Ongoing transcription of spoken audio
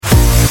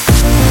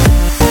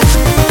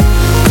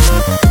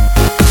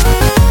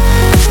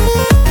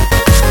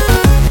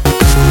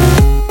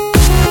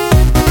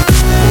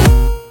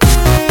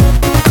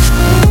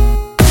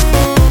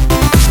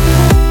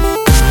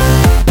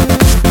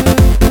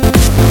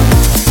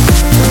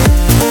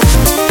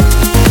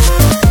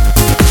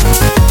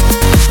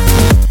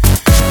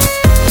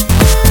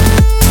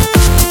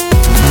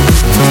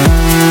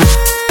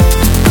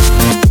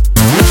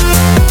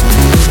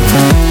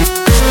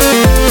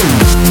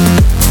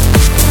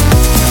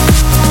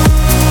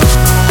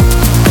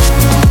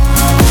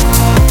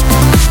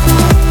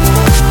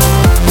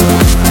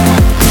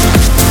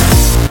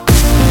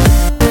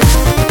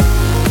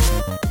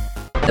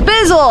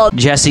Bizzle.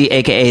 Jesse,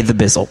 a.k.a. The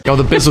Bizzle. Yo,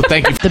 The Bizzle,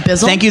 thank you. The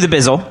Bizzle? Thank you, The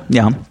Bizzle.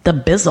 Yeah. The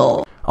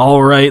Bizzle.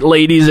 All right,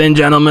 ladies and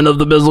gentlemen of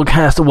the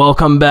Bizzlecast,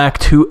 welcome back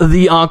to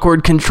the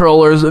Awkward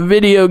Controllers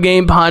video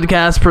game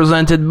podcast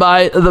presented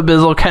by the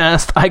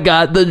Bizzlecast. I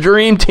got the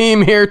dream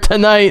team here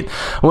tonight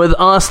with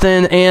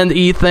Austin and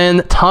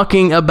Ethan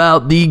talking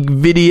about the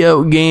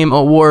video game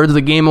awards,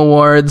 the Game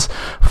Awards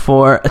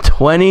for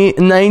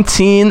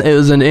 2019. It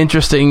was an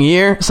interesting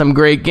year, some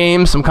great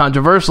games, some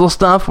controversial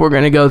stuff. We're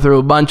going to go through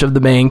a bunch of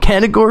the main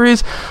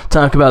categories,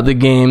 talk about the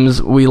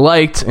games we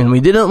liked and we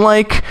didn't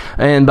like,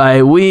 and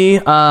by we,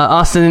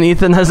 Austin and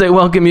Ethan, as I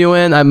welcome you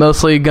in, I'm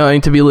mostly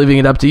going to be leaving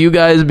it up to you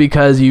guys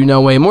because you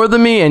know way more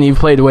than me and you've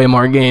played way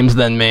more games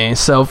than me.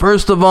 So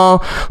first of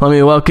all, let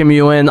me welcome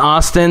you in.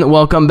 Austin,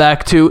 welcome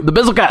back to the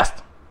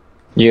Bizzlecast.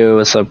 Yo,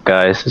 what's up,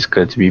 guys? It's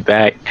good to be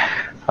back.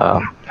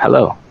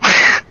 Hello.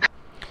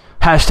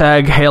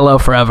 Hashtag Halo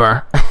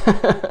forever.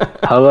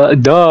 Hello,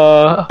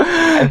 duh.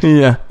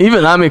 Yeah,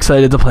 even I'm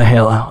excited to play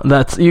Halo.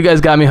 You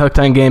guys got me hooked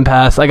on Game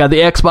Pass. I got the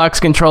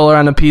Xbox controller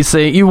on the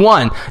PC. You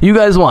won. You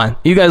guys won.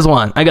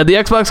 I got the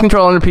Xbox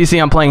controller on the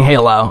PC. I'm playing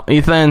Halo.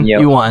 Ethan,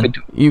 you won.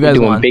 You guys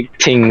won. Big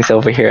things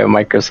over here at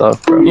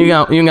Microsoft, bro. You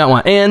got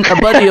one. And a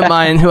buddy of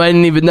mine who I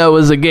didn't even know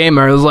was a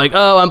gamer was like,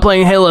 "Oh, I'm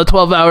playing Halo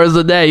 12 hours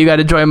a day. You got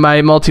to join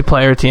my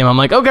multiplayer team." I'm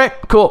like, "Okay,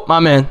 cool.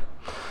 I'm in."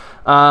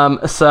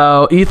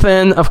 So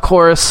Ethan, of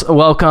course,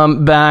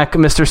 welcome back,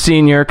 Mr.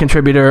 Senior,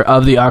 contributor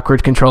of the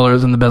Awkward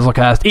Controllers and the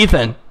Bizzlecast.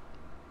 Ethan.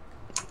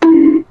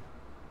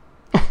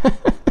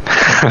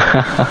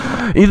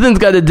 Ethan's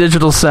got a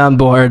digital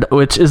soundboard,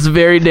 which is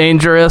very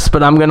dangerous,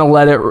 but I'm going to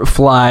let it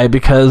fly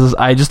because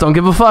I just don't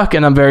give a fuck,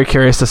 and I'm very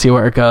curious to see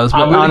where it goes.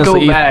 But I'm going to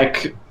go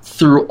back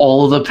through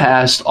all of the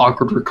past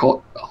Awkward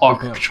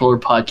Controller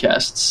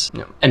podcasts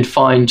and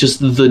find just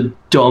the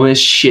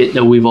dumbest shit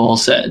that we've all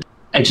said.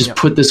 And just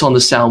put this on the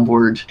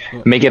soundboard.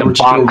 Make it a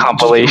bomb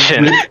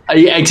compilation.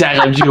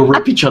 Exactly. I'm just going to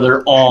rip each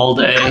other all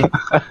day.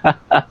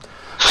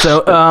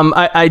 So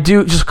I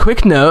do just a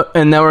quick note,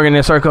 and then we're going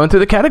to start going through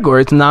the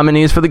categories,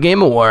 nominees for the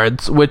Game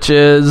Awards, which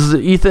is,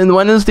 Ethan,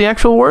 when is the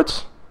actual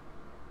awards?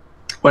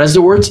 When is the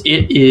awards?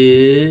 It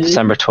is...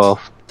 December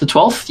 12th. The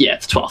 12th? Yeah,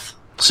 the 12th.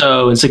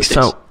 So in 6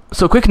 days.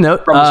 So quick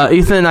note,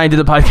 Ethan and I did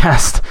a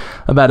podcast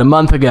about a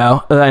month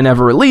ago that I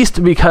never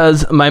released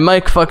because my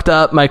mic fucked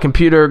up, my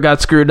computer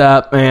got screwed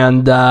up,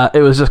 and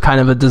it was just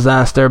kind of a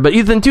disaster. But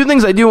Ethan, two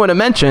things I do want to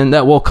mention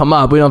that will come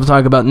up, we don't have to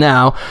talk about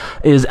now,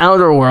 is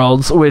Outer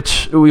Worlds,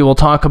 which we will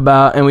talk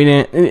about, and we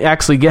didn't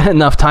actually get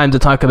enough time to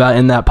talk about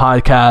in that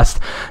podcast.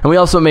 And we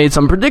also made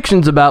some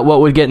predictions about what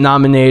would get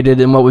nominated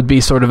and what would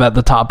be sort of at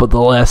the top of the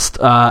list.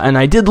 And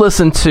I did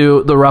listen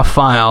to the rough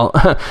file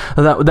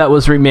that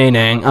was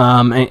remaining,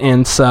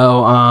 and so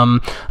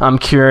I'm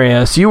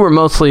curious. You were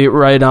mostly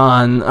right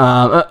on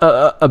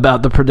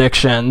about the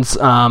predictions.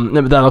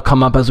 That'll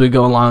come up as we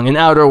go along. In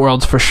Outer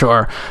Worlds, for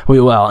sure, we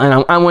will.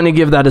 And I want to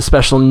give that a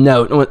special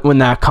note when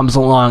that comes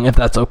along, if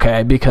that's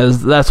okay,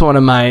 because that's one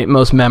of my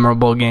most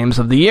memorable games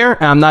of the year.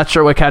 I'm not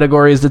sure what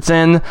categories it's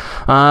in,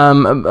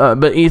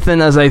 but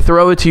Ethan, as I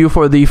throw it to you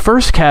for the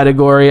first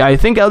category, I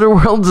think Outer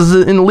Worlds is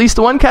in at least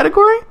one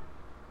category?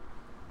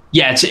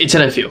 Yeah, it's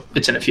in a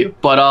few.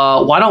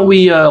 But why don't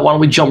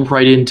we jump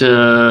right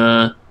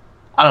into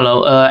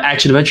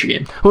action adventure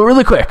game? Well,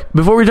 really quick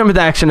before we jump into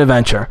action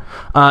adventure,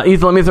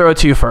 Ethan, let me throw it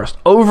to you first.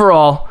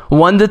 Overall,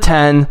 1 to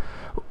 10,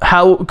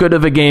 how good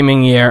of a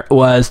gaming year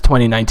was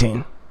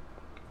 2019?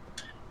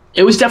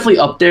 It was definitely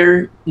up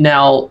there.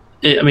 Now,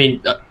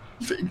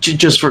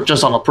 just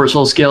on a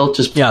personal scale,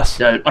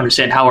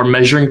 understand how we're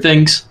measuring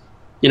things.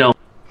 You know,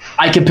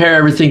 I compare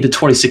everything to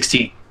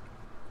 2016.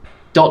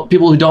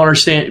 People who don't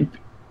understand.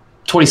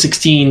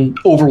 2016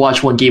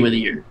 Overwatch won Game of the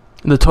Year.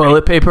 The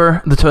toilet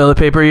paper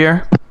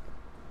year?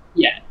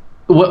 Yeah.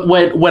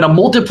 When a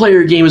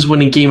multiplayer game is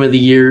winning Game of the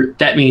Year,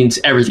 that means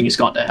everything has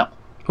gone to hell.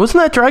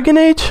 Wasn't that Dragon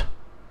Age?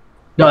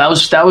 No, that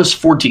was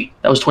 14.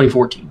 That was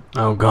 2014.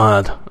 Oh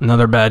god,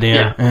 another bad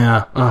year.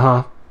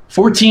 Yeah.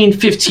 14,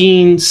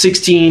 15,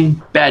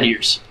 16, bad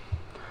years.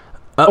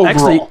 Overall.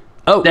 Actually,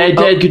 they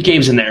had good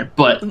games in there,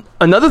 but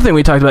another thing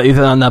we talked about,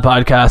 Ethan, on that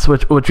podcast,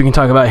 which we can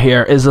talk about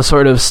here, is the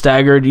sort of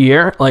staggered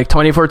year. Like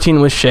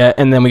 2014 was shit,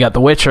 and then we got The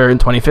Witcher in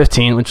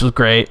 2015, which was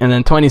great, and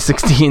then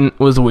 2016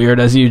 was weird,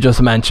 as you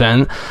just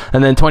mentioned,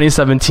 and then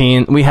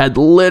 2017 we had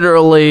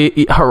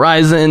literally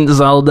Horizon,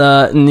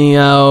 Zelda,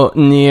 Neo,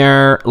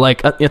 Nier,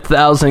 like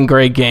 1,000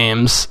 great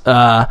games.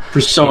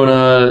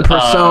 Persona,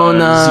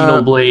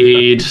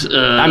 Xenoblade.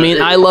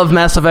 I love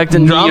Mass Effect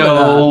Andromeda,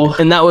 Neo.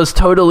 and that was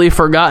totally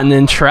forgotten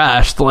and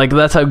trashed. Like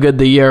that's how good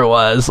the year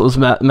was.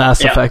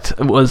 Mass Effect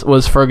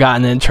was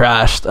forgotten and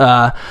trashed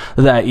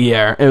that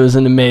year. It was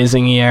an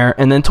amazing year.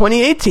 And then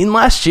 2018,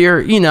 last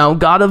year,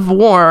 God of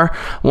War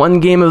won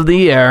Game of the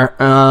Year.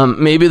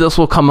 Maybe this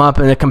will come up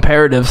in a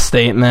comparative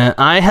statement.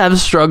 I have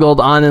struggled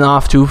on and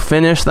off to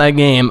finish that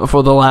game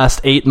for the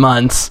last 8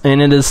 months,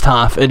 and it is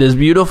tough. It is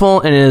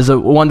beautiful, and it is a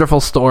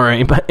wonderful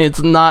story, but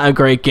it's not a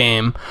great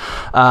game.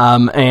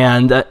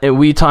 And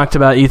we talked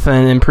about,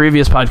 Ethan, in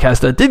previous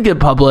podcasts that did get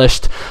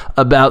published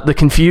about the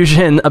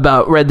confusion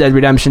about Red Dead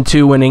Redemption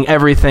 2 winning being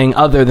everything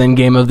other than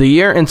Game of the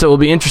Year, and so it will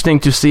be interesting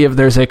to see if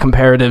there's a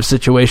comparative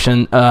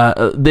situation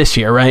this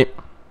year, right?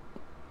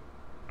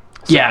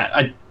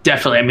 Yeah,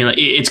 definitely. I mean,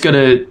 it's going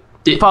to...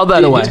 File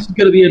that away. This is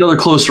going to be another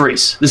close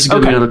race. All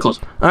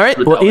right.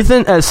 Well,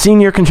 Ethan, as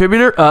senior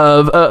contributor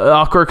of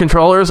Awkward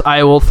Controllers,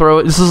 I will throw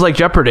it. This is like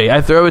Jeopardy. I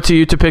throw it to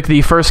you to pick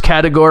the first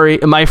category,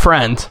 my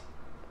friend.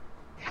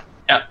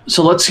 Yeah.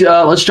 So let's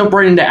jump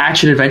right into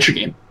action adventure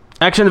game.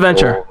 Action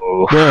adventure.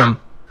 Oh. Boom.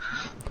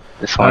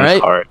 This one's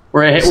hard.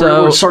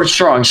 We're start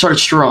strong.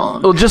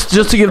 Well, just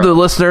to give the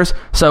listeners,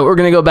 so we're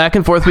going to go back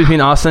and forth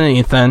between Austin and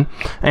Ethan,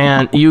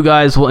 and you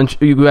guys will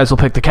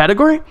pick the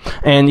category,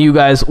 and you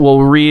guys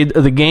will read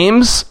the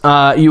games.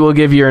 You will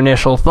give your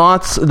initial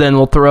thoughts, then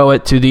we'll throw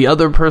it to the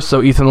other person.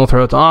 So Ethan will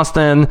throw it to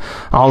Austin.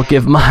 I'll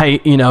give my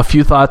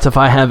few thoughts if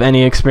I have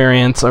any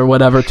experience or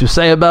whatever to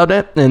say about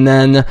it, and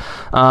then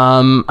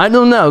I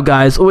don't know,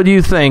 guys. What do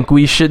you think?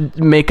 We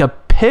should make a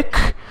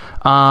pick.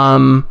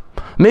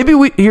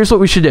 Here's what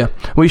we should do.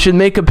 We should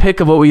make a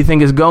pick of what we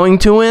think is going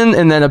to win,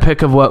 and then a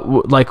pick of what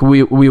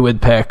we would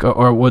pick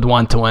or would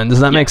want to win. Does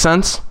that make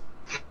sense?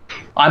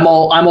 I'm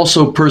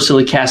also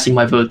personally casting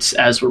my votes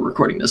as we're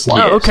recording this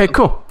live. Oh, okay,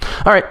 cool.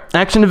 All right,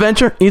 action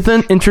adventure.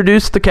 Ethan,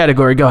 introduce the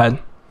category. Go ahead.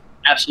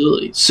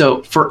 Absolutely.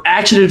 So for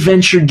action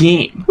adventure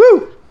game,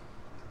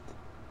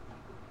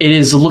 it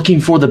is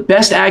looking for the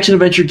best action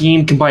adventure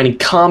game combining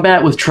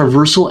combat with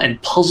traversal and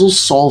puzzle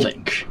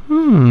solving.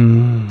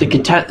 The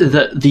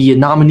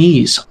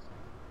nominees: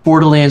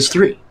 Borderlands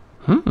 3,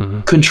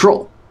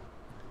 Control,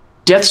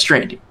 Death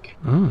Stranding,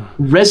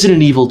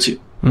 Resident Evil 2,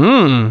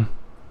 The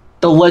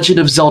Legend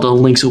of Zelda: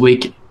 Link's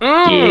Awakening,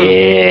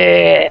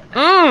 and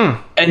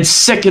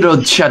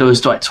Sekiro: Shadows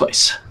Die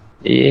Twice.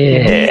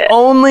 Yeah. The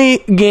only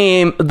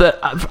game that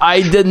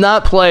I did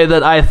not play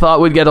that I thought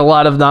would get a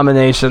lot of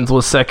nominations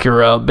was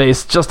Sekiro,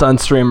 based just on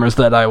streamers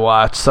that I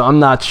watch. So I'm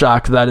not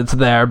shocked that it's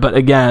there. But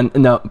again,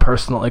 no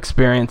personal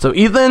experience. So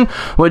Ethan,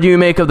 what do you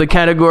make of the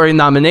category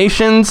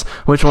nominations?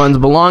 Which ones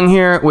belong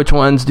here? Which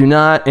ones do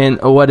not?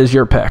 And what is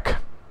your pick?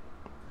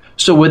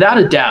 So without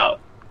a doubt,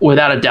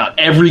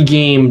 every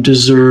game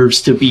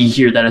deserves to be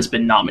here that has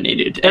been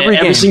nominated.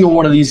 Every single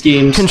one of these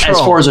games, Control.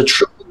 As far as a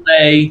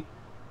AAA...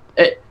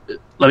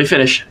 Let me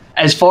finish.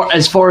 As far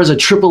as a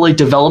AAA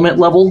development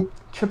level,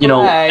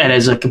 and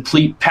as a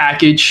complete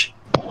package,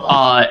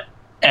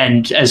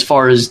 and as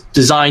far as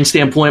design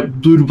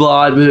standpoint,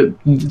 blah,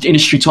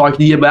 industry talk,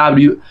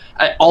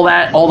 all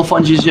the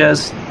fun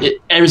jazz,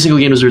 every single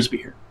game deserves to be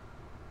here.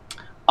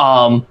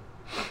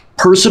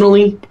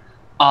 Personally,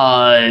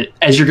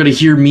 as you're going to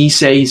hear me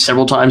say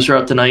several times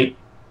throughout the night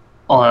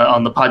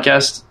on the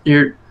podcast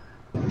here,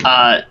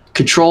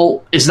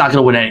 Control is not going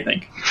to win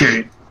anything.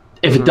 Period.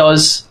 If it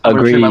does, I'm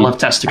going to my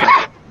left testicle.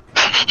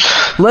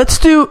 Let's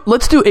do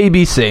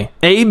ABC.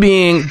 A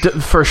being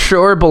for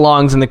sure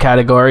belongs in the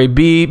category.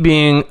 B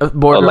being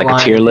borderline.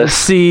 Like a tier list.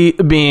 C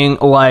being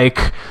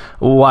like,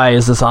 why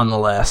is this on the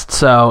list?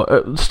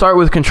 So start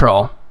with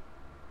Control.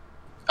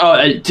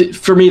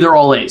 For me, they're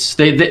all A's.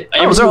 Every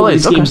single one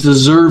of these games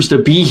deserves to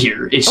be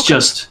here. It's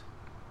just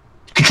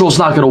Control's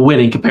not going to win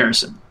in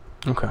comparison.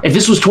 Okay. If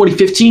this was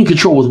 2015,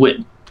 Control would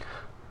win.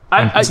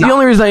 The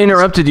only reason I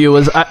interrupted you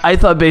was I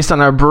thought, based on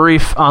our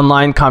brief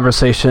online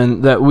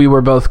conversation, that we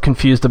were both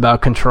confused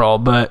about Control.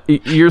 But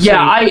you're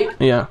saying,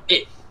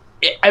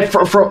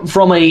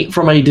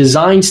 from a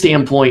design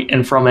standpoint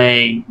and from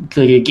a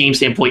game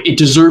standpoint, it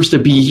deserves to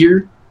be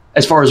here.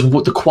 As far as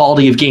what the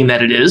quality of game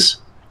that it is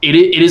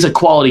a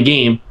quality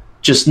game.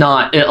 Just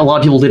not a lot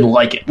of people didn't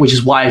like it, which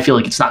is why I feel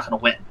like it's not going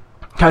to win.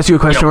 Can I ask you a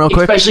question real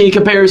quick? Especially in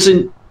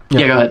comparison.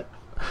 Yeah, go ahead.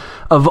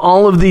 Of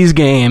all of these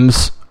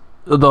games,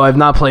 though I've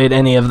not played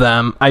any of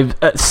them, I've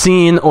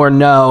seen or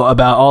know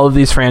about all of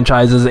these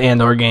franchises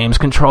and or games.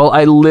 Control,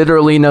 I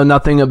literally know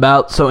nothing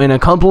about. So in a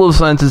couple of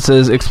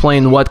sentences,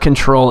 explain what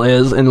Control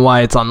is and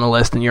why it's on the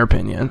list, in your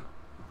opinion.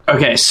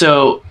 Okay,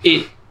 so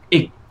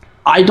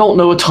I don't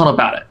know a ton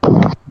about it,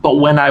 but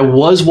when I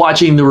was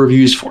watching the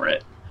reviews for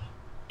it,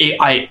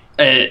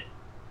 it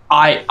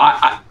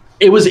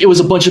was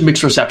a bunch of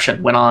mixed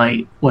reception when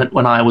I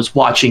was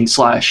watching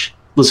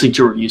 / listening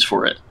to reviews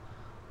for it.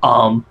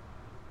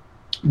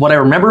 What I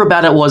remember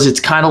about it was it's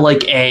kind of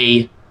like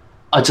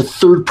it's a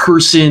third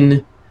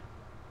person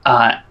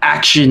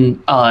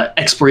action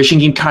exploration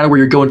game, kind of where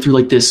you're going through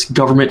like this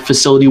government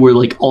facility where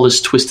like all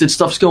this twisted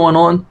stuff's going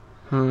on.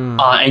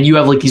 And you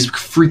have like these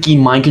freaky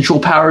mind control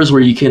powers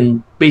where you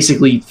can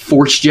basically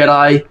force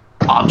Jedi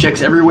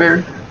objects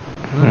everywhere.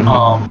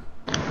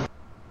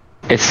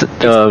 It's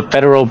the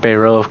Federal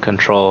Bureau of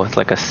Control. It's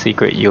like a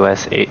secret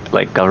U.S.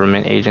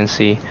 government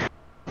agency,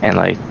 and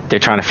like they're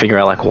trying to figure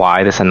out like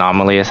why this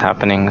anomaly is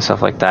happening and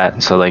stuff like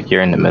that. So like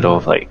you're in the middle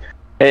of like,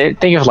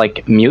 think of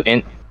like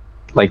mutant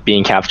like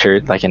being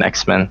captured like in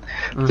X-Men.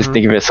 Just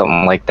think of it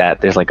something like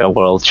that. There's like a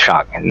world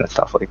shock and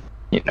stuff like.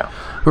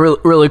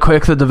 Really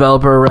quick, the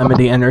developer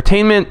Remedy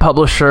Entertainment,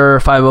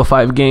 publisher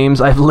 505 Games.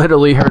 I've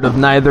literally heard of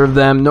neither of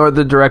them, nor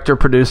the director,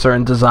 producer,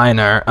 and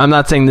designer. I'm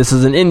not saying this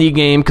is an indie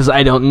game because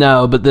I don't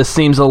know, but this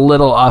seems a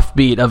little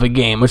offbeat of a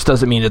game, which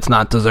doesn't mean it's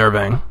not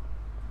deserving.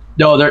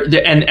 No,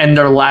 and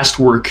their last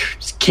work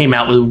came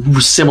out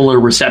with similar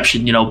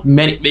reception. You know,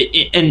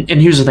 and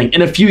here's the thing: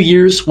 in a few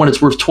years, when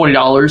it's worth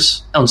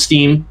 $20 on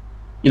Steam,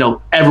 you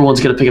know,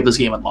 everyone's gonna pick up this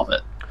game and love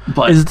it.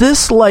 But is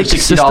this like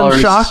System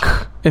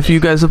Shock? If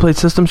you guys have played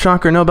System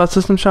Shock or know about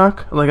System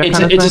Shock, like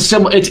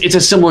it's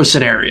a similar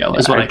scenario,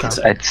 is what I can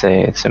say. I'd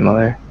say it's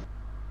similar.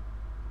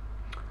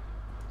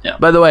 Yeah.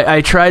 By the way,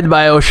 I tried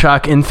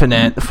BioShock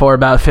Infinite for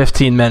about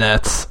 15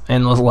 minutes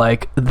and was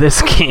like,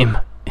 this game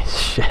is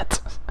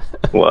shit.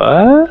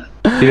 What?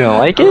 You don't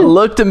like it? It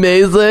looked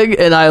amazing,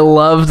 and I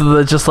loved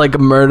the just like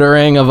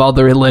murdering of all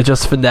the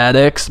religious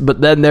fanatics,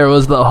 but then there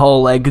was the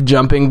whole like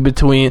jumping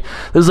between,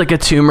 there's like a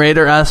Tomb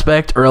Raider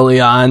aspect early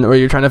on where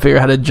you're trying to figure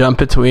out how to jump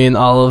between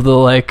all of the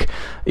like,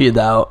 you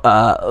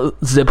know,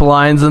 zip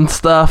lines and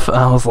stuff.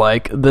 I was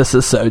like, this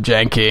is so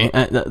janky.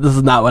 This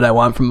is not what I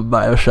want from a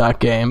BioShock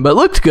game, but it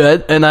looked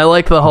good, and I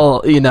like the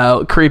whole, you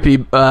know, creepy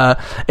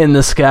in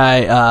the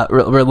sky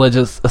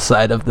religious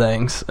side of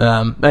things.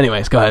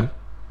 Anyways, go ahead.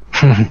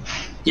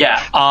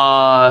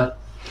 Yeah.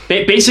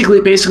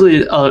 Basically,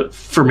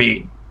 for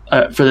me,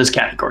 for this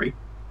category,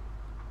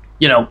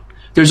 you know,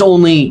 there's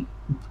only,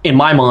 in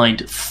my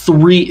mind,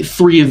 three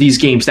of these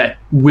games that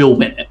will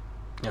win it,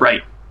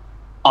 right?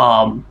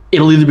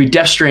 It'll either be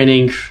Death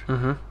Stranding,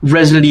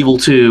 Resident Evil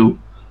 2,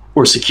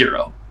 or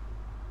Sekiro.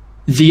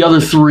 The other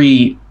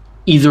three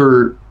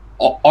either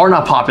are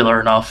not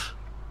popular enough,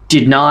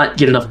 did not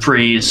get enough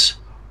praise,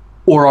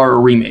 or are a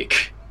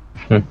remake.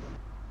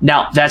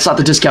 Now, that's not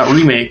to discount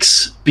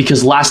remakes,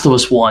 because Last of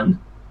Us won,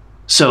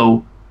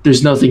 so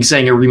there's nothing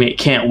saying a remake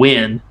can't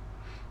win.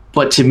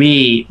 But to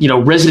me, you know,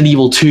 Resident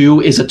Evil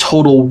 2 is a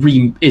total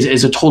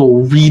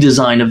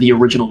redesign of the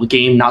original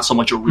game, not so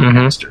much a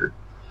remaster.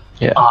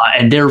 Yeah.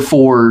 And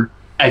therefore,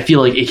 I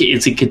feel like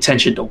it's in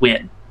contention to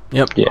win.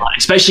 Yep. Yeah.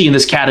 Especially in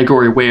this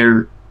category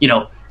where, you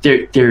know,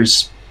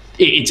 it's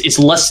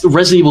less.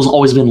 Resident Evil's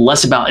always been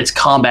less about its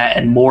combat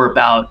and more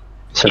about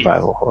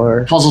survival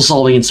horror, puzzle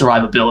solving, and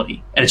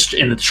survivability, and it's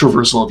in the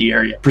traversal of the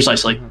area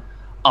precisely.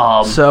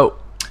 So,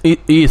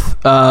 Eth,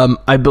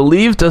 I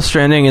believe Death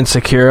Stranding and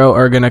Sekiro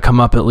are going to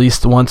come up at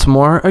least once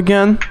more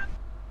again.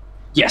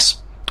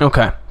 Yes.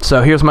 Okay.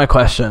 So here's my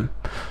question.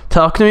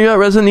 Talk to me about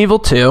Resident Evil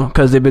 2,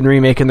 because they've been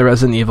remaking the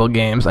Resident Evil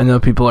games. I know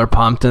people are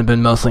pumped and have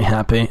been mostly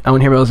happy. I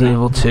want to hear about Resident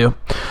Evil 2.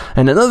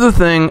 And another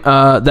thing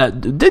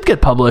that did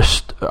get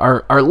published,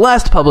 our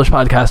last published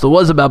podcast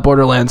was about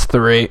Borderlands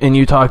 3, and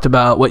you talked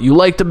about what you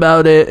liked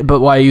about it,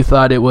 but why you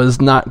thought it was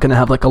not going to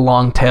have like a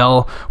long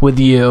tail with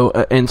you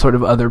and sort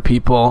of other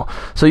people.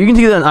 So you can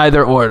do that in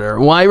either order.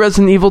 Why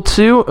Resident Evil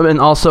 2,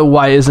 and also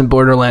why isn't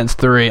Borderlands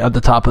 3 at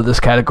the top of this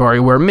category,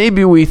 where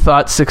maybe we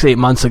thought 6-8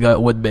 months ago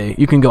it would be?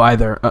 You can go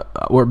either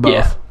or both.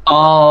 Yeah.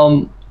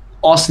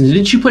 Austin,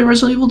 didn't you play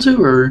Resident Evil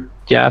 2 or?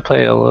 Yeah, I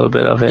played a little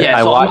bit of it.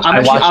 Yeah, so I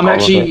can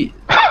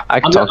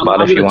talk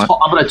about it if you want.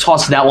 I'm going to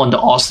toss that one to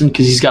Austin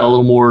because he's got a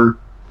little more.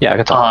 Yeah, I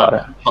can talk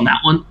about it on that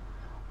one.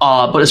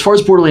 But as far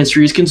as Borderlands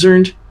 3 is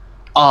concerned,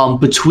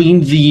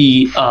 between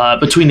the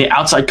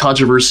outside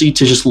controversy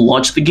to just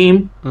launch the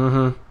game,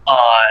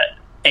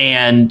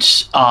 and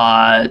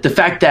the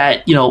fact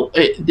that, you know,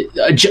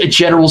 a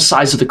general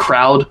size of the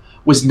crowd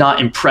was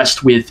not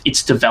impressed with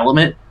its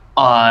development.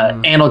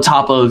 And on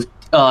top of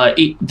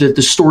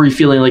the story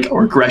feeling like a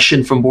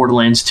regression from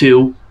Borderlands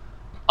 2.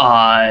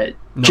 No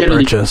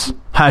purchase.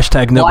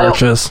 Hashtag no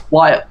purchase.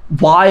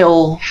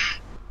 While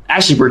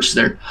Ashley Birch is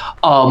there.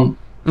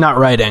 Not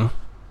writing.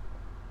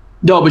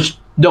 No,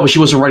 but she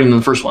wasn't writing in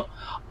the first one.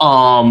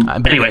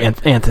 Anyway,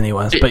 Anthony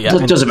was, but yeah.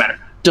 Doesn't matter.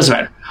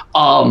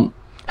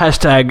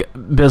 Hashtag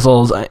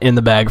Bizzles in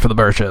the bag for the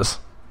Birches.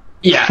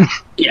 Yeah,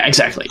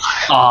 exactly.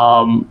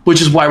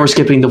 Which is why we're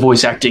skipping the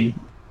voice acting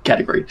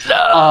category.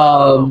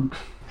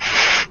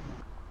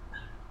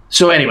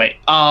 So anyway,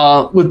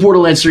 with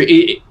Borderlands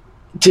 3,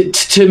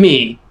 to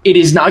me,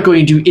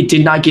 it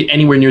did not get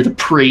anywhere near the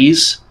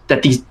praise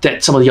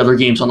that some of the other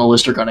games on the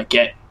list are going to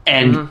get.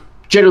 And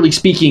generally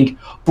speaking,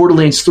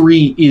 Borderlands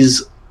 3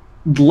 is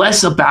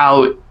less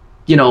about,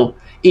 you know,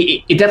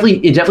 it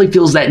definitely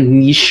feels that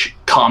niche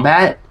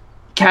combat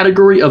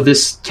category of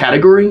this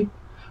category,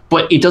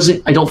 but it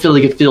doesn't. I don't feel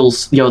like it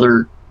feels the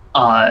other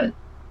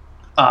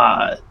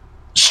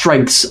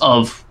strengths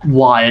of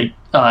why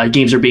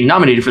games are being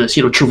nominated for this.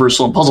 You know,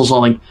 traversal and puzzle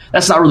solving.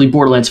 That's not really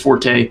Borderlands'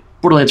 forte.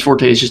 Borderlands'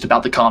 forte is just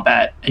about the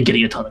combat and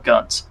getting a ton of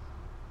guns.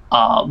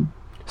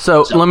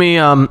 So let me,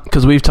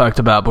 because we've talked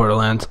about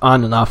Borderlands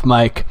on and off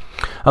mic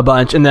a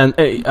bunch, and then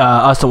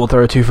Austin will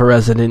throw it to for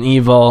Resident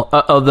Evil,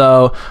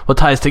 although what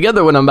ties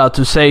together what I'm about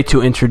to say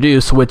to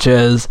introduce, which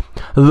is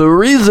the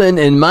reason,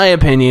 in my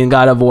opinion,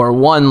 God of War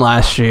won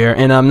last year,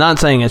 and I'm not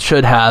saying it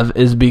should have,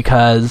 is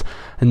because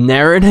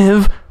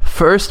narrative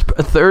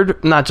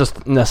not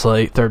just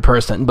necessarily third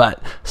person,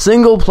 but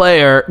single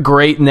player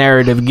great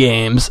narrative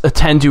games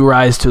tend to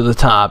rise to the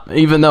top.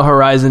 Even though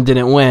Horizon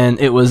didn't win,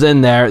 it was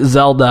in there.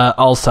 Zelda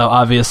also,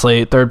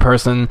 obviously, third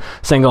person,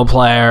 single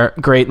player,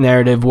 great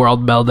narrative,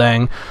 world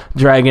building.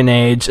 Dragon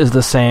Age is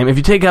the same. If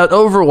you take out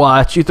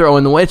Overwatch, you throw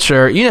in The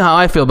Witcher. You know how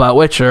I feel about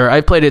Witcher.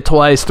 I played it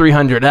twice,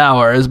 300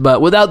 hours,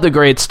 but without the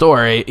great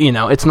story,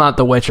 it's not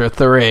The Witcher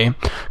 3.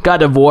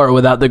 God of War,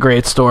 without the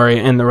great story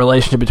and the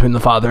relationship between the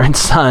father and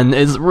son,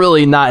 is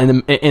really not,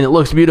 and it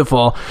looks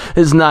beautiful,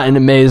 is not an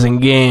amazing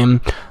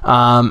game.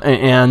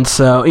 And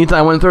so, Ethan,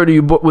 I want to throw to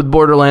you with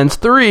Borderlands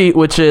 3,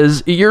 which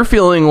is, your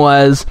feeling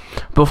was,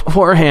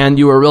 beforehand,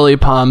 you were really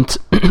pumped.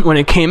 When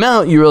it came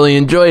out, you really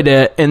enjoyed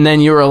it, and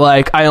then you were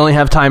like, I only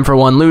have time for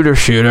one looter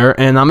shooter,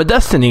 and I'm a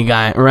Destiny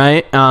guy,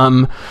 right?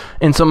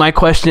 And so my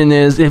question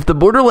is, if the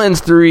Borderlands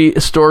 3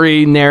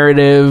 story,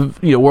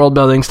 narrative, world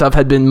building stuff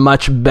had been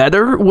much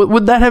better,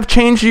 would that have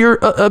changed your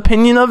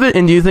opinion of it?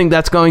 And do you think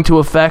that's going to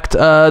affect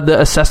the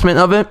assessment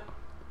of it?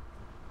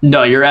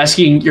 No, you're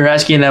asking an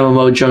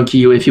MMO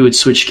junkie if he would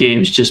switch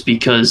games just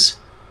because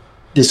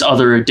this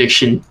other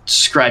addiction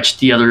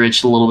scratched the other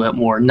itch a little bit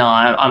more. No,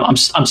 I'm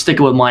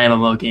sticking with my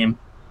MMO game.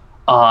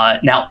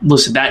 Now,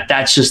 listen,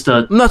 that's just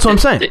the. That's what I'm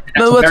saying.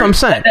 That's what I'm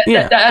saying.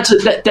 Yeah,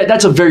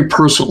 that's a very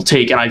personal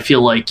take, and I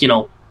feel like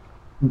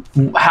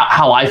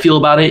how I feel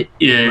about it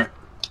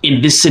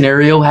in this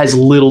scenario has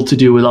little to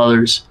do with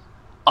others.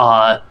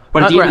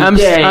 But at the end of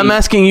the day, I'm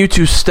asking you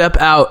to step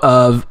out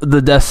of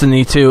the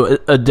Destiny 2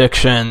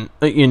 addiction.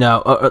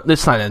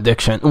 It's not an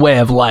addiction, way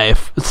of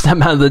life. Step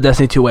out of the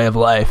Destiny 2 way of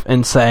life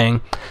and saying,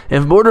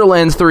 if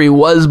Borderlands 3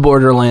 was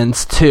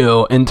Borderlands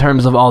 2 in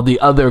terms of all the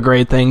other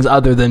great things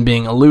other than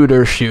being a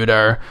looter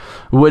shooter,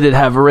 would it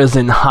have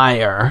risen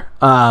higher?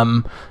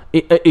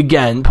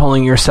 Again,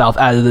 pulling yourself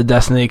out of the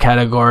Destiny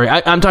category.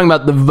 I'm talking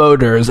about the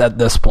voters at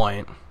this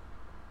point.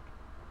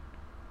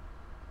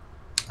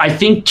 I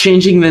think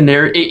changing the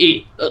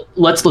narrative.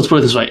 Let's put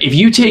it this way: if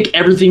you take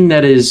everything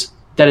that is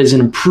an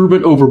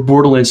improvement over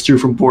Borderlands 2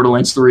 from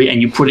Borderlands 3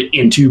 and you put it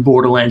into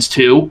Borderlands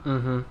 2,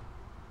 mm-hmm.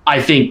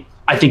 I think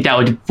that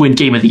would win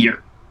Game of the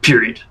Year.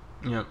 Period.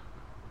 Yeah.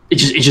 It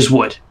just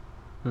would.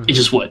 Mm-hmm. It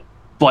just would.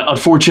 But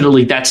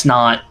unfortunately, that's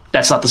not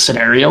the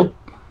scenario.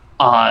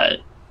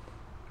 And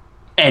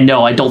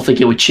no, I don't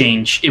think it would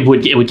change. It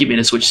would get me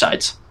to switch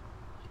sides.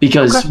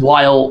 Because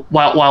while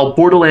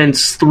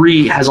Borderlands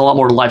 3 has a lot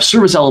more live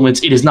service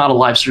elements, it is not a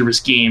live service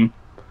game.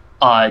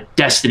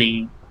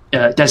 Destiny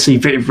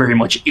very, very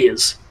much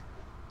is.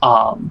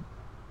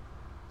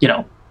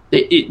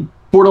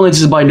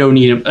 Borderlands is by no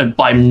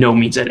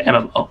means an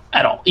MMO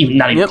at all,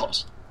 not even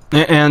close.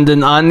 And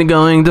an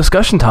ongoing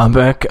discussion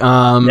topic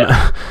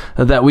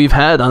that we've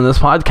had on this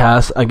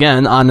podcast,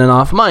 again, on and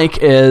off mic,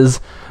 is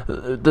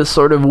this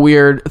sort of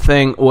weird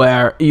thing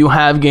where you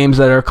have games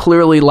that are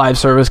clearly live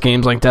service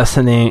games like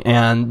Destiny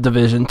and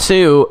Division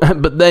 2,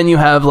 but then you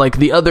have like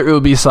the other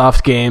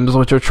Ubisoft games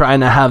which are trying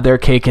to have their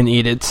cake and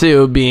eat it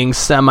too, being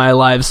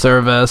semi-live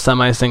service,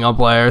 semi-single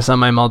player,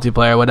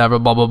 semi-multiplayer, whatever,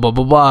 blah, blah, blah,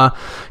 blah, blah.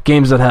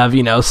 Games that have,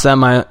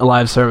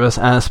 semi-live service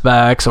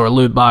aspects or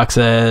loot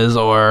boxes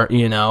or,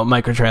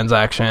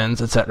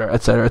 microtransactions, etc.,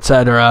 etc.,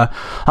 etc.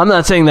 I'm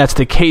not saying that's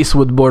the case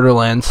with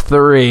Borderlands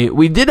 3.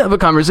 We did have a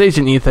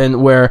conversation,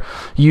 Ethan, where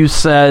you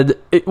said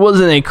it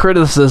wasn't a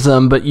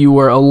criticism, but you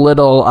were a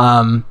little,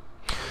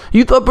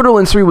 you thought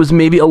Borderlands 3 was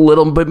maybe a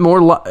little bit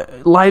more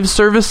live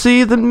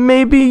servicey than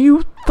maybe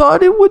you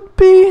thought it would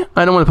be.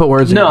 I don't want to put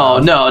words in your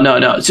mouth.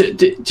 No.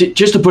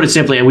 Just to put it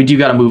simply, and we do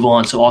got to move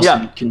on so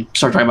Austin can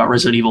start talking about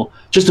Resident Evil.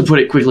 Just to put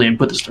it quickly and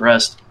put this to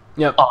rest.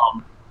 Yep.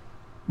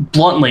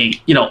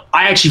 Bluntly,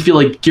 I actually feel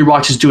like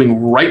Gearbox is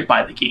doing right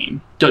by the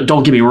game.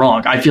 Don't get me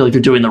wrong. I feel like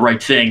they're doing the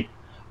right thing.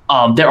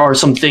 There are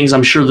some things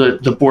I'm sure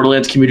the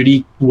Borderlands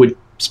community would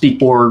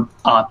speak more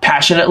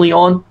passionately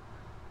on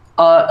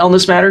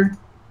this matter.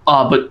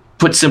 But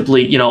put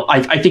simply,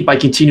 I think by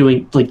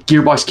continuing, like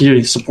Gearbox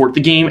continuing to support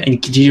the game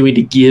and continuing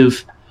to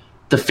give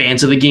the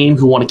fans of the game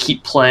who want to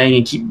keep playing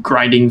and keep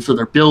grinding for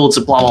their builds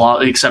and blah, blah,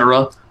 blah,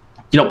 etc.,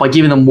 by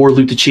giving them more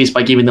loot to chase,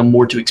 by giving them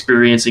more to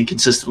experience and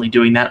consistently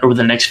doing that over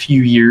the next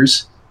few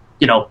years,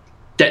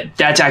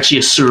 that's actually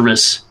a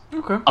service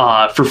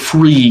for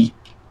free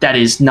that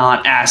is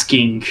not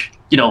asking,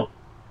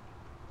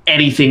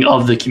 anything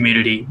of the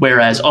community,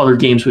 whereas other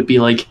games would be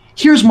like,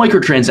 here's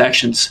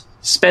microtransactions,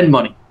 spend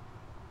money.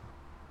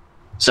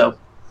 So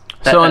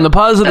on the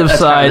positive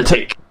side,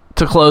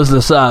 to close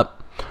this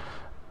up,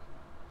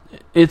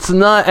 it's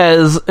not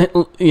as,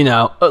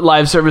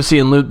 live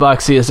servicey and loot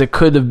boxy as it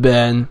could have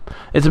been.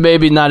 It's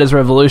maybe not as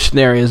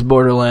revolutionary as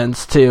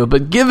Borderlands 2,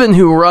 but given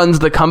who runs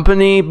the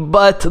company,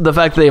 but the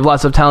fact that they have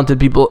lots of talented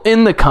people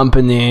in the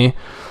company,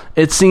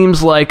 it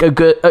seems like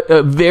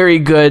a very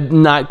good,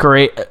 not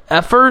great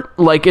effort.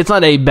 Like, it's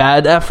not a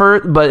bad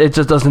effort, but it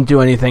just doesn't do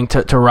anything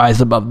to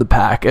rise above the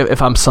pack,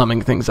 if I'm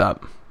summing things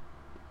up.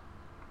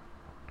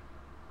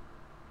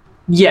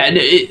 Yeah,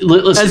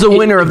 listen, as a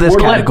winner of this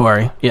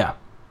category, yeah.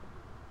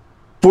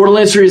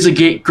 Borderlands 3 is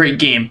a great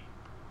game.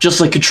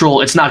 Just like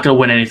Control, it's not going to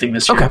win anything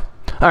this year. Okay,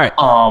 all right.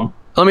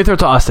 Let me throw it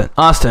to Austin.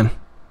 Austin.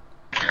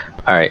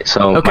 All right,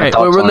 so okay,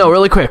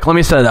 really quick. Let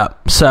me set it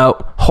up.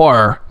 So,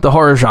 the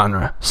horror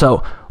genre.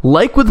 So,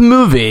 like with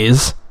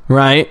movies,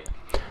 right?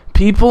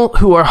 People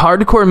who are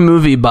hardcore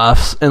movie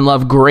buffs and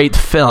love great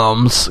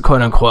films,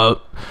 quote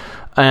unquote,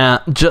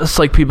 just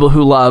like people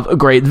who love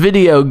great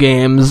video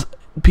games,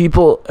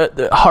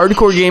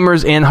 hardcore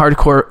gamers and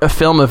hardcore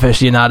film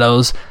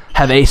aficionados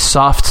have a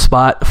soft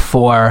spot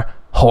for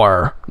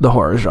horror, the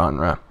horror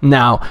genre.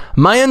 Now,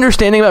 my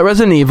understanding about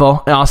Resident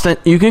Evil, Austin,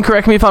 you can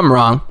correct me if I'm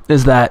wrong,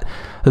 is that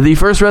the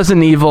first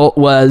Resident Evil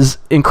was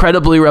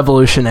incredibly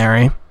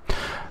revolutionary.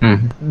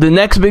 Mm-hmm. The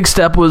next big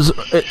step was,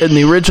 in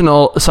the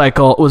original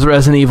cycle, was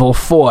Resident Evil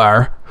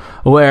 4,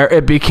 where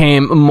it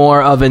became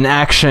more of an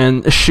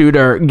action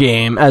shooter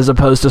game as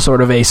opposed to sort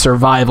of a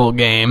survival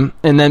game.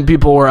 And then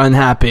people were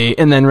unhappy.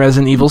 And then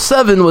Resident Evil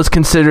 7 was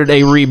considered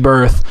a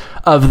rebirth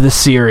of the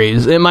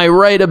series. Am I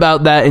right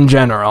about that in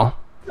general?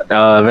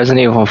 Resident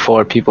Evil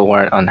 4, people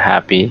weren't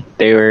unhappy.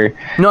 They were...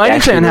 No, I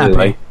didn't say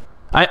unhappy.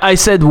 I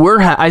said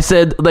I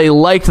said they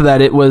liked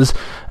that it was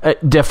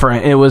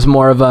different. It was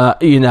more of a,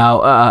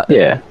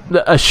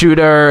 a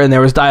shooter, and there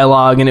was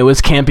dialogue, and it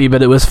was campy,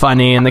 but it was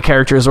funny, and the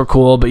characters were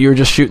cool, but you were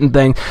just shooting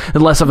things.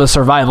 Less of a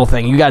survival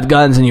thing. You got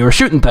guns, and you were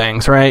shooting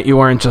things, right? You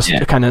weren't just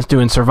kind of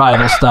doing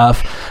survival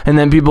stuff. And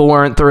then people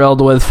weren't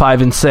thrilled with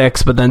 5 and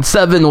 6, but then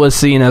 7 was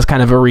seen as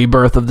kind of a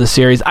rebirth of the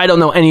series. I don't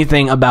know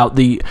anything about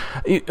the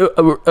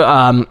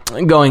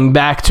going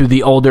back to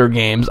the older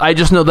games. I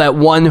just know that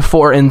 1,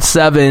 4, and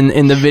 7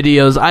 in the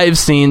videos I've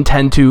seen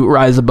tend to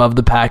rise above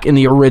the pack in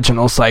the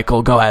original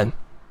cycle. Go ahead.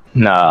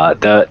 No,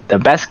 the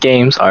best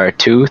games are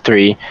 2,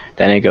 3,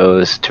 then it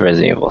goes to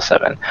Resident Evil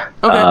 7.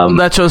 Okay,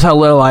 that shows how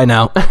little I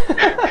know.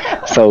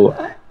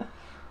 So,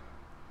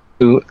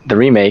 the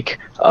remake,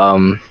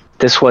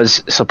 this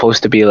was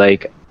supposed to be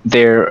like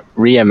their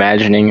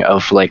reimagining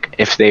of like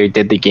if they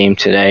did the game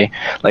today,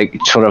 like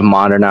sort of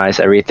modernize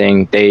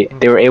everything. They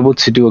were able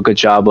to do a good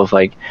job of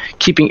like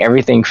keeping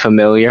everything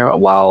familiar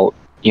while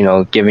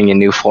giving a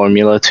new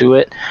formula to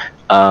it.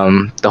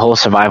 The whole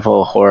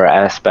survival horror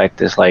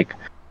aspect is like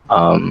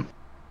than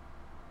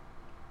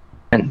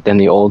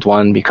the old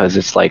one because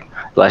it's like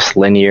less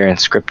linear and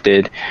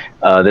scripted.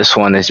 This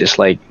one is just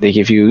like they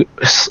give you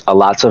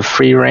lots of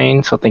free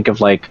reign. So think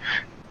of like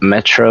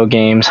Metro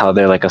games, how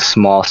they're like a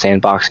small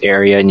sandbox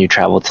area and you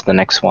travel to the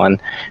next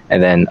one,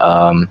 and then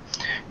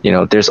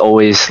there's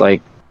always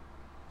like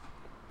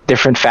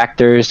different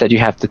factors that you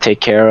have to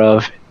take care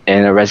of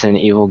in a Resident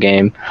Evil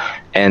game,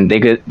 and they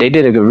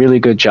did a really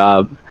good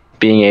job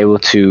being able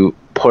to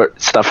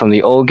port stuff from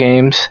the old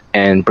games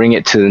and bring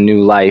it to the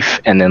new life,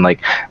 and then like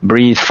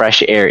breathe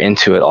fresh air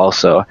into it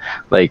also.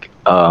 Like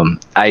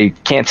I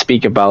can't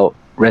speak about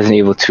Resident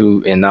Evil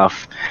 2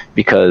 enough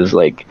because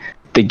like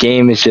the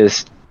game is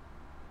just,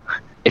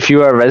 if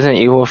you are a Resident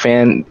Evil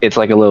fan, it's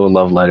like a little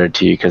love letter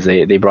to you because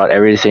they brought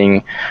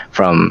everything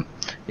from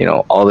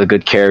all the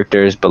good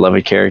characters,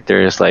 beloved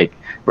characters, like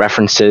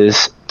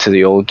references to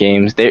the old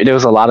games. There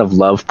was a lot of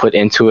love put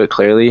into it,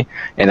 clearly,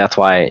 and that's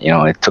why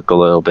it took a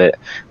little bit.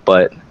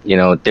 But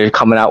they're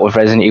coming out with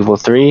Resident Evil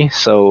 3,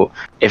 so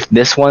if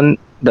this one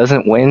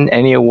doesn't win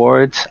any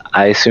awards,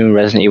 I assume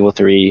Resident Evil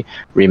 3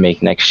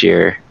 remake next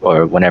year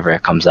or whenever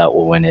it comes out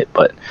will win it.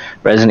 But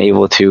Resident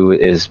Evil 2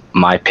 is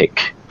my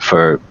pick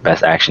for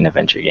best action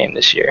adventure game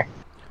this year,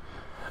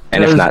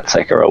 and if not,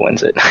 Sekiro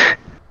wins it.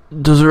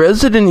 Does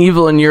Resident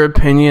Evil, in your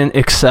opinion,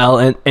 excel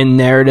in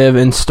narrative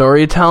and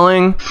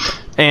storytelling?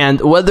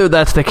 And whether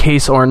that's the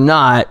case or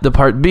not, the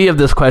part B of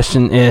this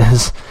question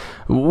is,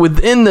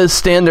 within the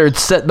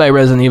standards set by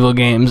Resident Evil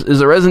games, is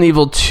the Resident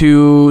Evil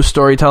 2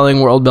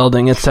 storytelling, world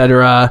building,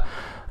 etc.,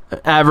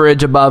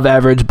 average, above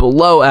average,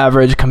 below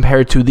average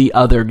compared to the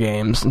other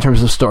games in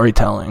terms of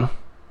storytelling?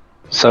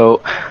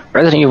 So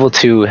Resident Evil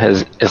 2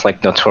 is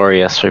like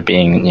notorious for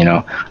being,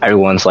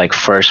 everyone's like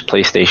first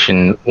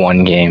PlayStation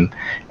 1 game,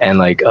 and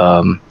like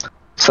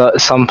so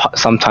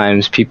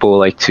sometimes people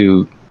like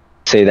to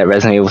say that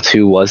Resident Evil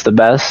 2 was the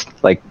best,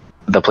 like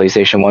the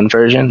PlayStation 1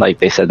 version, like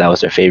they said that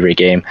was their favorite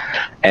game.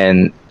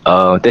 And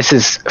this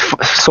is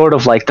sort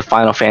of like the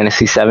Final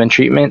Fantasy 7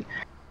 treatment.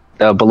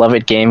 The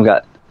beloved game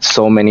got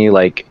so many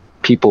like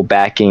people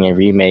backing a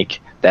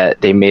remake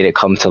that they made it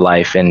come to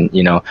life, and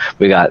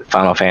we got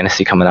Final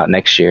Fantasy coming out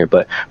next year,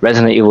 but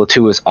Resident Evil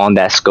 2 is on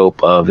that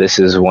scope of this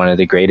is one of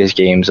the greatest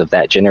games of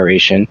that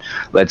generation,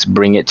 let's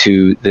bring it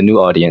to the new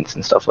audience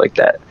and stuff like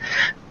that.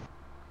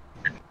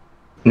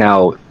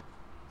 Now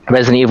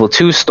Resident Evil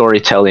 2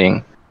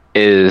 storytelling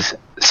is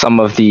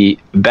some of the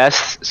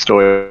best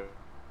story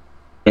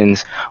in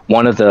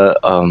one of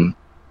the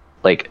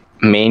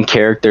main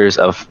characters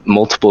of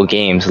multiple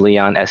games,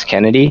 Leon S.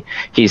 Kennedy.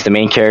 He's the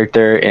main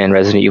character in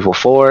Resident Evil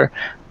 4,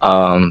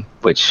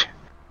 which,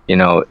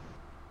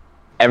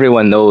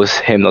 everyone knows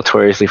him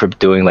notoriously for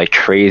doing like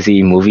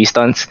crazy movie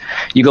stunts.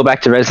 You go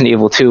back to Resident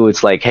Evil 2,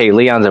 it's like, hey,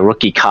 Leon's a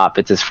rookie cop.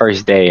 It's his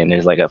first day, and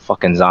there's like a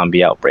fucking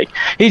zombie outbreak.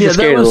 He's just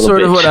scared. That was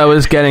sort of bitch. what I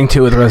was getting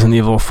to with Resident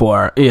Evil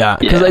 4. Yeah,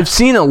 because I've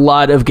seen a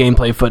lot of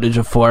gameplay footage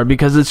of 4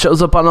 because it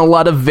shows up on a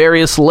lot of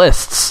various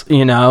lists,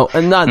 you know,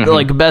 and not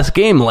like best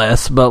game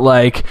lists, but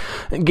like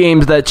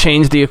games that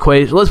change the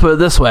equation. Let's put it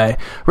this way: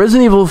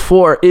 Resident Evil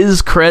 4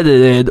 is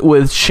credited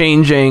with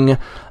changing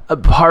a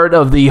part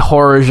of the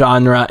horror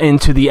genre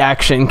into the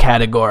action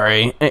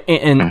category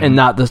and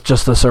not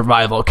just the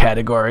survival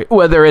category,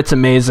 whether it's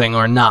amazing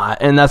or not.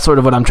 And that's sort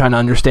of what I'm trying to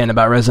understand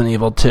about Resident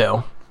Evil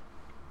 2.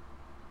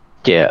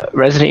 Yeah,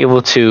 Resident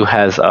Evil 2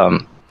 has...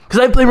 Because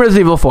I played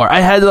Resident Evil 4. I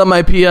had it on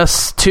my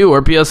PS2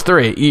 or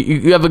PS3.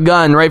 You have a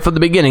gun right from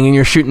the beginning and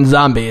you're shooting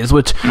zombies,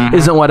 which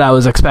isn't what I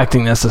was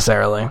expecting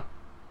necessarily.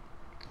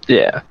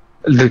 Yeah.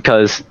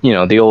 Because, you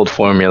know, the old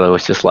formula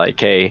was just like,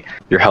 hey,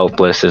 you're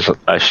helpless, there's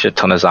a shit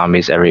ton of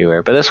zombies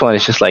everywhere. But this one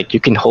is just like, you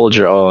can hold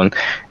your own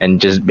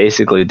and just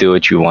basically do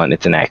what you want.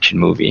 It's an action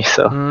movie,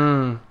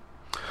 so...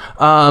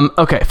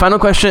 Okay, final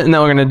question, and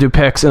then we're going to do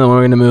picks, and then we're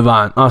going to move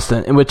on.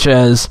 Austin, which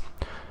is,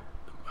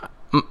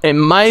 in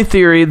my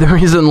theory, the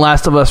reason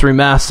Last of Us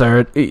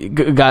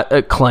Remastered got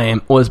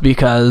acclaim was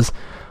because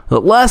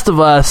The Last of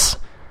Us...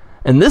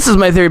 And this is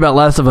my theory about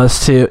Last of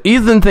Us 2.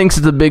 Ethan thinks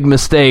it's a big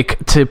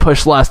mistake to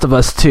push Last of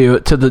Us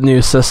 2 to the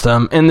new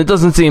system, and it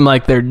doesn't seem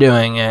like they're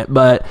doing it.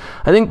 But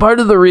I think part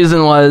of the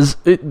reason was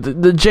the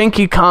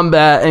janky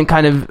combat and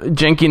kind of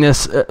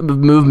jankiness of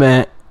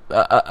movement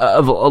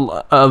of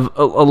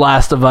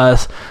Last of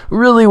Us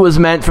really was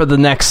meant for the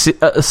next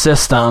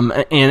system,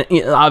 and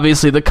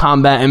obviously the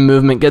combat and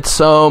movement gets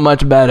so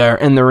much better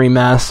in the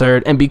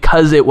remastered, and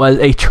because it was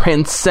a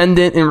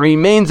transcendent and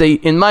remains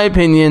in my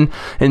opinion,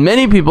 in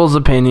many people's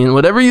opinion,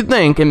 whatever you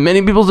think, in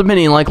many people's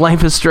opinion, like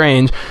Life is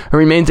Strange, it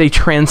remains a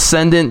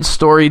transcendent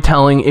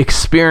storytelling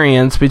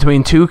experience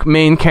between two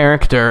main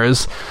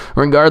characters,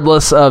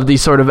 regardless of the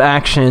sort of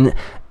action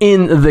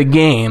in the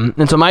game.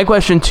 And so my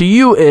question to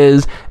you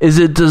is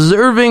it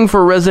deserving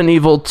for Resident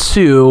Evil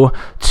 2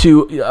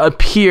 to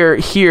appear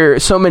here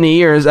so many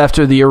years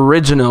after the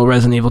original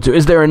Resident Evil 2?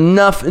 Is there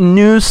enough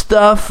new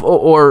stuff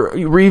or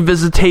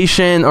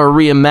revisitation or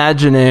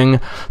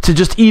reimagining to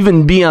just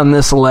even be on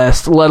this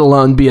list, let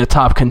alone be a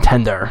top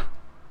contender?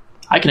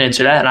 I can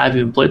answer that, and I haven't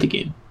even played the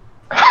game.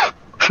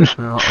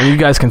 Well, you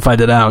guys can fight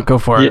it out. Go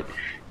for it.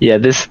 Yeah,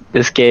 this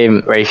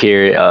game right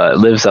here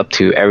lives up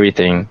to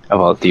everything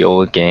about the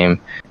old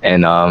game,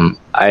 and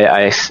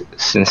I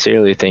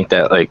sincerely think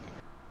that, like,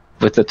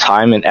 with the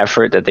time and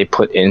effort that they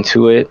put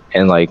into it,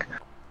 and like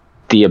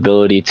the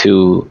ability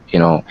to, you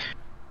know,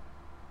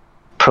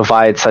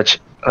 provide such,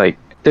 like,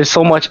 there's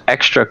so much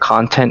extra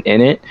content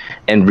in it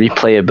and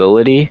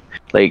replayability.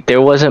 Like,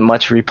 there wasn't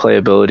much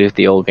replayability with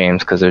the old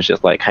games because there's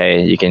just like,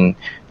 hey, you can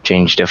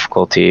change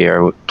difficulty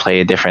or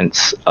play a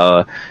different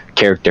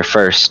character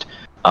first.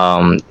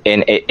 And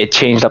it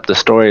changed up the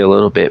story a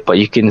little bit, but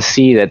you can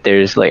see that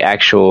there's like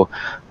actual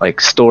like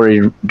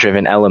story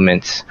driven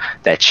elements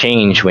that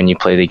change when you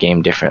play the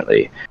game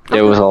differently.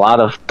 There was a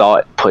lot of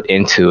thought put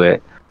into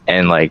it,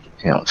 and like,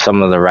 you know,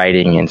 some of the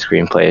writing and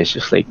screenplay is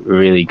just like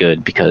really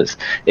good because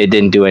it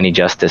didn't do any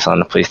justice on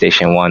the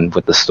PlayStation 1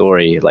 with the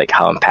story, like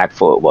how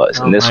impactful it was.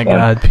 Oh and this my one,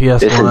 God,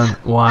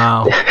 PS1,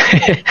 wow.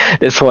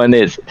 This one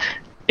is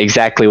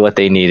exactly what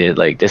they needed.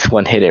 Like, this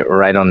one hit it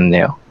right on the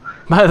nail.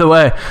 By the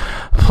way,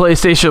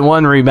 PlayStation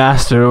 1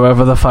 Remaster,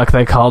 whatever the fuck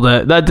they called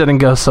it, that didn't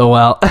go so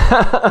well.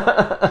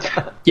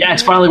 Yeah,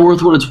 it's finally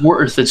worth what it's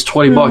worth. It's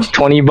 $20.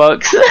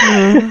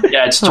 $20?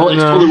 Yeah, it's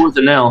totally worth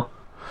it now.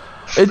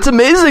 It's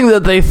amazing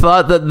that they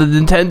thought that the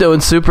Nintendo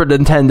and Super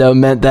Nintendo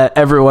meant that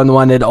everyone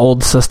wanted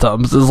old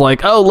systems. It's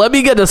like, oh, let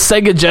me get a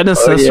Sega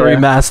Genesis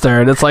remaster.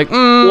 And it's like,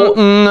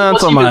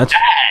 not so much.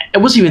 It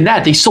wasn't even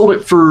that. They sold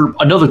it for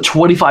another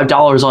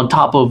 $25 on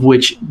top of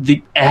which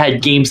it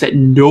had games that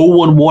no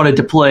one wanted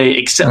to play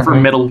except for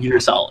Metal Gear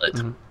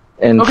Solid.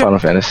 And Final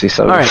Fantasy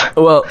VII. All right,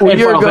 well,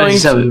 we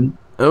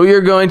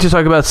are going to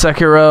talk about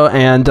Sekiro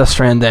and Death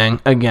Stranding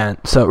again.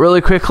 So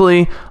really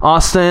quickly,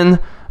 Austin,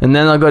 and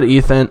then I'll go to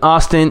Ethan.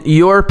 Austin,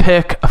 your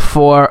pick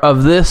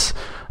of this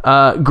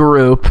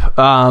group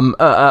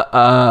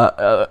of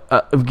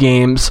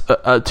games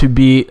to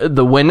be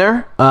the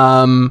winner.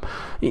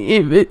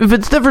 If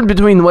it's different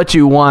between what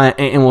you want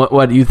and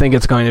what you think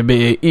it's going to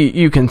be,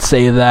 you can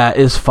say that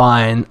is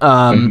fine.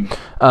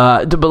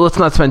 But let's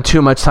not spend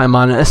too much time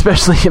on it,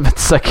 especially if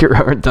it's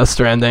Sekiro or Death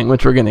Stranding,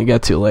 which we're going to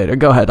get to later.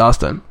 Go ahead,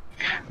 Austin.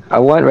 I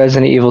want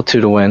Resident Evil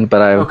 2 to win,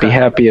 but I would be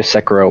happy if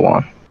Sekiro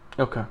won.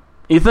 Okay.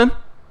 Ethan?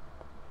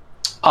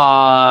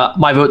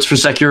 My vote's for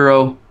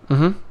Sekiro.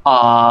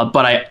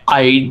 But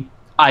I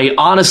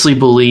honestly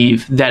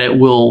believe that it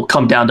will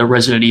come down to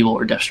Resident Evil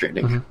or Death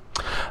Stranding.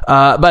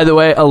 By the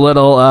way, a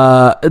little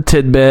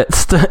tidbit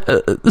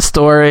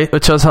story,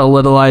 which shows how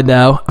little I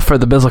know for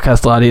the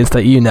Bizzlecast audience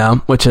that you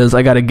know, which is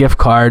I got a gift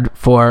card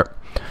for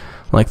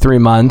like 3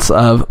 months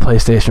of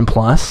PlayStation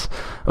Plus,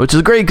 which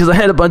is great because I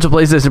had a bunch of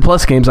PlayStation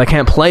Plus games I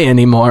can't play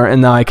anymore,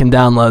 and now I can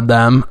download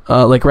them,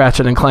 like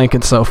Ratchet and Clank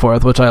and so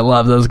forth, which I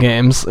love those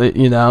games.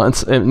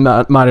 It's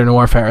Modern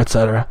Warfare,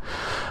 etc.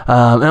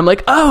 And I'm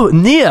like, oh,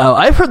 Neo!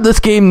 I've heard this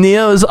game.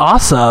 Neo is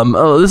awesome.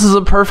 Oh, this is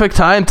a perfect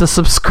time to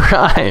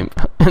subscribe.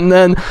 And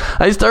then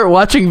I start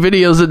watching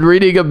videos and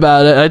reading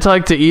about it. I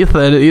talk to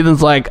Ethan, and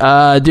Ethan's like,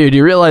 dude,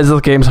 you realize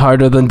this game's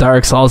harder than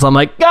Dark Souls? I'm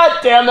like, God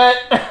damn it!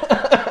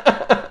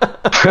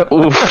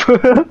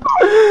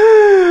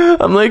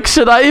 I'm like,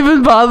 should I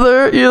even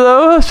bother?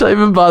 Should I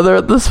even bother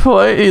at this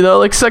point?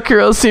 Like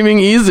Sekiro seeming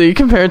easy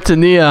compared to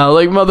Neo,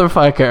 like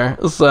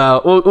motherfucker.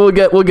 So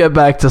we'll get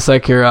back to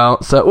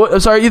Sekiro. So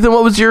sorry, Ethan,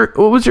 what was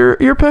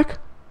your pick?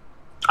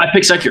 I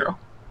picked Sekiro.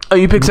 Oh,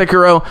 you picked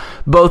Sekiro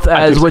both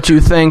as what you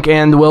think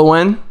and will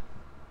win?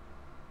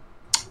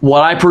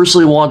 What I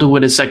personally want to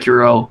win is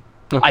Sekiro.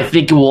 Okay. I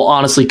think it will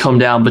honestly come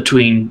down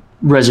between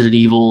Resident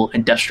Evil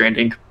and Death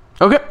Stranding.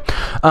 Okay.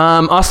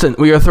 Austin,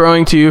 we are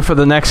throwing to you for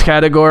the next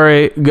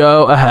category.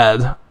 Go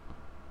ahead.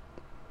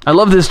 I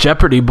love this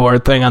Jeopardy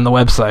board thing on the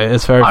website.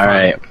 It's very fun. All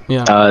right.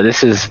 Yeah.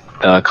 This is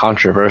a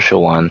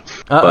controversial one.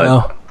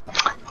 Uh-oh.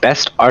 But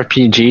best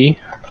RPG.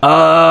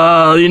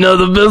 Oh,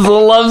 the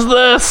Bizzle loves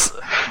this.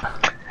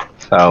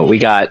 So we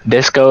got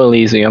Disco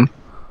Elysium,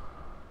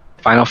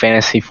 Final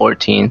Fantasy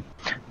XIV,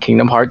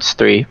 Kingdom Hearts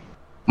 3,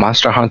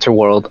 Monster Hunter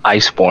World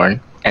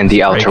Iceborne, and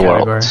The Outer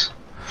Worlds.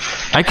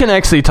 I can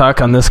actually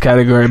talk on this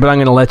category, but I'm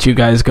going to let you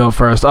guys go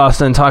first.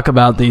 Austin, talk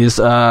about these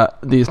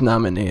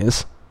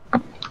nominees.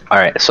 All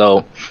right,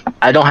 so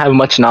I don't have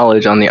much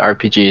knowledge on the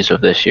RPGs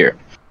of this year.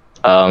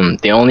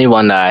 The only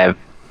one that I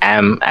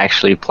am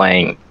actually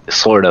playing,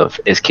 sort of,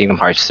 is Kingdom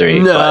Hearts 3.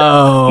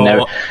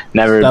 No,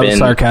 never that been. Was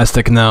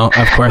sarcastic. No,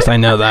 of course I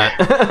know that.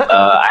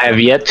 I have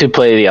yet to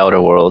play The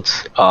Outer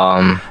Worlds.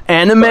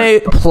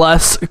 Anime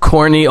plus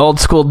corny old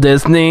school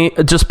Disney.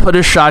 Just put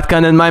a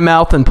shotgun in my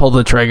mouth and pull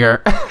the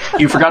trigger.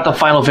 You forgot the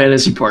Final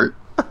Fantasy part.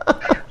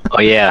 Oh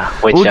yeah,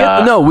 which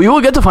we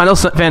will get to Final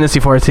Fantasy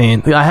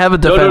 14. I have a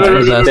defense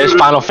for this. There's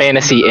Final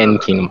Fantasy in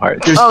Kingdom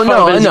Hearts. I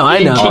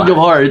know. Kingdom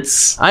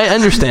Hearts. I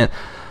understand.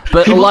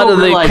 But a lot of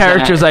the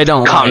characters I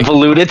don't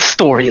convoluted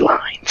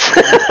storylines.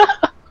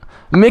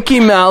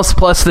 Mickey Mouse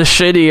plus the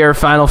shittier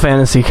Final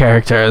Fantasy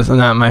characters, and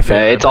not my favorite.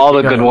 Yeah, it's all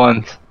the good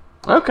ones.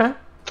 Okay,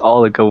 it's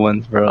all the good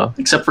ones, bro.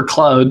 Except for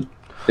Cloud.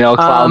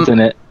 Cloud's in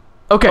it.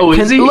 Okay,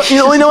 is he?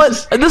 You know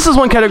what? This is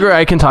one category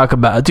I can talk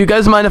about. Do you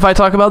guys mind if I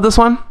talk about this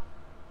one?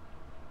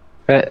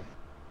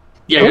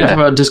 Yeah, you're talking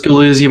about Disco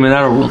Elysium and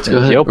Outer Worlds. Go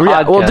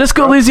ahead.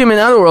 Disco Elysium and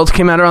Outer Worlds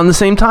came out around the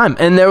same time,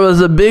 and there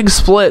was a big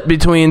split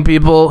between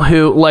people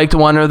who liked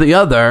one or the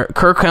other.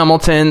 Kirk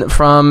Hamilton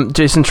from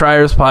Jason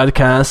Schreier's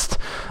podcast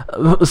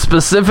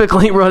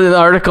specifically wrote an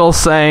article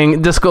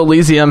saying Disco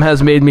Elysium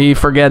has made me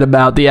forget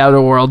about the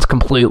Outer Worlds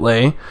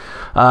completely.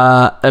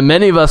 And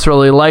many of us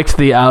really liked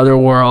the Outer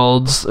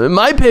Worlds.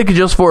 My pick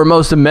just for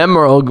most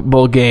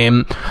memorable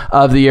game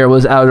of the year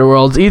was Outer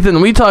Worlds. Ethan,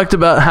 we talked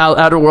about how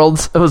Outer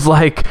Worlds was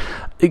like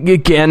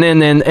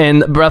Ganon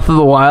and Breath of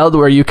the Wild,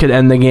 where you could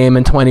end the game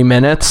in 20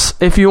 minutes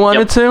if you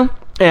wanted to.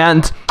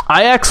 And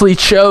I actually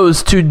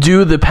chose to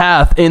do the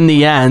path in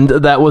the end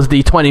that was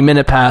the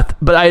 20-minute path,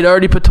 but I had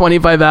already put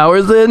 25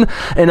 hours in,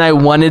 and I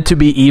wanted to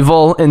be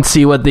evil and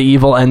see what the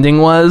evil ending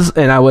was,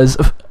 and I was...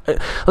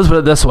 Let's put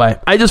it this way.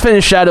 I just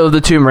finished Shadow of the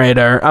Tomb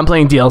Raider. I'm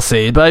playing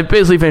DLC, but I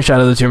basically finished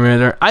Shadow of the Tomb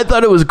Raider. I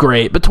thought it was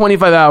great, but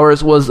 25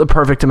 hours was the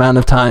perfect amount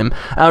of time.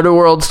 Outer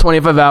Worlds,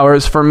 25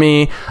 hours. For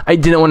me, I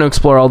didn't want to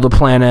explore all the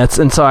planets,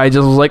 and so I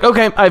just was like,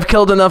 okay, I've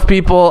killed enough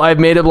people. I've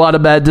made a lot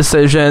of bad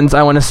decisions.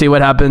 I want to see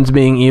what happens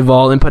being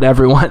evil and put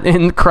everyone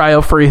in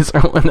cryo freeze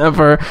or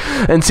whatever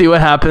and see what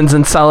happens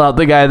and sell out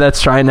the guy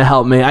that's trying to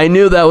help me. I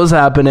knew that was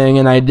happening,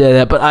 and I did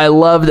it, but I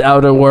loved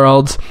Outer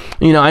Worlds.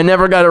 I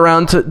never got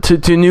around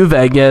to New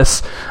Vegas.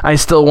 I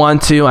still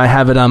want to. I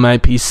have it on my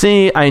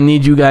PC. I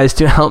need you guys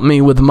to help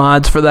me with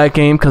mods for that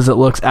game because it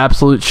looks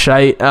absolute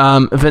shite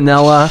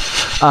vanilla.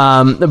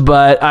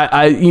 But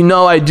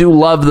I do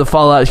love the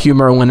Fallout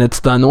humor when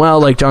it's done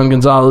well, like John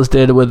Gonzalez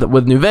did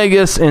with New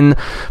Vegas. And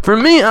for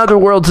me, Outer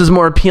Worlds is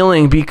more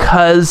appealing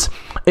because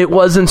it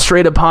wasn't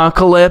straight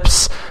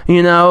apocalypse.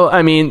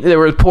 There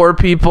were poor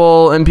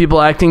people and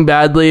people acting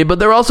badly, but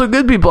there were also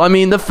good people.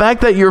 The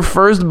fact that your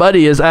first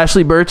buddy is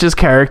Ashley Birch's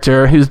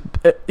character, who's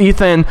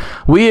Ethan,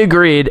 we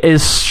agreed,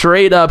 is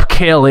straight up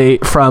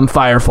Kaylee from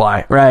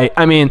Firefly, right?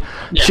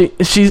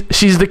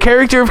 She's the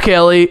character of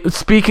Kaylee,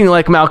 speaking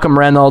like Malcolm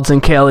Reynolds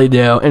and Kaylee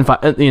do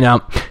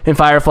in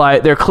Firefly.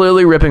 They're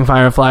clearly ripping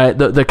Firefly,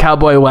 the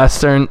cowboy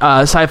western,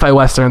 sci-fi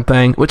western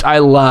thing, which I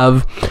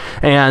love.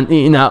 And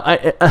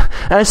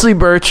Ashley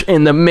Birch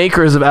and the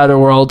makers of Outer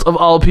Worlds, of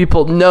all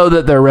people, know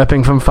that they're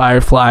ripping from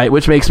Firefly,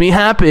 which makes me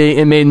happy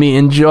and made me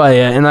enjoy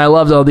it. And I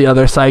loved all the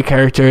other side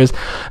characters,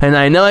 and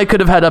I know I could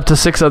have had up to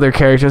 6 other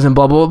characters and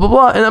blah blah blah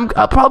blah. And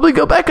I'll probably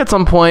go back at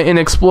some point and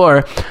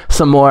explore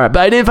some more.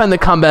 But I didn't find the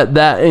combat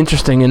that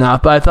interesting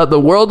enough. But I thought the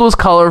world was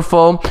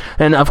colorful,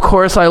 and of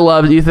course I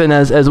loved, Ethan,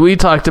 as we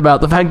talked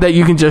about, the fact that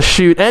you can just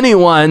shoot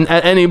anyone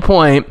at any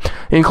point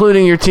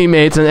including your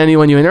teammates and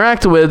anyone you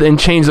interact with, and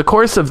change the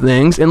course of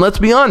things. And let's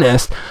be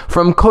honest,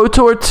 from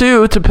KOTOR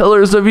 2 to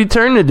Pillars of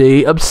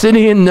Eternity,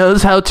 Obsidian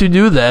knows how to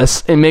do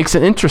this and makes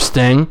it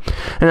interesting.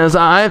 And as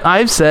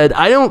I've said,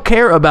 I don't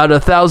care about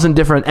 1,000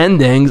 different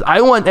endings.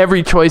 I want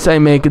every choice I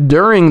make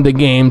during the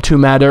game to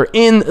matter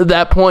in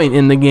that point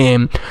in the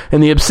game.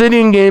 And the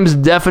Obsidian games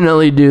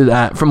definitely do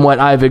that from what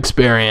I've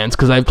experienced,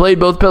 because I've played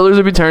both Pillars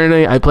of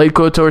Eternity, I played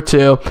KOTOR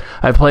 2,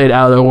 I played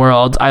Outer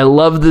Worlds. I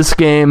love this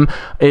game.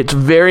 It's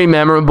very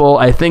memorable.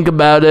 I think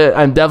about it.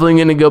 I'm definitely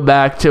going to go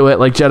back to it,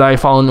 like Jedi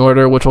Fallen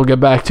Order, which we'll get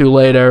back to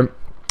later.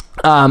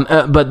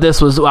 But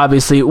this was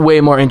obviously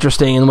way more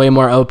interesting and way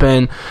more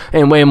open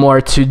and way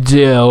more to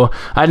do.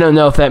 I don't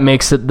know if that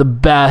makes it the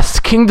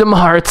best. Kingdom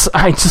Hearts,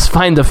 I just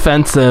find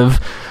offensive.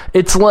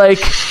 It's like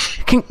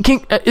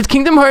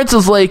Kingdom Hearts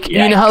is like,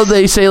 you know how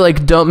they say,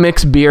 like, don't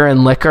mix beer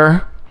and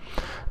liquor?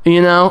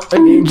 You know,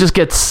 you just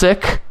get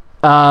sick.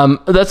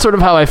 That's sort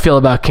of how I feel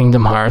about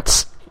Kingdom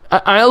Hearts.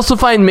 I also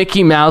find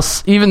Mickey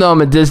Mouse, even though I'm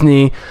a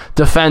Disney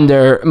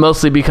defender,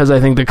 mostly because I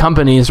think the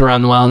companies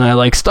run well and I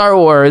like Star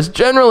Wars,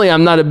 generally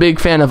I'm not a big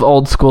fan of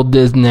old school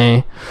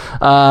Disney.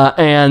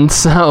 And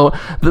so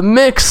the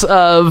mix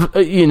of,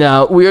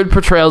 weird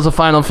portrayals of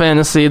Final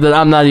Fantasy that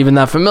I'm not even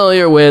that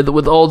familiar with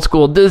old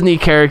school Disney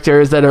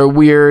characters that are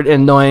weird,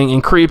 annoying,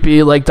 and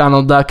creepy, like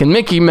Donald Duck and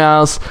Mickey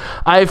Mouse,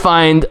 I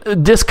find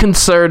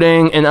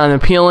disconcerting and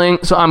unappealing.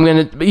 So I'm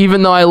going to,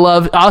 even though I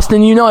love,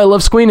 Austin, I love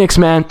Squeenix,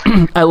 man.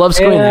 I love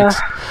Squeenix.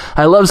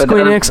 I love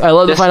Squeenix. I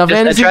love the Final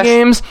Fantasy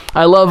games.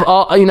 I love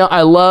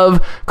I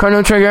love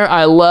Chrono Trigger.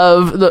 I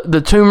love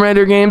the Tomb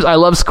Raider games. I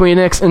love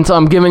Squeenix, and so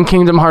I'm giving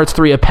Kingdom Hearts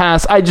 3 a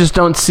pass. I just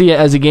don't see it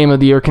as a Game of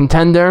the Year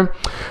contender.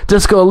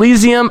 Disco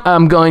Elysium,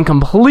 I'm going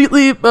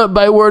completely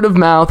by word of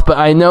mouth, but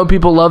I know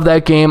people love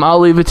that game. I'll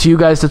leave it to you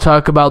guys to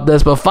talk about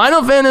this. But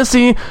Final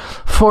Fantasy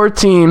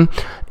 14,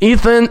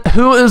 Ethan,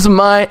 who is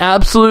my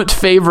absolute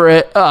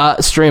favorite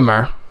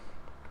streamer?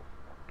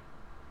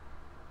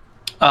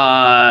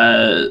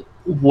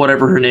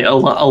 Whatever her name,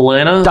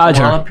 Alana?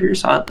 Dodger. Alana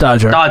Pierce?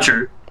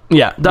 Dodger.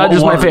 Yeah,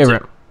 Dodger's my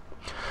favorite.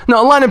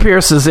 No, Alana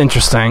Pierce is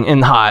interesting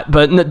and hot,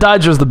 but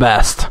Dodger's the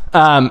best.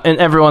 And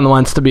everyone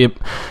wants to be,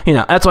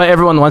 that's why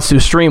everyone wants to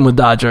stream with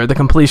Dodger. The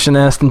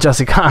Completionist and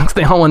Jesse Cox,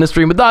 they all want to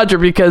stream with Dodger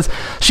because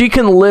she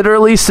can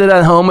literally sit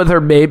at home with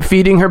her babe,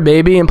 feeding her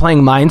baby and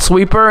playing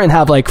Minesweeper and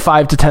have like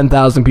 5,000 to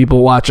 10,000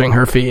 people watching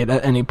her feed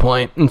at any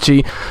point. And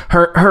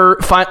her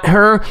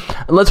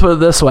let's put it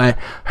this way,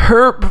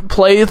 her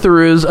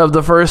playthroughs of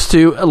the first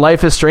two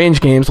Life is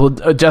Strange games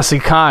with Jesse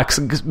Cox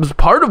was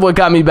part of what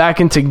got me back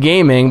into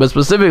gaming, but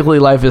specifically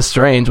Life is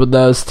Strange with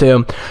those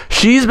two.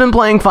 She's been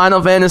playing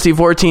Final Fantasy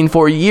 14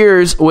 for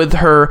years with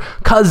her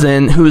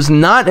cousin, who's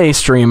not a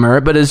streamer,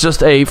 but is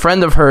just a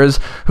friend of hers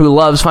who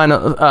loves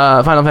Final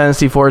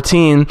Fantasy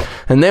 14,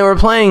 and they were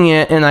playing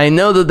it, and I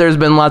know that there's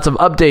been lots of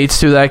updates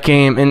to that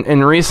game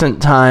in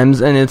recent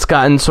times, and it's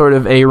gotten sort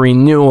of a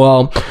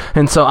renewal,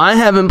 and so I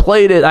haven't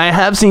played it. I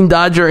have seen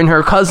Dodger and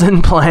her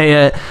cousin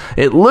play it.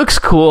 It looks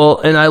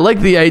cool, and I like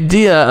the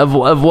idea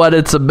of what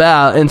it's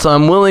about, and so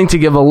I'm willing to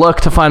give a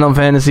look to Final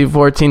Fantasy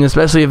 14,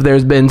 especially if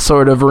there's been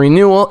sort of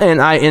renewal, and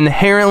I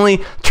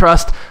inherently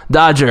trust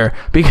Dodger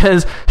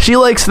because she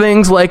likes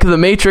things like the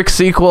Matrix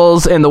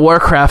sequels and the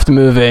Warcraft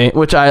movie,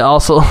 which I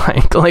also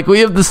like. Like, we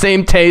have the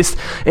same taste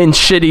in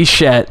shitty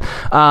shit,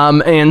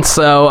 and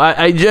so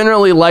I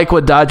generally like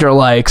what Dodger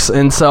likes,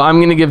 and so I'm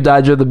going to give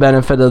Dodger the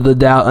benefit of the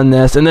doubt on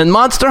this. And then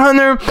Monster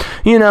Hunter,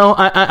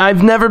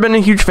 I've never been a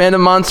huge fan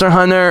of Monster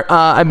Hunter.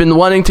 I've been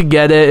wanting to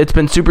get it. It's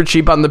been super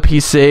cheap on the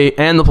PC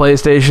and the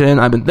PlayStation.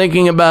 I've been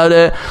thinking about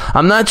it.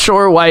 I'm not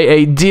sure why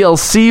a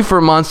DLC for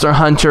Monster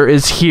Hunter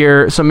is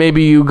here, so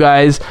maybe you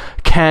guys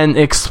can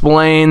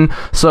explain.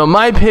 So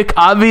my pick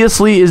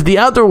obviously is The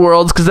Outer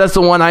Worlds because that's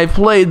the one I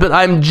played, but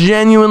I'm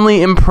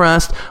genuinely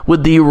impressed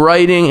with the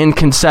writing and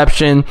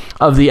conception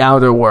of The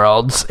Outer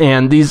Worlds.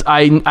 And these,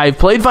 I've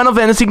played Final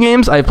Fantasy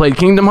games, I played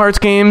Kingdom Hearts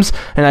games,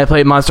 and I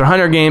played Monster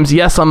Hunter games,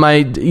 yes, on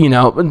my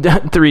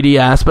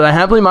 3DS, but I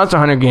have played Monster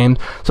Hunter games.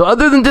 So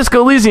other than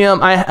Disco Elysium,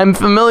 I'm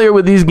familiar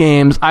with these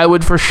games. I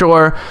would for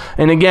sure,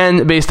 and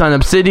again, based on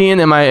Obsidian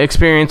and my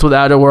experience with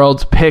Outer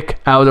Worlds, pick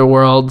Outer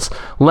Worlds.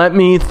 Let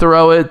me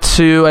throw it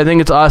to, I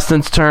think it's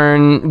Austin's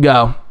turn.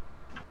 Go.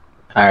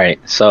 Alright,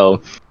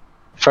 so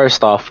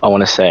first off, I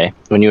want to say,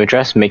 when you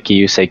address Mickey,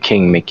 you say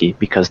King Mickey,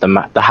 because the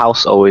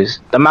mouse always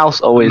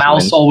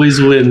wins.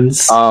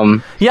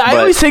 Yeah, I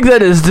always take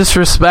that as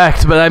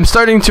disrespect, but I'm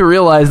starting to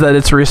realize that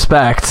it's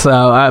respect,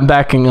 so I'm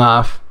backing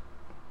off.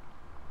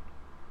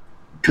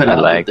 Cut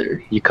out right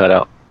there. You cut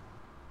out.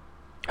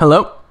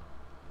 Hello?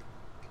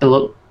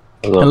 Hello?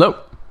 Hello?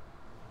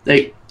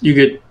 Hey, you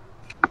good?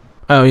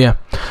 Oh, yeah.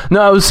 No,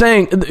 I was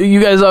saying,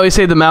 you guys always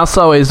say the mouse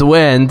always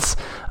wins.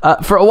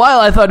 For a while,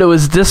 I thought it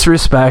was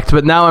disrespect,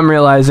 but now I'm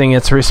realizing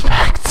it's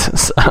respect.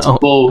 So. It's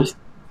both.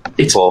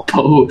 It's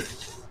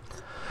both.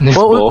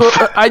 Well,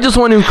 I just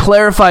want to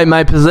clarify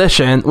my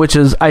position, which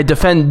is I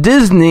defend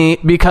Disney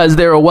because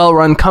they're a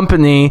well-run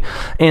company,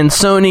 and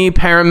Sony,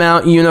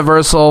 Paramount,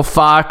 Universal,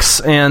 Fox,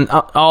 and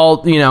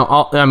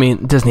I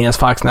mean, Disney has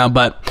Fox now,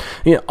 but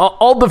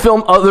all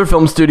the other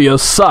film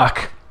studios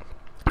suck.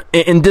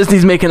 And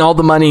Disney's making all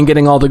the money and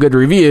getting all the good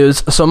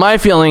reviews. So my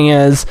feeling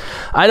is,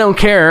 I don't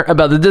care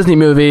about the Disney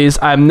movies.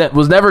 I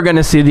was never going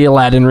to see the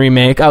Aladdin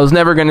remake. I was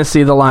never going to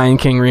see the Lion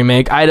King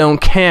remake. I don't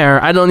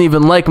care. I don't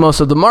even like most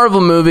of the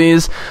Marvel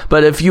movies.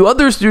 But if you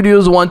other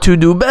studios want to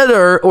do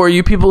better, or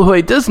you people who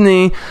hate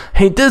Disney,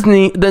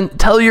 then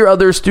tell your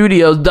other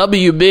studios,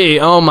 WB,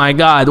 oh my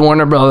God,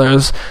 Warner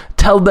Brothers,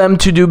 tell them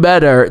to do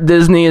better.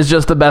 Disney is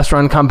just the best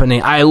run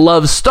company. I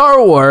love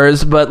Star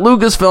Wars, but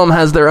Lucasfilm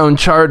has their own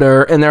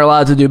charter, and they're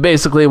allowed to do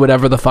basically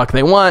whatever the fuck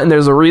they want, and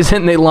there's a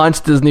reason they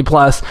launched Disney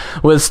Plus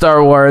with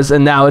Star Wars,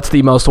 and now it's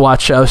the most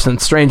watched show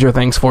since Stranger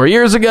Things 4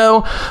 years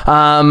ago.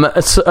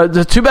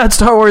 Too bad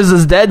Star Wars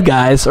is dead,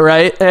 guys,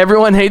 right?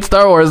 Everyone hates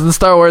Star Wars, and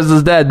Star Wars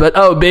is dead,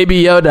 but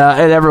Baby Yoda,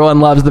 and everyone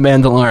loves The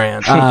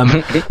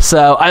Mandalorian.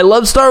 So I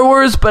love Star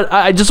Wars, but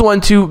I just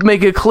want to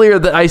make it clear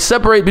that I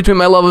separate between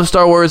my love of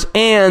Star Wars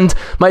and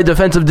my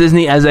defense of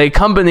Disney as a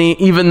company,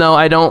 even though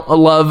I don't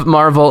love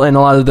Marvel and a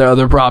lot of their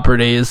other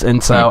properties,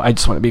 and so I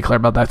just want to be clear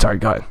about that. Sorry,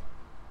 go ahead.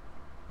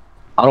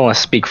 I don't want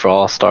to speak for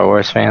all Star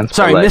Wars fans.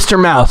 Sorry, Mr.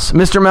 Mouse,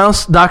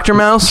 Dr.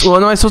 Mouse,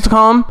 what am I supposed to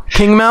call him?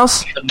 King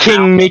Mouse?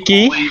 King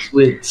Mickey.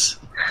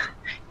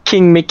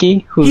 King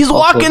Mickey. He's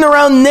walking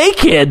around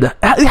naked.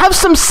 Have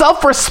some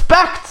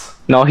self-respect.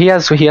 No, he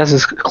has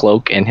his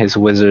cloak and his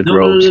wizard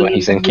robes when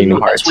he's in Kingdom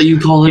Hearts. That's what you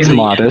call him. He's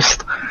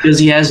modest. Because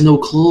he has no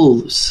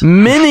clothes.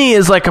 Minnie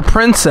is like a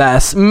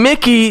princess.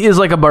 Mickey is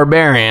like a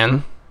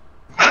barbarian.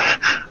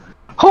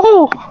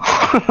 Oh!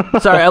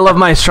 Sorry, I love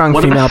my strong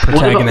female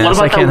protagonist.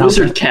 What about that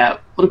wizard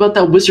cap? What about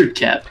that wizard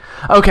cap?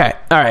 Okay,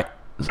 alright.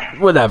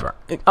 Whatever.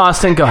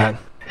 Austin, go ahead.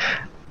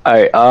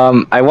 Alright,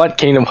 I want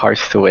Kingdom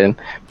Hearts to win,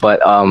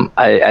 but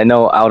I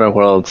know Outer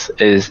Worlds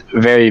is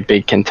very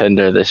big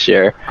contender this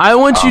year. I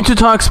want you to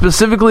talk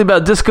specifically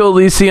about Disco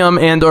Elysium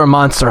and or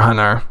Monster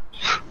Hunter.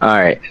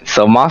 Alright,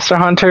 so Monster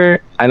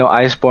Hunter, I know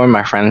Iceborne,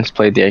 my friends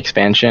played the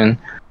expansion.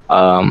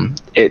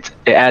 It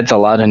adds a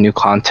lot of new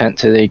content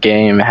to the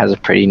game. It has a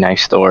pretty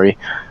nice story.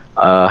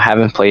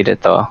 Haven't played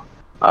it though.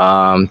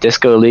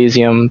 Disco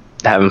Elysium,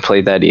 haven't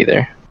played that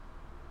either.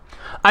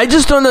 I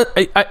just don't know.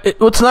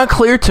 What's not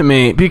clear to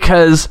me,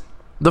 because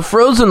the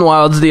Frozen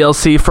Wilds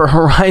DLC for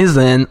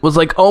Horizon was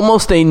like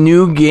almost a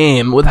new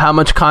game with how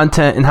much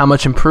content and how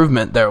much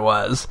improvement there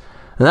was.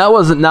 And that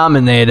wasn't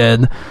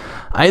nominated.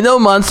 I know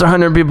Monster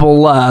Hunter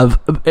people love,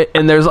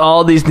 and there's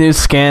all these new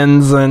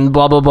skins and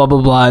blah blah blah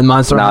blah blah in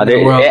Monster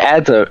Hunter World. It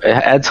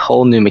adds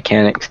whole new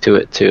mechanics to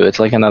it too. It's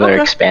like another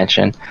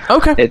expansion.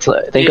 Okay. It's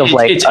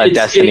a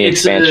Destiny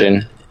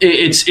expansion.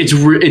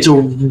 It's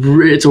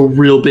a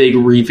real big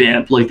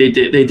revamp. Like they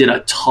did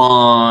a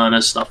ton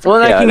of stuff.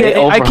 Well,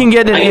 I can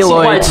get an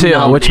Aloy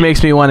too, which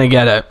makes me want to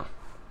get it.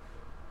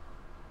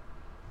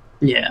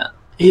 Yeah.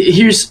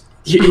 Here's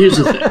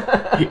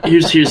the thing.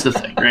 Here's the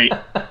thing, right?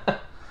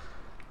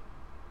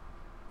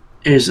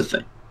 Here's the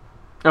thing.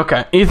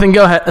 Okay, Ethan,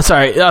 go ahead.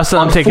 Sorry, I'm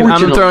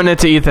throwing it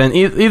to Ethan.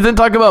 Ethan,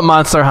 talk about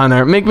Monster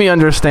Hunter. Make me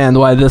understand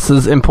why this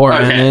is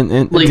important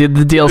and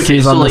the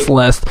DLCs on this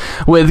list.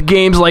 With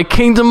games like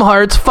Kingdom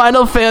Hearts,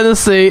 Final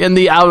Fantasy, and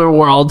the Outer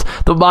Worlds,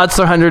 the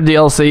Monster Hunter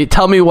DLC.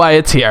 Tell me why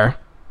it's here.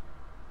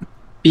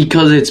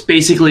 Because it's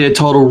basically a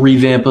total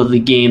revamp of the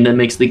game that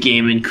makes the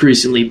game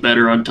increasingly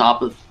better on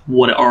top of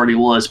what it already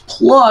was.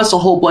 Plus a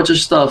whole bunch of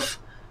stuff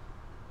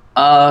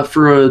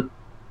for a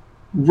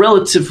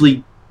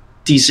relatively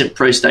decent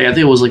price tag. I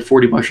think it was like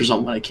 $40 or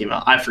something when it came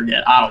out. I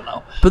forget. I don't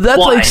know. But that's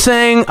like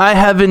saying I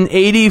have an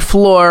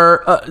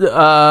 80-floor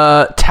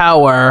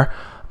tower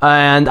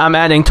and I'm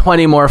adding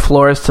 20 more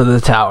floors to the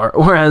tower.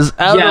 Whereas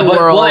Outer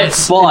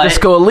Worlds,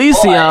 Disco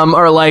Elysium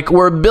are like,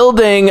 we're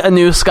building a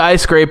new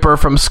skyscraper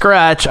from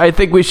scratch. I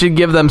think we should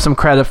give them some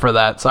credit for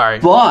that. Sorry.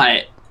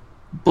 But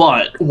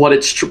what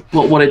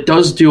it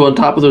does do on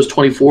top of those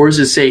 20 floors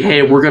is say,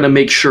 hey, we're going to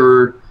make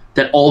sure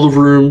that all the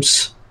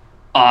rooms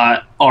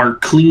are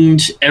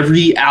cleaned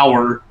every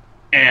hour,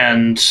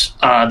 and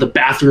the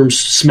bathrooms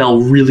smell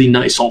really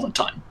nice all the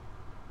time.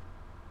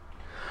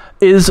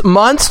 Is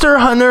Monster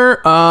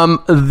Hunter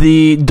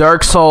the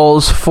Dark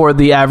Souls for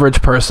the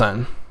average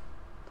person?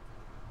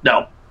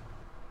 No.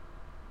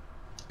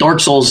 Dark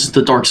Souls is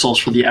the Dark Souls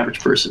for the average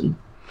person.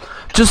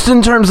 Just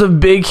in terms of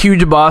big,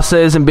 huge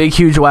bosses and big,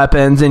 huge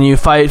weapons, and you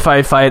fight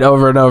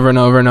over and over and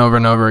over and over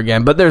and over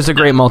again. But there's a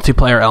great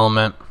multiplayer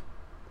element.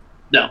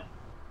 No.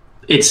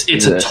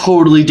 It's a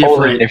totally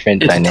different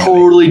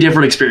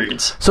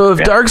experience. So if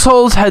Dark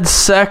Souls had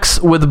sex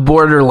with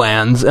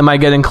Borderlands, am I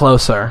getting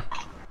closer?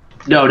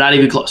 No, not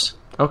even close.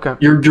 Okay.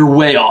 You're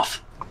way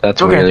off. That's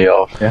really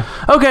off, yeah.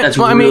 Okay, That's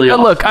well, really I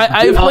mean, look,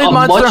 I played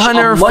Monster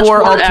Hunter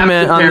 4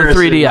 Ultimate on the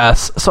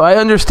 3DS, so I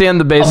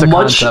understand the basic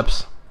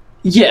concepts.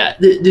 Yeah,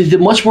 the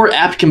much more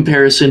apt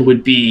comparison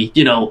would be,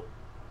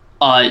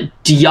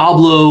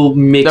 Diablo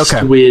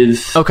mixed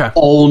with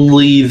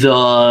only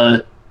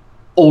the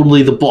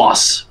only the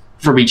boss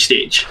from each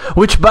stage.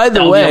 Which, by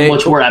the way,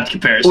 much more apt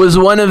comparison. Was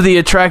one of the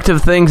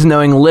attractive things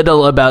knowing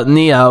little about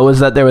Neo was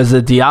that there was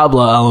a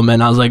Diablo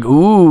element. I was like,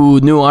 ooh,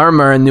 new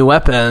armor and new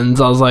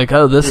weapons. I was like,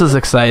 oh, this is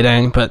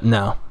exciting, but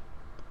no.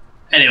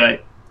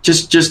 Anyway,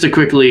 just to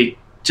quickly,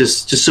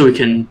 just so we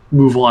can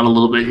move on a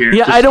little bit here.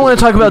 Yeah, I don't want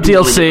to talk about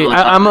DLC.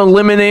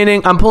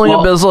 I'm pulling a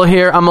Bizzle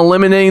here. I'm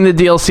eliminating the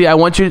DLC. I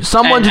want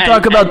someone to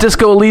talk about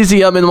Disco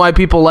Elysium and why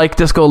people like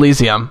Disco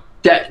Elysium.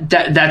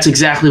 That's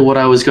exactly what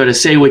I was going to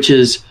say, which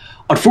is,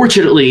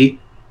 unfortunately,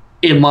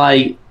 in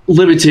my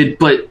limited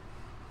but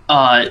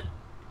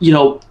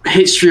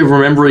history of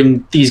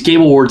remembering these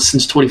Game Awards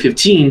since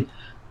 2015,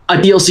 a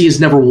DLC has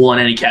never won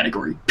any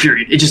category.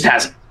 Period. It just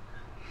hasn't.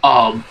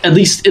 At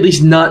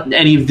least not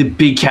any of the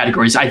big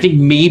categories. I think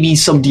maybe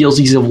some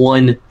DLCs have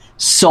won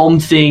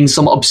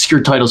some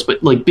obscure titles,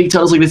 but like big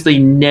titles like this, they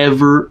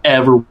never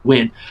ever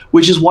win.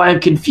 Which is why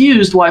I'm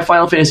confused why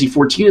Final Fantasy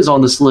XIV is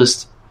on this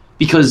list,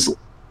 because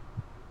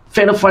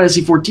Final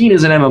Fantasy XIV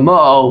is an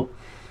MMO.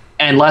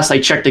 And last I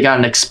checked, they got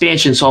an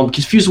expansion, so I'm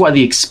confused why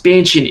the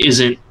expansion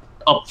isn't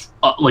up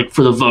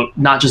for the vote,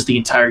 not just the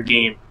entire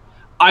game.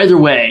 Either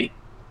way,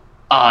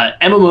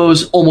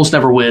 MMOs almost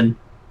never win.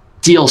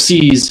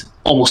 DLCs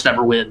almost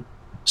never win.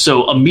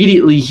 So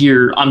immediately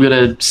here, I'm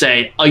going to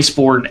say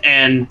Iceborne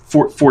and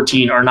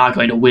 14 are not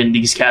going to win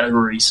these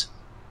categories,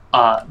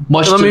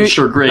 much to the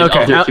chagrin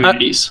of their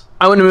communities.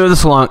 I want to move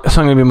this along,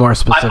 so I'm going to be more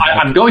specific.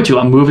 I'm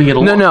moving it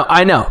along. No,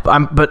 I know.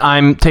 But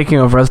I'm taking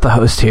over as the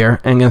host here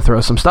and going to throw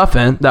some stuff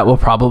in that will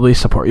probably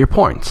support your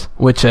points,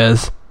 which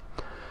is,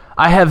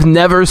 I have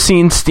never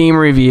seen Steam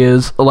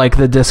reviews like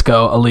the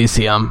Disco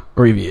Elysium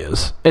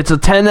reviews. It's a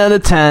 10 out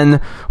of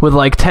 10 with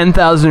like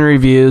 10,000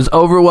 reviews,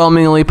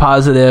 overwhelmingly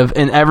positive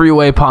in every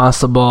way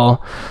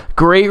possible.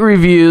 Great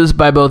reviews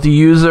by both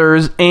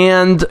users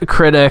and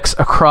critics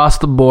across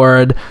the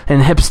board,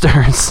 and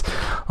hipsters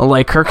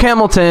like Kirk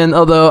Hamilton,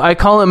 although I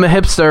call him a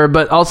hipster,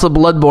 but also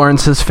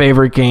Bloodborne's his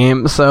favorite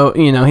game, so,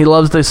 he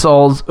loves the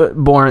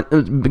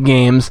Soulsborne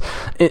games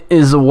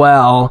as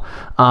well.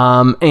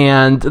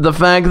 And the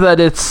fact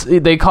that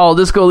they call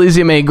Disco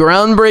Elysium a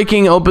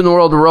groundbreaking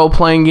open-world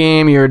role-playing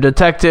game, you're a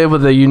detective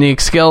with a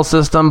unique skill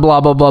system, blah,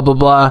 blah, blah, blah,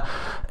 blah.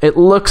 It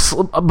looks,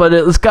 but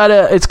it's got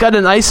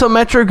an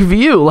isometric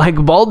view like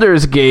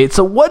Baldur's Gate.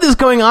 So what is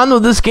going on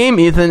with this game,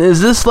 Ethan?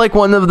 Is this like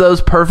one of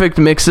those perfect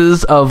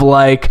mixes of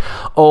like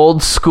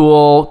old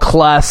school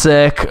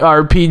classic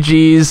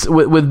RPGs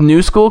with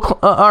new school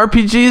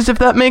RPGs, if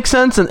that makes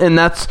sense? And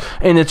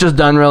it's just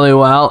done really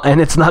well, and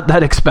it's not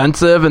that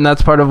expensive, and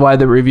that's part of why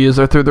the reviews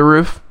are through the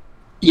roof.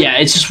 Yeah,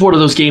 it's just one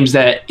of those games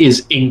that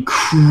is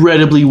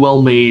incredibly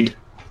well made,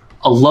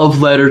 a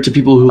love letter to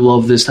people who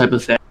love this type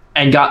of thing,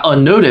 and got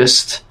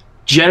unnoticed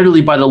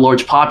generally by the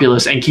large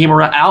populace, and came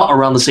out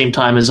around the same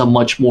time as a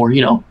much more,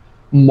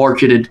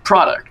 marketed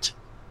product.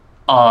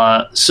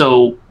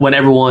 So when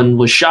everyone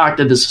was shocked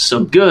that this is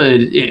so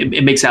good,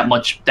 it makes that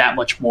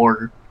much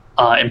more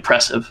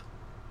impressive.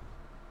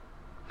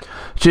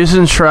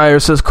 Jason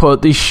Schreier says,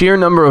 quote, "The sheer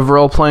number of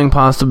role-playing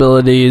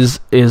possibilities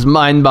is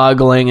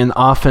mind-boggling and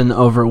often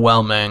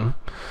overwhelming."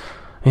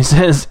 He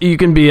says, you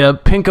can be a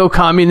pinko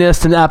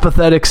communist, an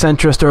apathetic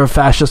centrist, or a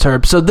fascist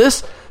herb. So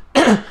this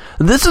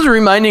is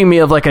reminding me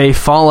of like a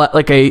Fallout,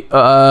 like a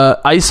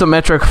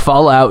isometric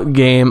Fallout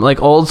game,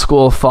 like old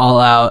school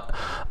Fallout,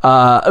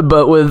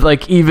 but with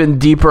like even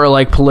deeper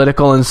like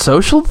political and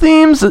social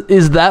themes.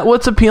 Is that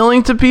what's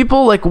appealing to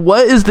people? Like,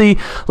 what is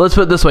let's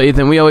put it this way,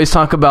 Ethan, we always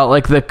talk about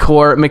like the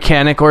core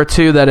mechanic or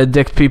two that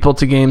addict people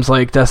to games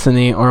like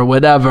Destiny or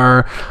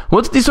whatever.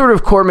 What's the sort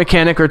of core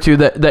mechanic or two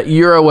that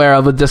you're aware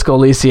of with Disco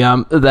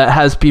Elysium that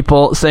has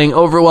people saying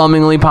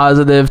overwhelmingly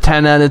positive,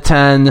 10 out of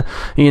 10,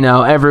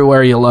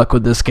 everywhere you look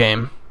with this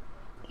game?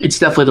 It's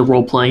definitely the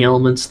role-playing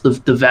elements.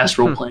 The vast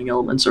role-playing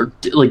elements are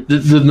like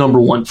the number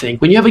one thing.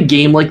 When you have a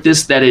game like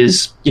this that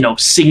is,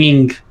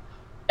 singing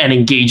and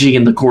engaging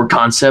in the core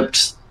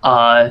concept,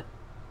 like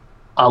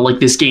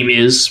this game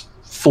is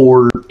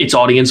for its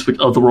audience,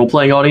 of the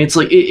role-playing audience,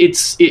 like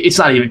it's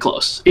not even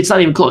close. It's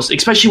not even close,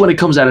 especially when it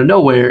comes out of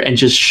nowhere and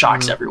just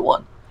shocks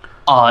everyone.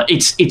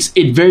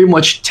 It very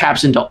much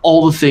taps into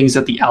all the things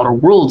that the Outer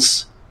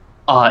Worlds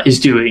is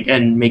doing,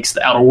 and makes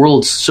the Outer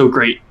Worlds so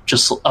great.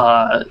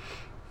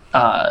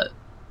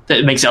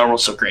 That makes Outer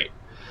Worlds so great.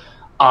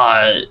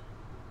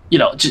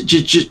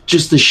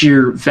 Just the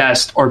sheer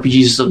vast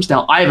RPG systems.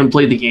 Now, I haven't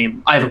played the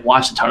game. I haven't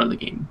watched a ton of the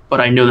game,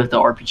 but I know that the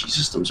RPG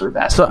systems are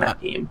vast in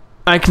that game.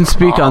 I can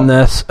speak on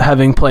this,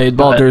 having played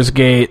Baldur's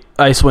Gate,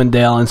 Icewind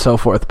Dale, and so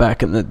forth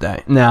back in the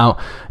day. Now,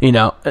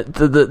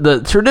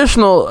 the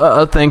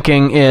traditional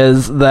thinking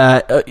is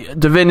that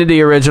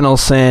Divinity Original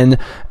Sin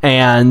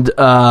and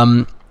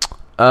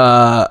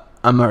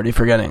I'm already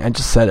forgetting. I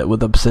just said it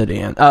with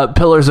Obsidian.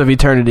 Pillars of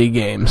Eternity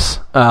games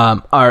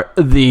are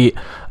the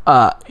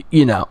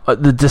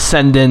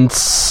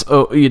descendants,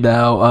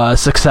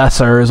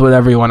 successors,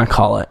 whatever you want to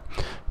call it,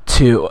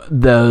 to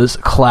those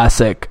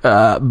classic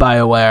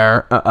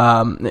BioWare,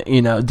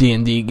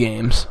 D&D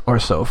games or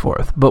so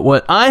forth. But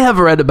what I have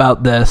read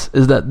about this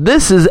is that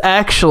this is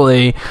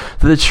actually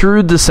the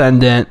true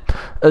descendant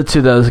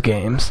to those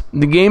games.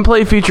 The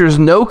gameplay features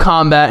no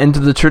combat into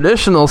the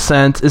traditional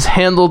sense, is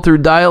handled through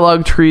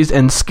dialogue trees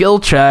and skill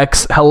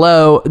checks.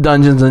 Hello,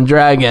 Dungeons and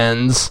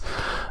Dragons.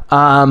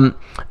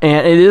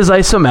 And it is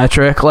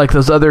isometric, like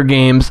those other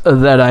games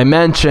that I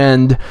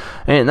mentioned.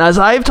 And as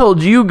I've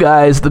told you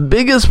guys, the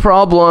biggest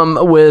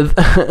problem with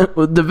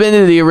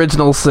Divinity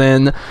Original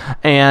Sin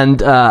and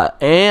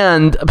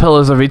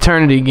Pillars of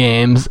Eternity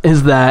games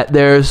is that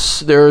they're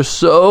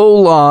so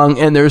long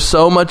and there's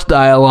so much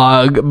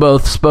dialogue,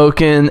 both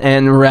spoken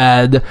and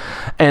read,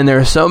 and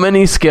there's so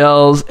many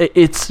skills.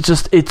 It's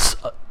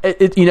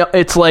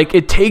like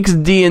it takes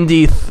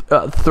D&D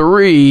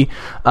 3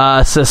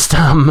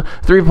 system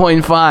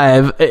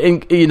 3.5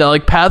 and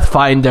like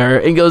Pathfinder,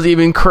 and goes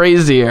even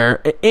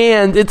crazier,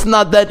 and it's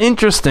not that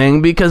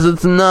interesting because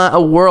it's not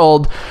a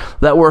world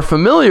that we're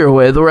familiar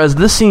with, whereas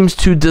this seems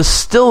to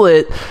distill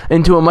it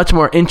into a much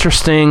more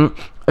interesting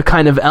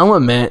kind of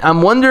element.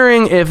 I'm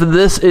wondering if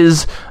this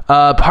is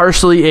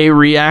partially a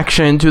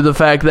reaction to the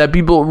fact that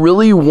people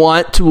really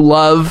want to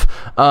love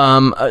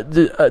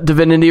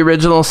Divinity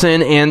Original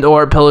Sin and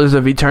or Pillars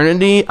of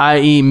Eternity,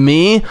 i.e.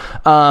 me,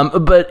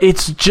 but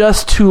it's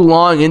just too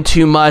long and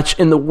too much,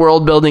 and the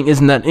world building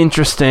isn't that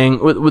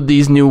interesting with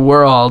these new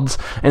worlds,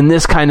 and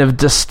this kind of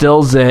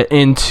distills it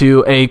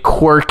into a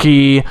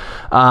quirky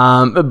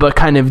but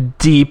kind of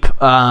deep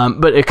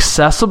but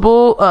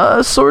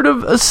accessible sort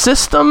of a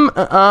system.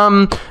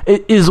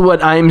 It is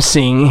what I'm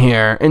seeing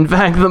here. In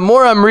fact, the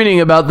more I'm reading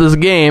about this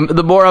game,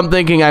 the more I'm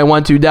thinking I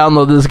want to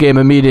download this game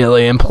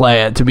immediately and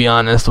play it, to be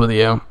honest with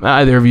you.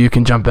 Either of you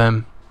can jump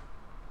in.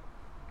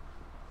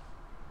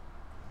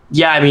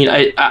 Yeah, I mean,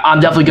 I'm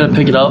definitely going to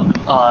pick it up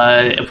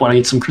if when I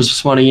get some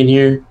Christmas money in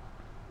here.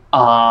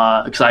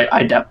 Because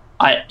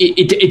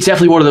it's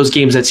definitely one of those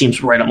games that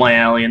seems right up my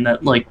alley and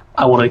that like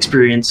I want to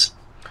experience.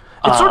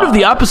 It's sort of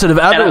the opposite of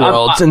Outer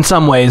Worlds in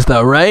some ways,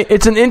 though, right?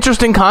 It's an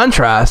interesting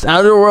contrast.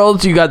 Outer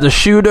Worlds, you got the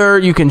shooter,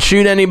 you can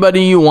shoot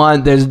anybody you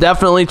want. There's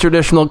definitely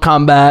traditional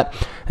combat.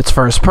 It's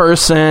first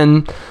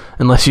person,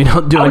 unless you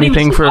don't do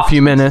anything for a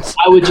few minutes.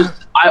 I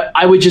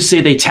would just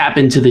say they tap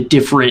into the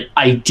different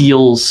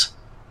ideals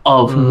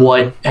of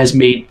what has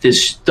made the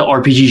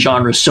RPG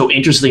genre so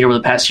interesting over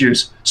the past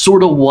years.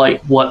 Sort of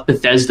like what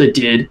Bethesda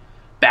did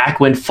back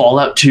when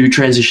Fallout 2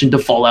 transitioned to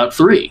Fallout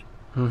 3.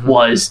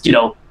 Was,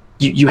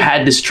 you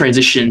had this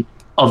transition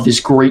of this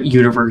great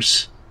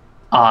universe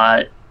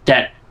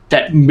that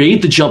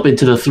made the jump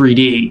into the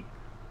 3D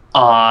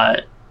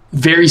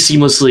very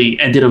seamlessly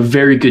and did a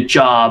very good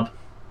job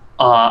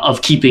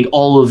of keeping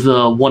all of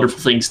the wonderful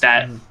things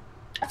that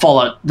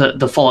Fallout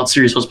the Fallout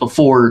series was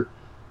before,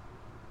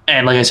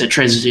 and like I said,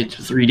 transitioned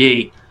into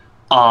 3D.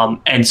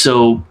 And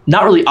so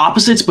not really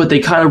opposites, but they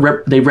kind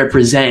of they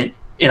represent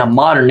in a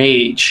modern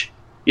age,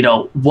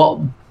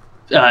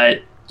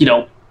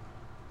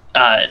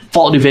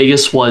 Fallout New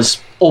Vegas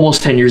was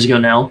almost 10 years ago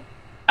now.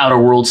 Outer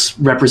Worlds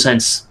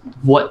represents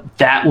what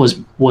that was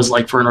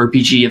like for an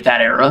RPG of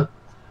that era.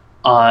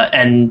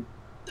 And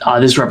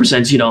this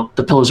represents,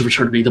 the Pillars of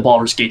Eternity, the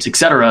Baldur's Gates,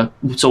 etc.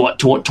 So what,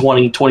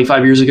 20,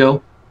 25 years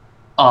ago?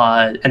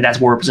 And that's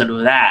more representative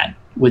of that,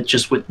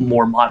 with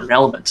more modern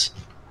elements.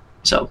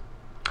 So,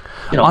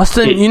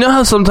 Austin, you know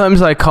how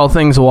sometimes I call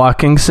things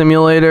walking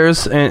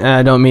simulators, and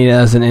I don't mean it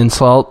as an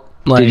insult?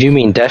 Like, did you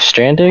mean Death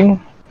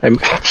Stranding?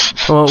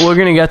 Well, we're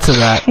going to get to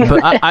that.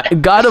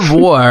 But God of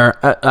War,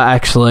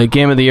 actually,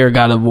 Game of the Year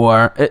God of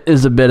War,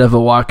 is a bit of a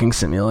walking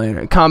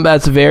simulator.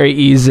 Combat's very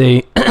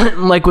easy.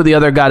 Like with the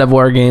other God of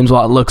War games,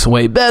 while it looks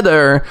way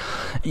better,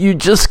 you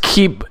just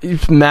keep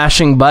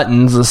mashing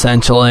buttons,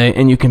 essentially,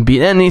 and you can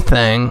beat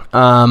anything,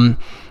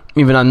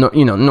 even on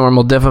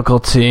normal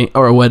difficulty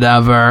or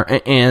whatever.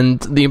 And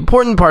the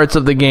important parts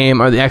of the game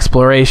are the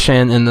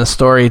exploration and the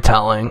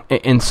storytelling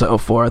and so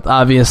forth.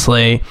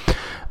 Obviously,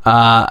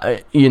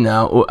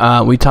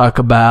 we talk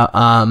about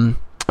I'm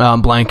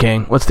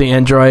blanking. What's the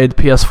Android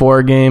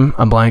PS4 game?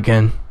 I'm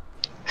blanking.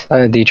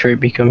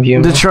 Detroit Become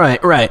Human.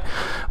 Detroit, right?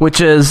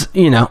 Which is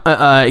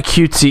a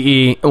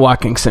QTE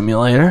walking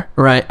simulator,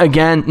 right?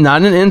 Again,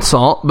 not an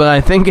insult, but I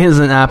think is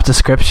an apt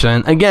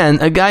description. Again,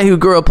 a guy who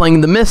grew up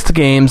playing the Myst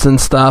games and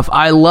stuff.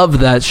 I love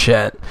that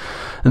shit.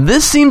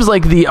 This seems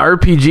like the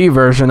RPG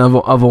version of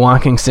a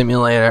walking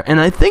simulator, and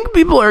I think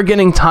people are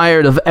getting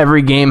tired of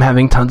every game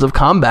having tons of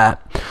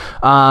combat.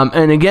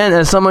 And again,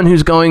 as someone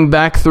who's going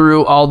back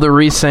through all the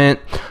recent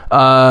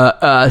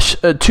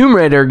Tomb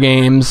Raider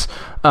games,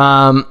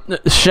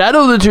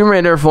 Shadow of the Tomb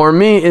Raider for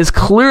me is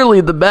clearly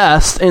the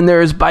best, and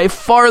there is by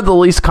far the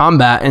least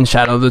combat in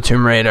Shadow of the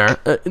Tomb Raider.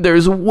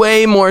 There's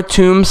way more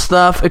tomb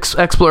stuff,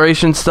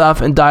 exploration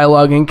stuff, and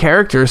dialogue and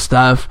character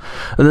stuff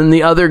than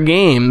the other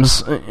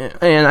games.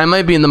 And I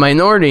might be in the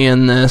minority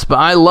in this, but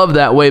I love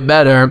that way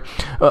better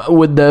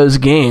with those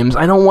games.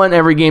 I don't want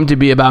every game to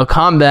be about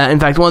combat. In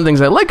fact, one of the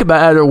things I like about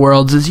Outer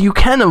Worlds is you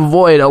can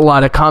avoid a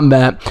lot of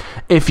combat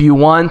if you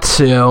want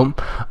to.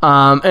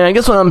 And I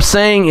guess what I'm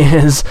saying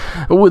is,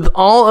 with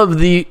all of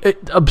the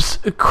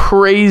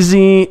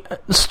crazy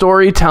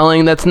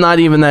storytelling that's not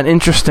even that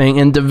interesting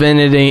in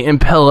Divinity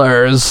and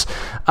Pillars,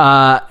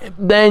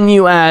 then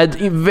you add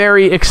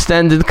very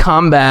extended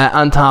combat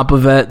on top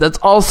of it that's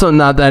also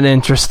not that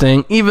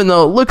interesting, even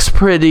though it looks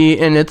pretty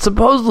and it's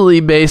supposedly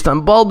based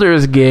on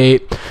Baldur's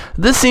Gate.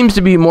 This seems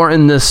to be more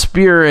in the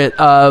spirit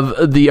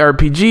of the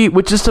RPG,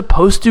 which is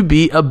supposed to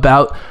be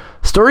about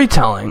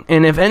storytelling.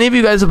 And if any of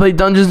you guys have played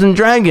Dungeons and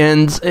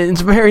Dragons,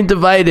 it's very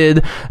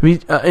divided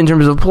in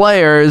terms of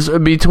players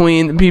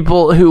between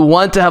people who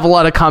want to have a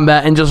lot of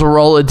combat and just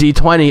roll a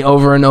d20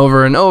 over and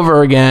over and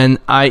over again,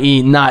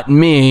 i.e. not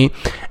me,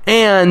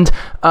 and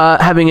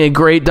having a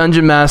great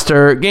dungeon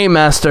master, game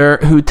master,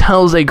 who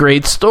tells a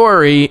great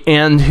story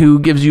and who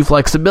gives you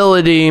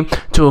flexibility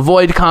to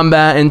avoid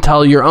combat and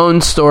tell your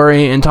own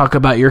story and talk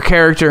about your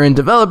character and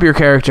develop your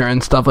character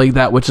and stuff like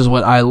that, which is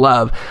what I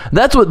love.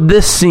 That's what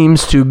this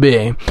seems to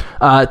be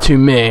to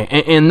me.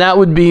 And that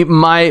would be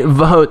my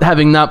vote,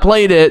 having not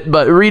played it,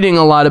 but reading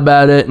a lot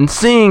about it and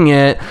seeing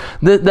it,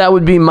 that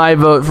would be my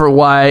vote for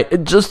why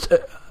just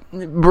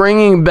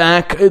bringing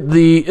back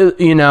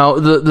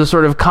the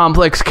sort of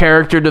complex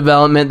character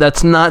development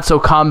that's not so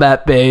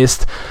combat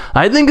based,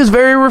 I think is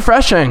very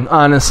refreshing,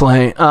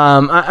 honestly.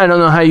 I don't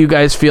know how you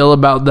guys feel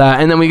about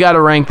that, and then we got to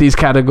rank these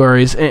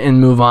categories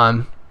and move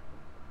on.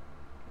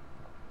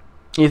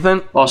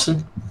 Ethan?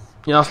 Austin?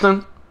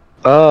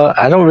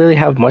 I don't really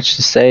have much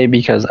to say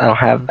because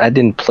I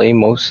didn't play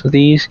most of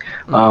these.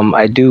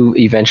 I do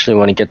eventually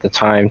want to get the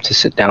time to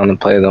sit down and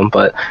play them,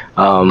 but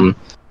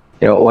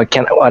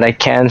what I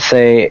can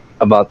say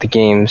about the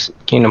games,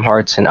 Kingdom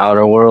Hearts and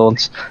Outer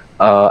Worlds.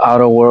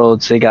 Outer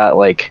Worlds, they got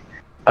like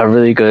a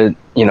really good,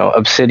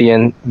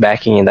 Obsidian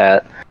backing in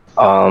that.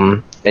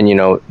 And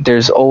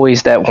there's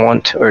always that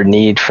want or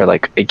need for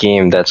like a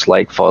game that's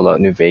like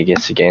Fallout New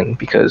Vegas again,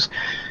 because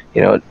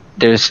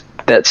there's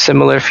that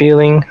similar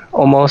feeling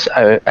almost.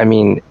 I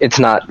mean, it's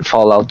not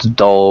Fallout's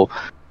dull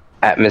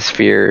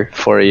atmosphere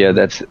for you.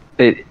 That's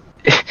it.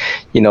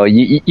 You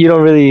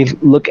don't really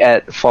look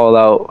at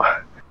Fallout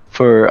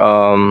for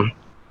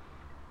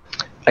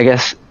I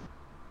guess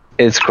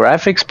it's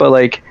graphics, but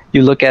like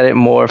you look at it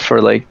more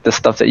for like the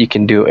stuff that you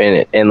can do in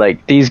it. And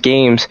like these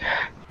games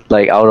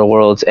like Outer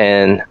Worlds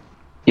and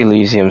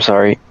Elysium,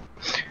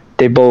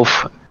 they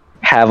both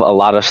have a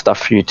lot of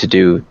stuff for you to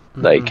do,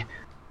 like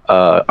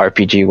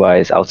RPG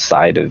wise,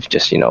 outside of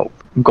just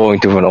going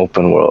through an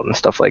open world and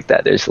stuff like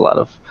that. There's a lot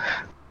of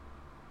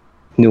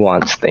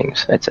nuanced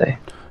things, I'd say.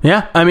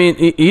 Yeah, I mean,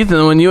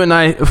 Ethan, when you and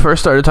I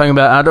first started talking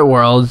about Outer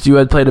Worlds, you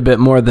had played a bit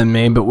more than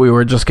me, but we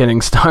were just getting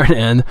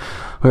started.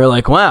 We were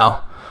like,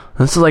 wow,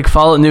 this is like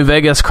Fallout New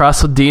Vegas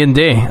crossed with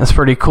D&D. That's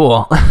pretty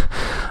cool.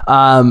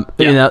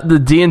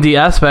 The D&D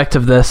aspect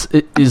of this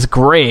is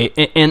great.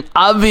 And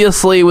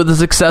obviously, with the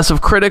success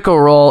of Critical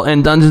Role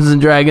and Dungeons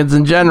and Dragons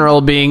in general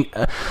being,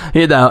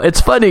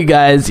 it's funny,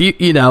 guys.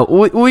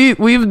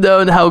 We've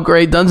known how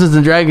great Dungeons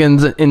and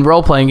Dragons in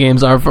role-playing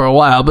games are for a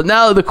while, but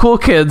now the cool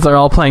kids are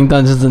all playing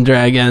Dungeons and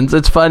Dragons.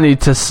 It's funny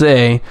to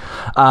see.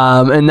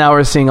 And now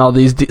we're seeing all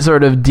these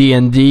sort of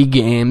D&D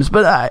games.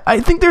 But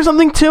I think there's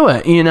something to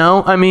it,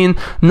 I mean,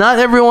 not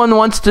everyone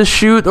wants to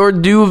shoot or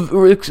do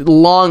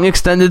long,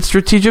 extended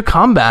strategic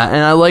combat,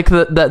 and I like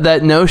that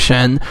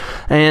notion.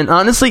 And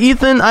honestly,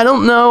 Ethan, I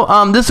don't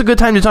know, this is a good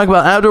time to talk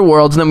about Outer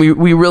Worlds, and then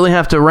we really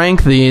have to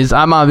rank these.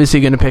 I'm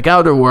obviously going to pick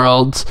Outer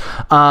Worlds.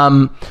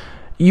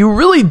 You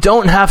really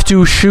don't have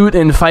to shoot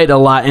and fight a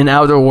lot in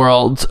Outer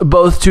Worlds,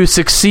 both to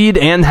succeed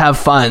and have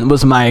fun,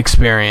 was my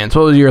experience.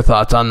 What was your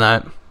thoughts on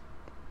that?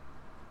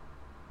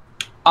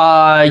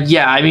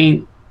 Yeah, I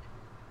mean,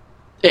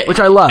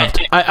 which I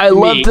loved. I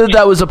loved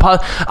that was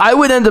I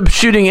would end up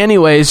shooting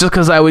anyways just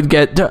because I would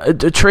get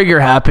trigger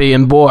happy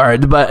and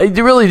bored, but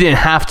you really didn't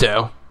have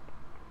to.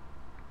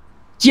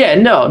 Yeah,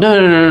 no.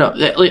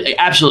 Like,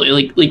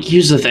 absolutely. Like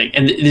here's the thing,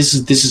 and this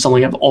is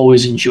something I've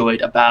always enjoyed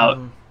about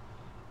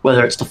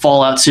whether it's the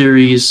Fallout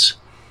series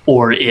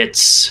or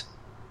it's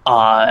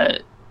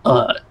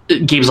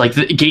games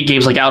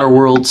like Outer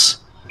Worlds.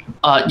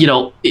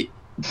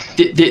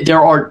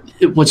 There are,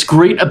 what's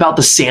great about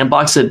the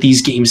sandbox that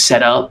these games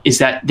set up is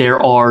that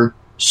there are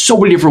so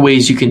many different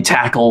ways you can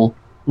tackle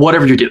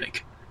whatever you're doing,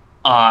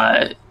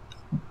 and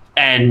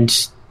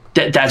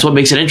that's what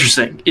makes it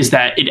interesting, is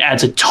that it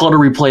adds a ton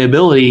of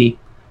replayability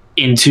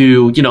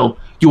into,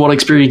 you want to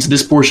experience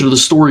this portion of the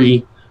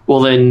story, well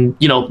then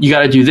you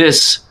got to do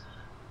this,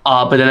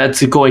 but then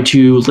that's going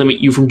to limit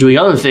you from doing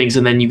other things,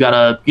 and then you got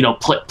to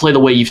play the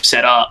way you've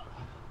set up.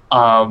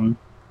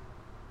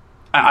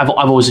 I've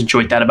always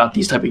enjoyed that about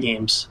these type of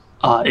games,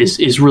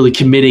 is really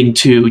committing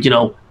to,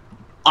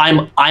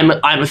 I'm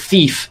a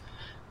thief,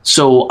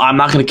 so I'm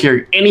not going to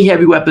carry any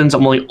heavy weapons.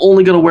 I'm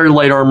only going to wear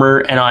light armor,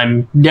 and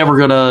I'm never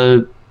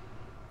gonna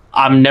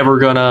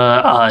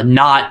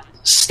not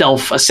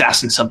stealth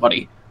assassin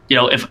somebody.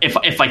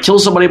 If I kill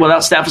somebody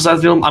without stealth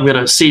assassinating them, I'm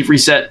gonna save,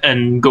 reset,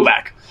 and go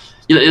back.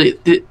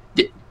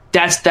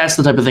 that's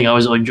the type of thing I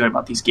always enjoy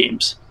about these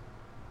games.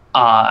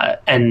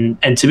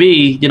 And to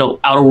me,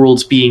 Outer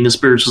Worlds being the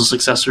spiritual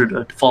successor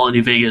to Fallout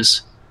New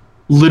Vegas,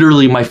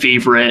 literally my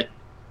favorite.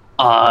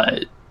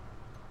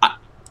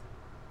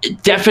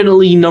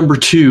 Definitely number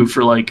 2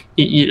 for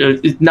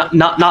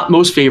not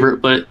most favorite,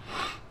 but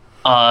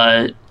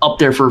up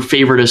there for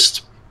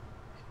favoritist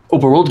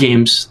open world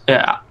games.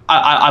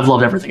 I've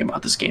loved everything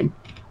about this game.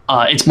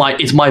 It's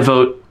my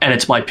vote, and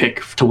it's my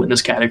pick to win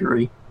this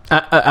category.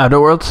 Outer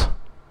Worlds?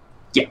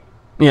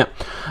 Yeah.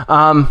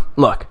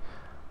 Look,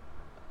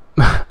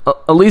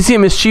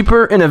 Elysium is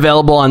cheaper and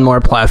available on more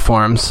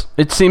platforms.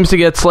 It seems to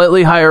get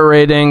slightly higher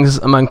ratings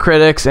among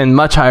critics and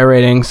much higher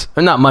ratings,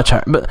 or not much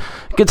higher, but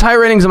it gets higher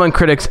ratings among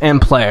critics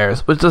and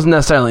players, which doesn't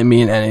necessarily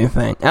mean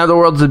anything. Outer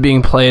Worlds is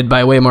being played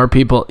by way more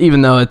people,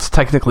 even though it's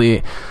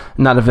technically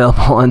not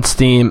available on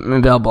Steam,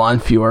 available on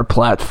fewer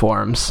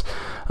platforms.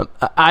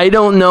 I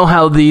don't know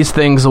how these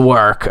things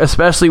work,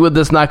 especially with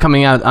this not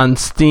coming out on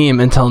Steam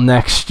until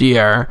next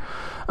year.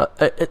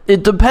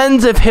 It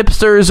depends if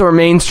hipsters or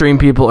mainstream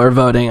people are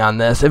voting on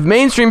this. If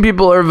mainstream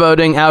people are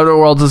voting, Outer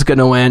Worlds is going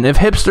to win. If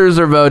hipsters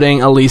are voting,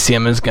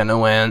 Elysium is going to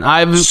win.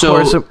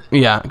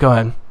 Go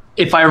ahead.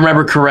 If I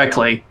remember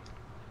correctly,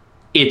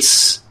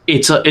 it's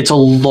a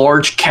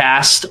large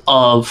cast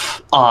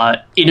of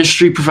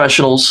industry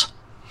professionals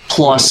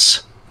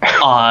plus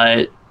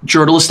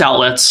journalist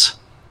outlets,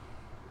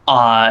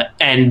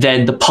 and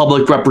then the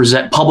public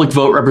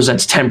vote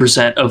represents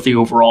 10% of the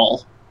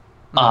overall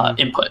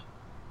input.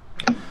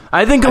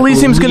 I think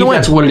Elysium's going to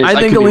win. I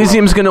think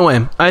Elysium's going to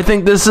win. I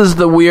think this is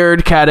the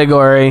weird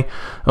category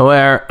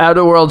where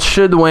Outer Worlds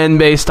should win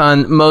based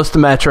on most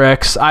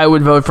metrics. I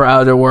would vote for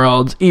Outer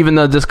Worlds, even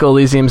though Disco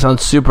Elysium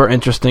sounds super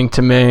interesting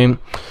to me.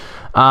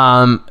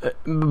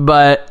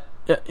 But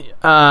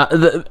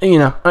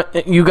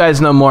you guys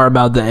know more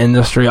about the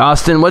industry.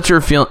 Austin, what's your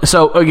feeling?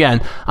 So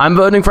again, I'm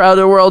voting for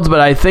Outer Worlds, but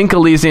I think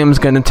Elysium's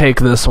going to take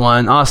this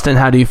one. Austin,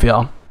 how do you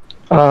feel?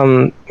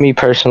 Me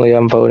personally,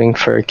 I'm voting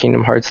for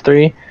Kingdom Hearts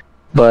 3.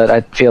 But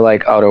I feel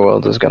like Outer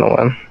Worlds is going to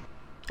win.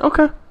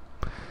 Okay.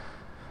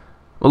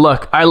 Well,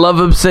 look, I love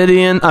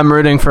Obsidian. I'm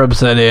rooting for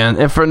Obsidian.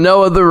 If for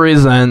no other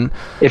reason...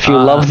 If you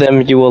love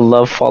them, you will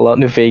love Fallout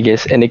New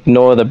Vegas and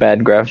ignore the bad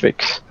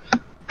graphics.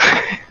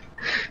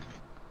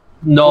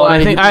 No,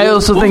 I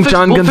also think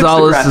John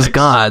Gonzalez is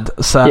God.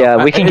 So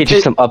yeah, we can get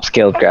you some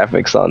upscaled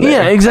graphics on there.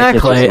 Yeah,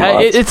 exactly.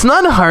 It's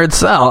not a hard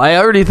sell. I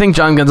already think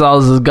John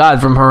Gonzalez is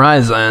God from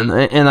Horizon,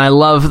 and I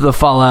love the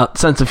Fallout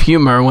sense of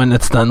humor when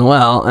it's done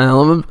well, and I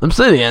love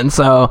Obsidian,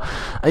 so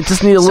I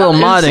just need a little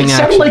modding action. It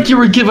sounded like you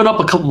were giving up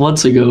a couple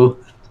months ago.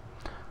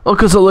 Well,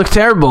 because it looked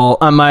terrible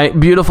on my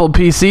beautiful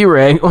PC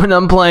rig when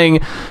I'm playing,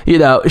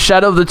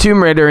 Shadow of the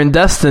Tomb Raider and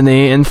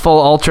Destiny in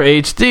full Ultra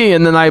HD,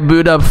 and then I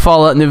boot up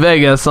Fallout New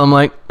Vegas, so I'm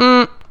like,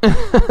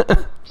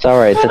 It's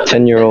alright, it's a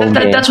 10-year-old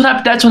game. That's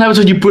what happens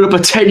when you boot up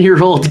a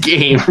 10-year-old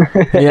game.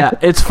 Yeah,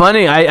 it's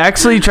funny. I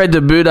actually tried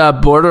to boot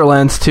up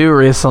Borderlands 2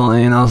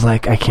 recently, and I was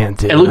like, I can't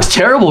do it. It looks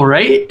terrible,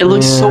 right? It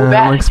looks so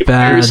bad. It looks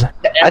bad.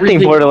 I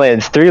think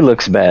Borderlands 3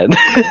 looks bad,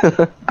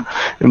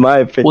 in my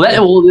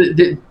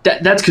opinion.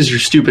 That's because you're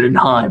stupid and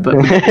high. But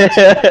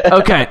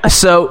okay,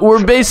 so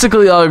we're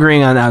basically all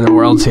agreeing on Outer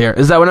Worlds here.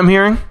 Is that what I'm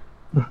hearing?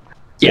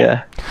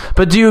 Yeah.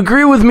 But do you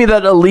agree with me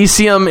that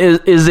Elysium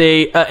is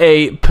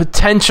a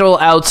potential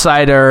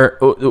outsider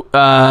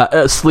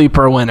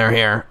sleeper winner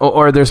here,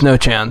 or there's no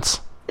chance?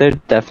 They're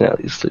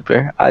definitely a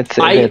sleeper. I'd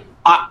say.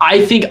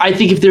 I think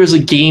if there's a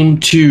game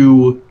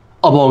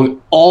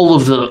among all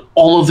of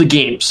the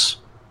games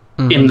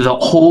in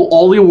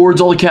all the awards,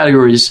 all the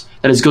categories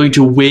that is going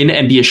to win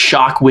and be a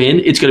shock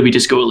win, it's going to be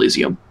Disco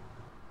Elysium.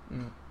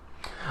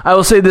 I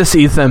will say this,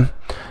 Ethan.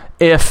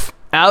 If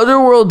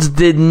Outer Worlds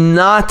did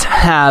not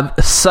have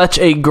such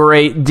a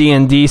great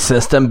D&D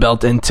system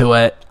built into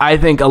it, I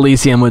think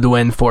Elysium would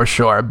win for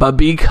sure. But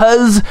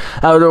because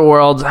Outer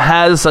Worlds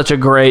has such a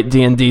great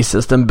D&D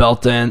system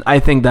built in, I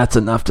think that's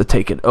enough to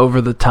take it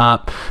over the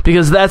top.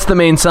 Because that's the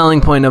main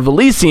selling point of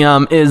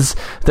Elysium, is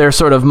their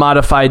sort of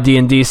modified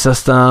D&D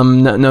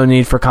system, no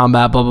need for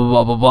combat, blah, blah,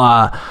 blah, blah,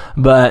 blah.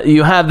 But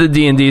you have the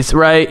D&D,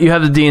 right? You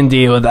have the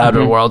D&D with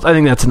Outer Worlds. I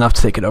think that's enough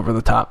to take it over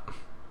the top.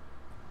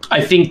 I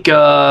think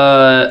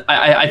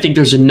I think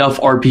there's enough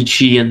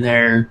RPG in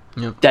there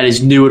that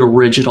is new and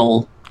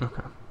original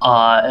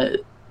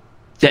that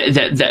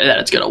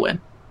it's gonna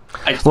win.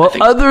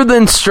 Other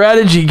than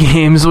strategy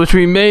games, which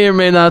we may or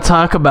may not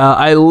talk about,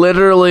 I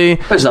literally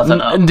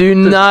do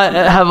not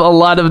have a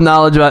lot of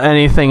knowledge about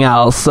anything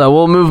else. So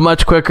we'll move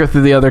much quicker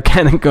through the other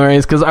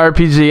categories, because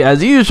RPG,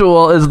 as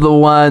usual, is the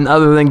one,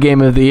 other than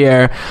Game of the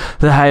Year,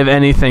 that I have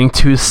anything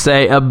to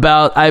say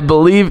about. I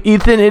believe,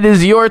 Ethan, it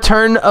is your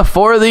turn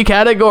for the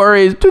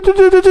categories.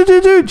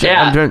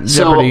 Yeah,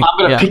 so I'm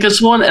going to pick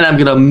this one, and I'm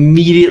going to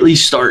immediately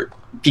start,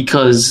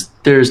 because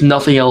there's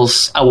nothing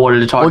else I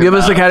wanted to talk about. Well, give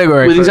us the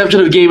category. With the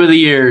exception of Game of the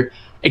Year,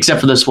 except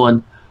for this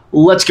one.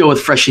 Let's go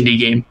with Fresh Indie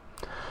Game.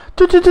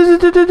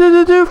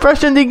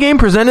 Fresh Indie Game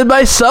presented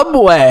by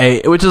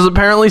Subway, which is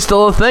apparently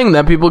still a thing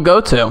that people go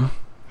to.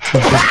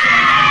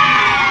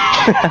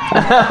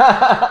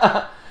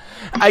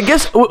 I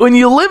guess when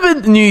you live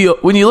in New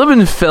York, when you live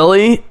in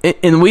Philly,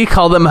 and we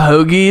call them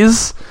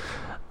hoagies,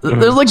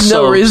 there's like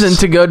no reason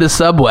to go to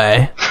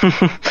Subway.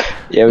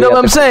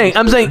 I'm saying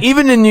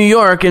even in New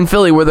York and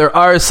Philly where there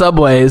are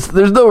Subways,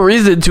 there's no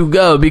reason to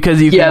go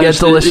because you can get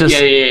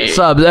delicious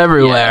subs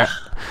everywhere.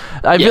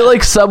 I feel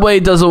like Subway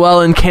does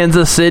well in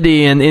Kansas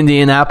City and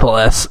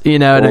Indianapolis. You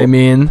know what I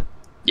mean?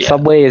 Yeah.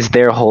 Subway is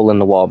their hole in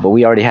the wall, but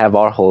we already have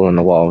our hole in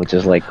the wall, which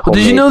is like.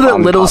 Did you know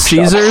that Little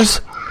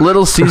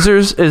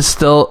Caesars is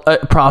still a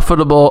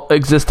profitable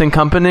existing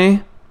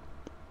company?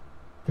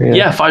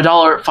 Yeah,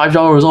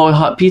 $5 all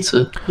hot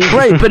pizza.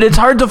 Right, but it's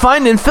hard to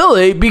find in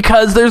Philly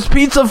because there's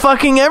pizza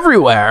fucking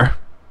everywhere.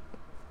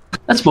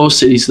 That's most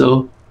cities,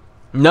 though.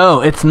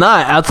 No, it's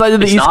not. Outside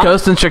of the East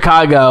Coast and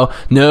Chicago.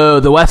 No,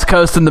 the West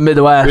Coast and the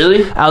Midwest.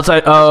 Really?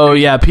 Outside. Oh,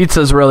 yeah,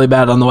 pizza's really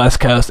bad on the West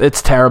Coast.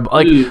 It's terrible.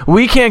 Like,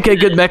 we can't get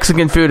good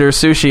Mexican food or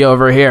sushi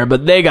over here,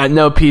 but they got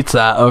no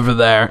pizza over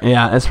there.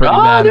 Yeah, it's pretty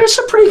bad. There's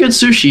some pretty good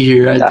sushi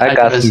here. I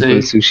got some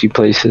good sushi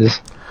places.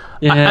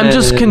 Yeah, I'm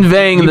just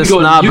conveying the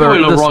snobber. You go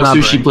to the wrong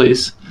sushi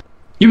place.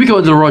 You be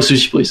going to the wrong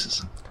sushi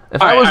places.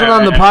 If I wasn't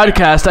on the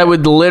podcast, I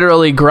would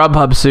literally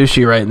Grubhub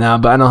sushi right now,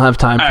 but I don't have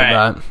time for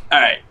that. All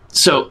right.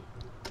 So,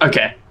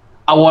 okay.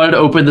 I wanted to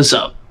open this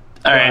up.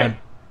 All right.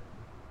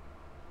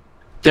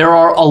 There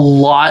are a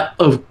lot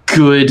of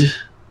good,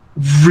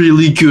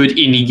 really good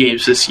indie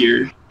games this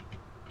year.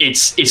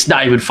 It's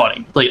not even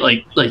funny.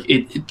 Like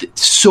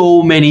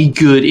so many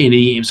good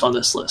indie games on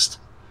this list.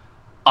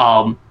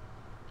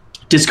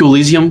 Disco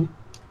Elysium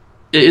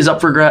is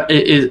up for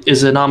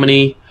is a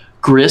nominee.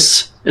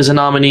 Gris is a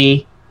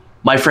nominee.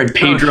 My Friend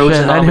Pedro is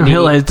a nominee. I didn't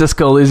realize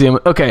Disco Elysium.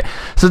 Okay,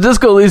 so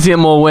Disco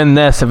Elysium will win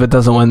this if it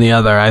doesn't win the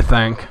other, I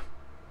think.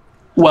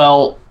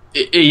 Well,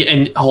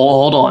 and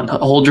hold on.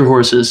 Hold your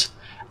horses.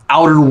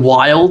 Outer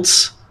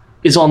Wilds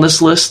is on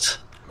this list.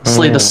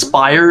 Slay the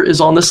Spire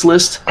is on this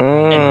list.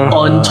 And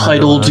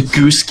Untitled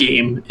Goose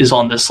Game is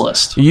on this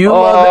list. You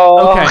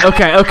love it.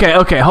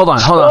 Okay. Hold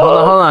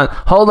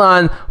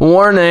on.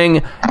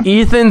 Warning.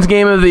 Ethan's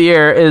game of the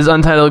year is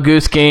Untitled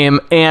Goose Game,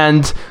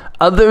 and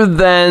other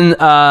than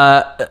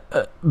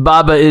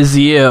Baba Is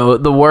You,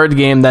 the word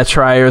game that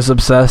Schreier's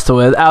obsessed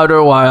with,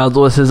 Outer Wilds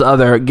was his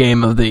other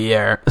game of the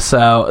year.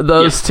 So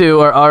those two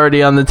are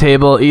already on the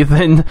table.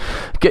 Ethan,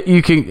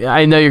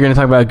 I know you're going to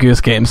talk about Goose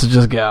Game, so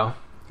just go.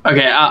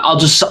 Okay, I'll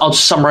just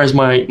summarize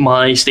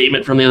my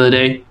statement from the other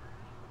day.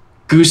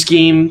 Goose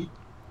Game,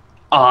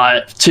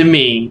 to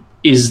me,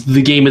 is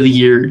the game of the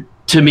year.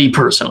 To me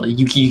personally,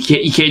 you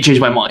can't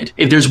change my mind.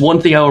 If there's one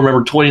thing I will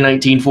remember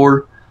 2019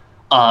 for,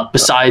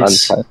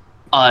 besides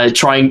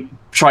trying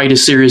to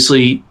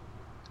seriously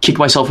kick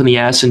myself in the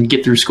ass and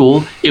get through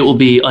school, it will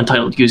be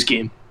Untitled Goose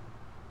Game.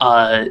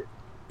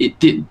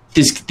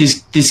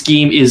 This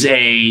game is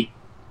a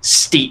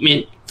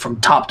statement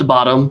from top to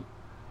bottom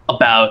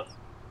about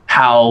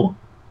how,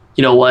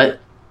 you know what,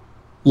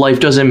 life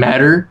doesn't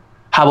matter.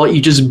 How about you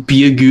just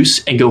be a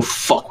goose and go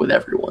fuck with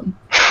everyone?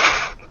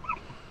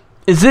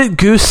 Is it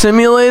Goose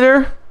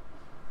Simulator?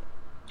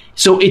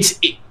 So it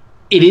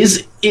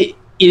is and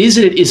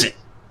it isn't.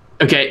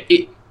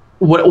 Okay,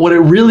 what it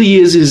really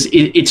is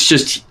it's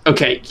just,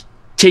 okay,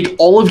 take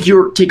all of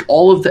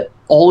the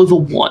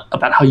want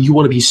about how you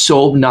want to be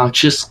so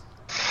obnoxious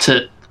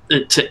to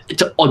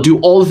do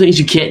all the things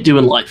you can't do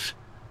in life,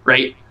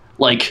 right?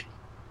 Like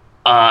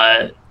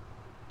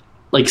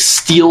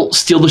steal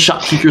the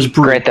shopkeeper's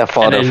broom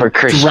and then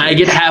drag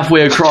it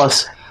halfway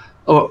across,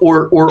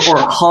 or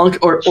honk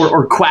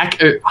or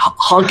quack or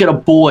honk at a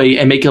boy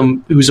and make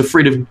him, who's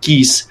afraid of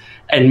geese,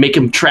 and make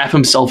him trap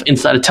himself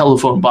inside a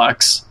telephone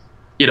box.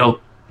 You know,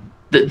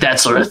 that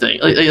sort of thing.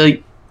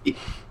 Like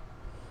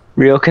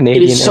real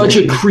Canadian. It is such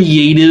a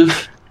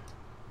creative,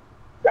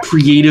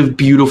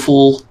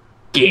 beautiful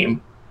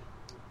game.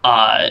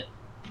 All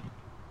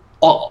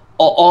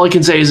I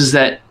can say is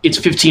that it's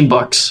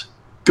 $15.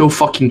 Go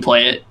fucking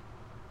play it.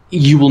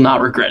 You will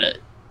not regret it.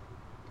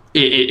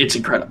 It's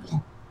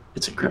incredible.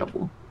 It's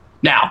incredible.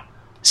 Now,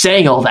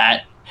 saying all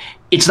that,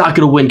 it's not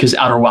going to win because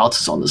Outer Wilds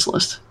is on this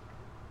list.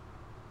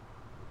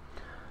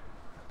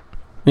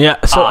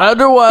 Yeah, so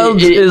Outer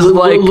Wilds is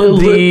like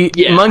the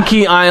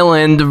Monkey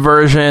Island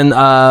version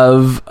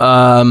of what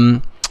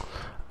am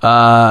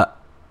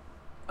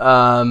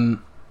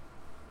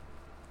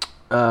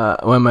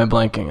I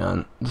blanking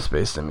on? The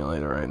Space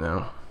Simulator right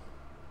now.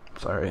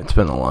 Sorry, it's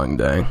been a long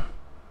day.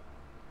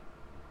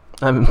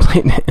 I haven't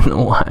played it in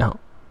a while.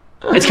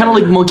 It's kind of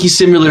like Monkey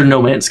Simulator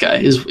No Man's Sky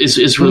is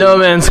really No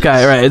Man's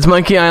Sky, right? It's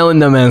Monkey Island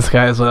No Man's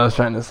Sky is what I was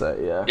trying to say.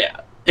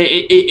 Yeah.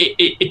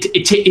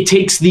 It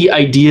takes the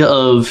idea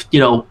of, you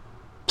know,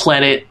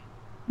 planet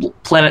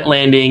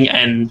landing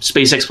and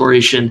space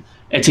exploration,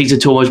 and takes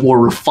it to a much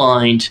more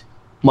refined,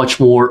 much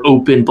more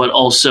open, but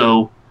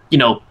also, you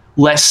know,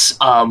 less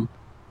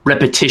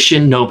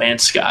repetition No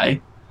Man's Sky,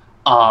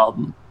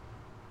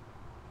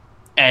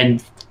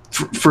 and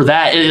for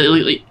that,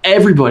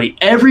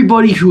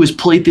 everybody who has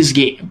played this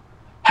game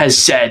has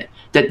said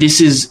that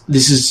this is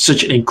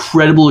such an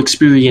incredible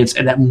experience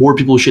and that more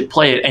people should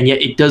play it, and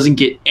yet it doesn't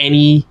get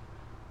any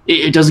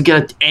It doesn't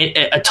get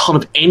a ton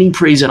of any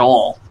praise at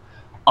all.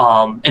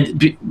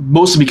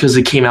 Mostly because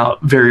it came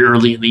out very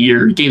early in the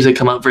year. Games that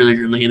come out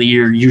very early in the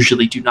year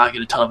usually do not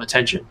get a ton of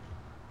attention.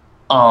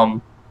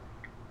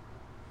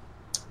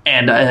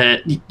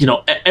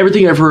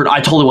 Everything I've heard, I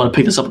totally want to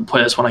pick this up and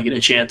play this when I get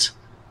a chance.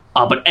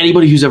 But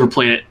anybody who's ever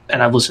played it,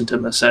 and I've listened to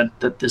them, has said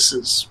that this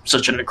is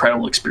such an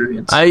incredible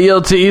experience. I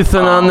yield to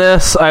Ethan on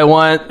this. I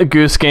want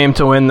Goose Game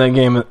to win the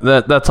game.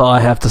 That's all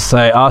I have to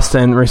say.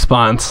 Austin,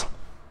 response.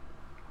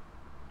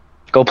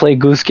 Go play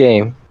Goose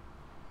Game.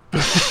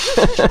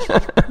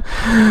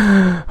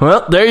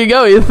 Well, there you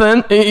go,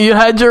 Ethan. You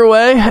had your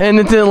way, and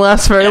it didn't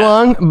last very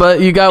long,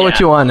 but you got what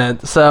you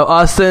wanted. So,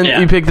 Austin,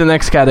 you picked the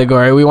next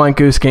category. We want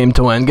Goose Game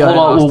to win. Go ahead,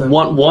 Austin.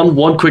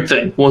 One quick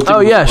thing.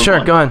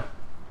 Sure. Go on.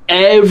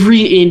 Every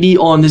indie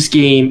on this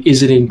game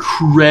is an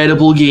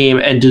incredible game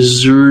and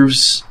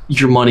deserves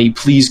your money.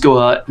 Please go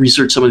out,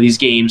 research some of these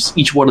games.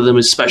 Each one of them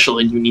is special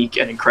and unique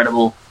and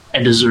incredible,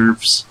 and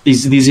deserves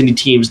these indie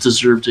teams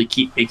deserve to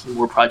keep making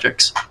more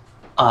projects.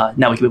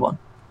 Now we can move on.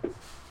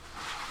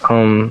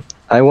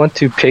 I want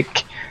to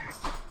pick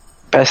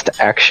best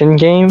action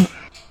game.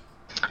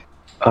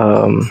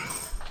 We're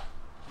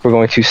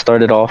going to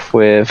start it off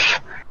with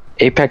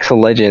Apex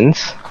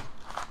Legends,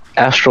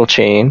 Astral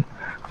Chain,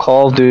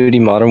 Call of Duty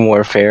Modern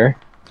Warfare,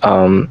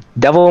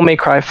 Devil May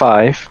Cry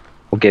 5,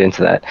 we'll get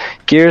into that,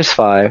 Gears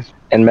 5,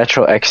 and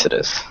Metro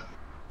Exodus.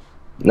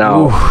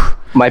 Now,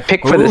 my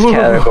pick for this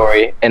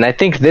category, and I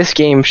think this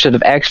game should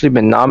have actually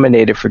been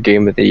nominated for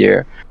Game of the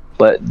Year,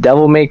 but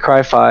Devil May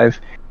Cry 5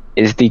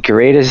 is the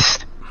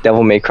greatest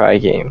Devil May Cry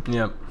game.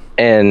 Yep.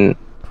 And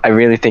I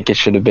really think it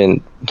should have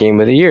been Game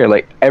of the Year.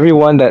 Like,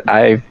 everyone that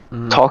I've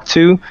talked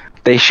to,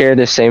 they share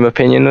the same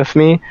opinion with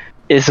me.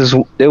 It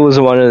was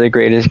one of the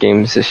greatest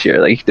games this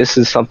year. Like, this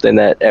is something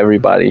that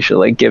everybody should,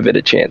 like, give it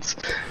a chance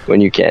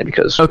when you can.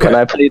 Because when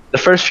I played the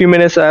first few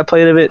minutes that I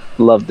played of it,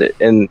 loved it.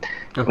 And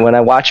when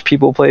I watched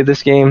people play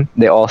this game,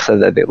 they all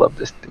said that they loved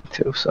this thing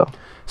too. So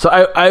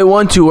I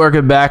want to work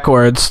it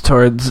backwards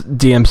towards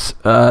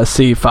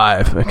DMC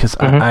 5 because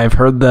I've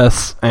heard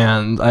this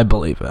and I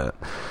believe it.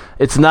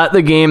 It's not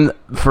the game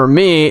for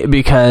me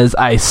because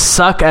I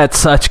suck at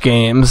such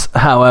games.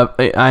 However,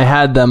 I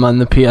had them on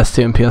the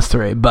PS2 and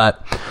PS3,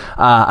 but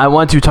I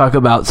want to talk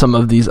about some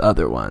of these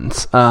other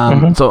ones.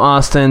 So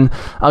Austin,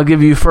 I'll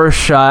give you first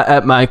shot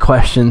at my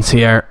questions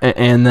here,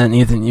 and then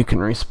Ethan, you can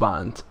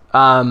respond.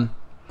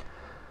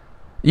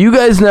 You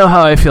guys know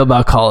how I feel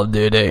about Call of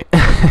Duty.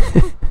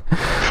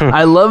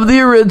 I love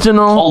the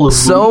original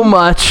so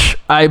much.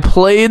 I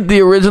played the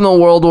original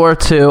World War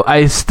II.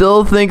 I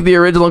still think the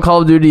original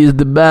Call of Duty is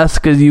the best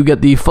because you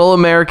get the full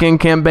American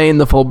campaign,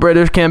 the full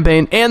British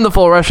campaign, and the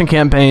full Russian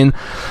campaign.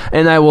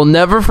 And I will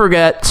never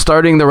forget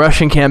starting the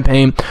Russian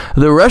campaign.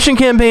 The Russian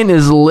campaign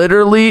is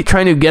literally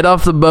trying to get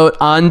off the boat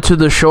onto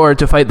the shore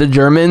to fight the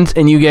Germans,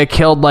 and you get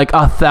killed like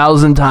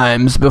 1,000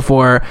 times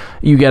before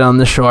you get on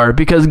the shore.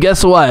 Because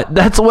guess what?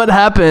 That's what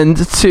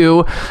happened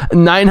to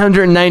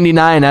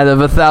 999 out of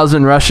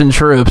 1,000 Russian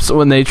troops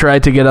when they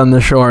tried to get on the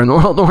shore in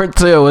World War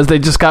II. Was they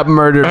just got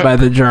murdered by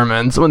the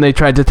Germans when they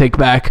tried to take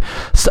back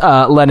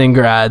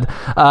Leningrad.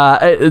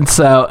 And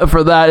so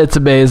for that, it's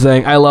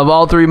amazing. I love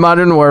all three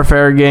Modern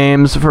Warfare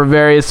games for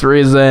various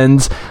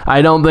reasons.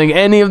 I don't think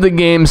any of the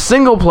games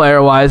single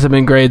player wise have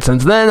been great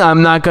since then.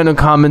 I'm not going to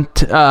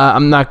comment.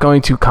 I'm not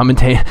going to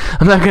comment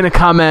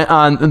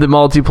on the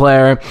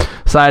multiplayer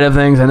side of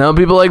things. I know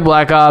people like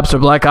Black Ops or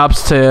Black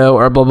Ops 2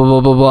 or blah blah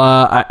blah blah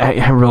blah.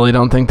 I really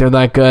don't think they're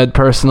that good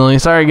personally.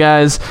 Sorry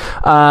guys.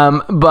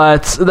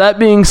 But that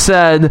being said,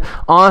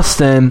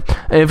 Austin,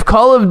 if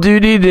Call of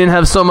Duty didn't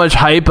have so much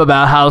hype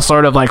about how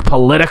sort of like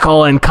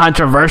political and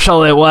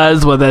controversial it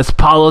was with its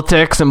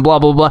politics and blah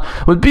blah blah,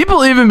 would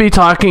people even be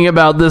talking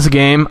about this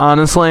game,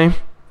 honestly?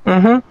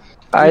 I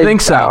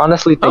think so. I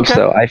honestly think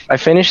so. I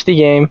finished the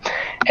game,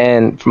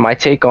 and my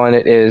take on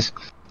it is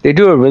they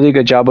do a really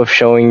good job of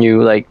showing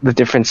you like the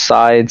different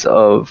sides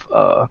of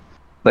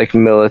like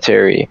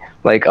military.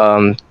 Like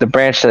the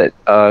branch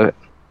that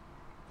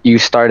you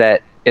start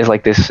at is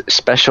like this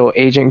special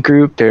agent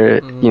group.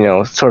 They're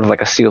sort of like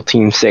a SEAL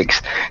Team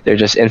 6. They're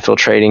just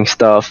infiltrating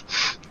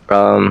stuff.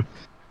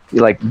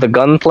 Like the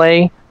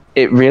gunplay,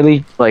 it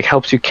really like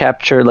helps you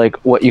capture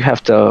like what you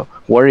have to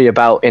worry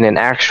about in an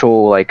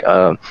actual like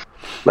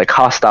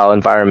hostile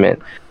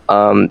environment.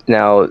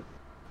 Now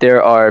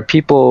there are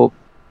people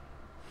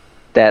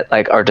that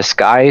like are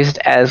disguised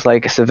as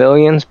like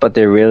civilians, but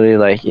they're really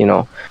like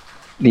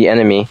the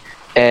enemy,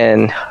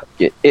 and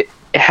it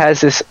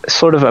has this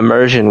sort of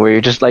immersion where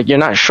you're just like you're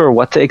not sure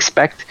what to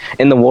expect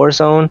in the war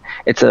zone.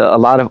 It's a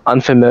lot of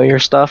unfamiliar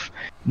stuff,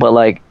 but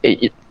like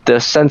the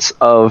sense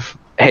of,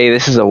 hey,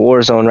 this is a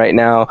war zone right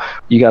now,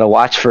 you got to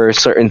watch for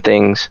certain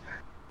things.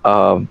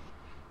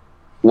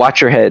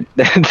 Watch your head.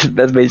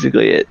 That's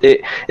basically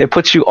it. It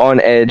puts you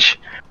on edge.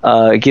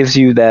 It gives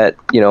you that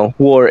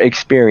war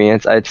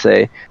experience, I'd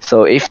say.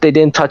 So if they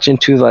didn't touch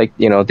into like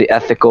the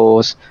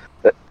ethicals,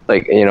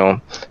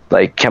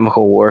 like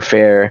chemical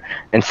warfare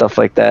and stuff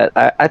like that,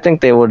 I think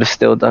they would have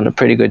still done a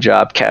pretty good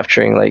job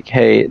capturing like,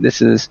 hey,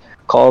 this is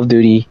Call of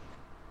Duty,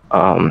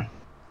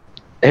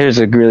 here's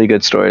a really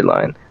good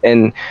storyline.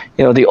 And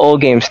the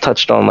old games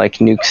touched on like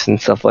nukes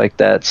and stuff like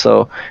that.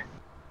 So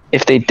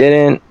if they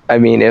didn't, I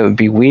mean, it would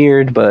be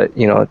weird, but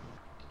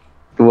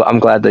I'm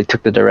glad they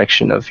took the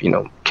direction of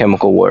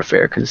chemical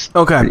warfare because it's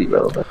pretty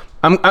relevant.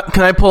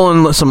 Can I pull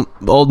in some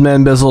old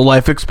man Bizzle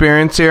life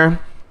experience here?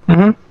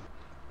 Mm-hmm.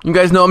 You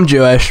guys know I'm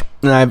Jewish,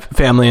 and I have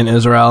family in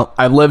Israel.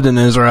 I've lived in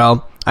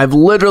Israel. I've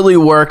literally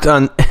worked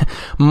on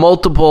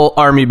multiple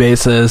army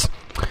bases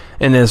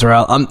in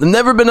Israel. I've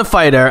never been a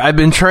fighter. I've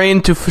been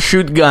trained to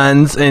shoot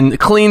guns and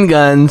clean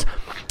guns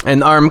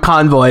and arm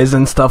convoys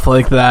and stuff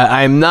like that.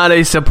 I'm not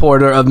a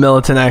supporter of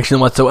militant action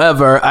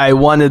whatsoever. I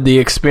wanted the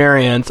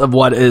experience of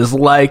what it is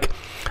like.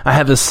 I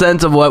have a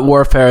sense of what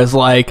warfare is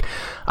like.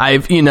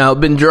 I've,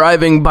 been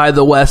driving by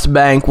the West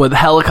Bank with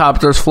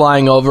helicopters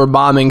flying over,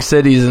 bombing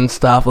cities and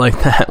stuff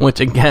like that,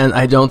 which, again,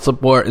 I don't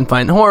support and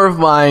find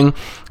horrifying,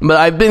 but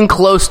I've been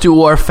close to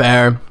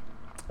warfare.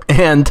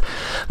 And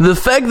the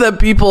fact that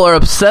people are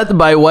upset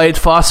by white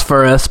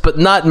phosphorus but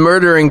not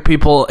murdering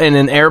people in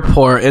an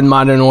airport in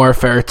Modern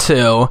Warfare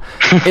 2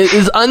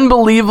 is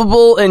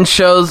unbelievable and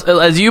shows,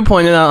 as you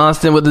pointed out,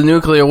 Austin, with the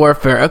nuclear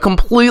warfare, a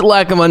complete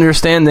lack of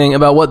understanding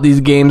about what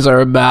these games are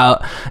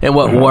about and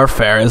what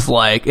warfare is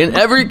like. In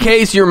every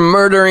case, you're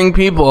murdering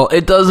people.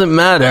 It doesn't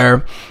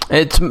matter.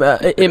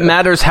 It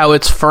matters how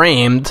it's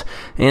framed.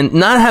 And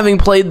not having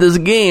played this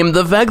game,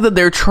 the fact that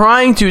they're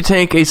trying to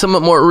take a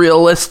somewhat more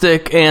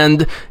realistic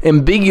and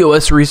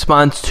ambiguous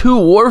response to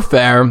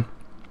warfare,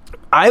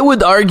 I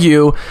would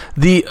argue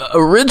the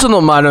original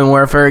Modern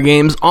Warfare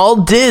games all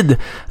did.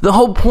 The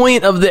whole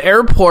point of the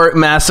airport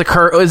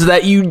massacre is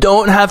that you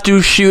don't have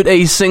to shoot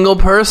a single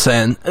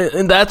person.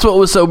 And that's what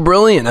was so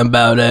brilliant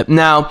about it.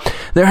 Now,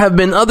 there have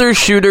been other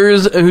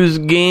shooters whose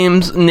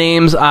games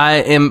names I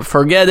am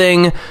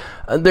forgetting.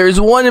 There's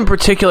one in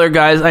particular,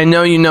 guys, I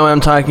know you know what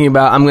I'm talking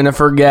about. I'm going to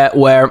forget,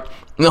 where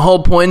the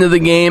whole point of the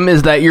game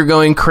is that you're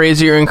going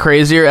crazier and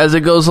crazier as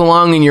it goes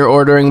along, and you're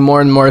ordering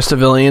more and more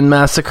civilian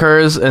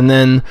massacres, and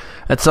then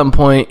at some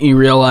point you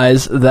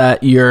realize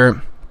that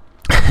you've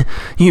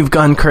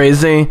gone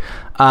crazy.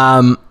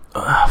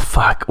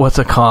 What's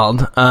it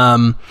called?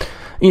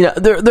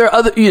 There are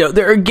other,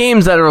 there are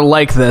games that are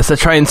like this that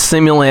try and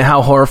simulate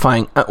how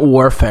horrifying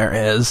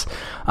warfare is.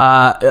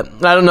 I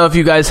don't know if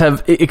you guys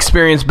have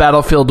experienced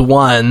Battlefield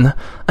 1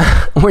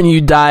 when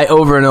you die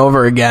over and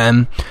over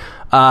again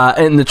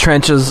in the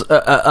trenches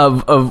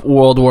of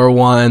World War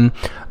I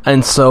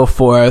and so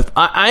forth.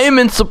 I am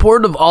in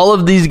support of all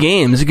of these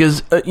games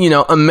because,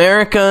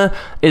 America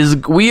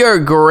we are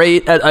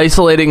great at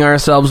isolating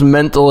ourselves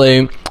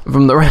mentally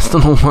from the rest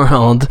of the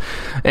world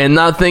and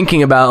not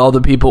thinking about all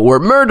the people we're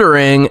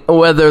murdering,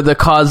 whether the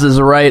cause is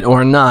right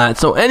or not.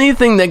 So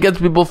anything that gets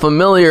people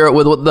familiar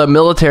with what the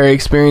military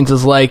experience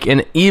is like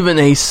in even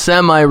a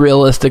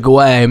semi-realistic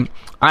way,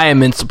 I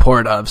am in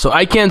support of. So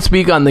I can't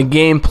speak on the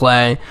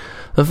gameplay.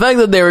 The fact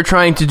that they were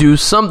trying to do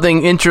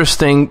something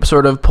interesting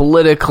sort of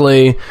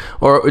politically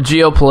or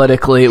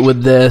geopolitically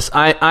with this,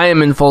 I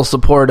am in full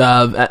support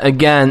of.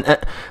 Again,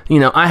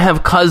 I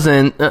have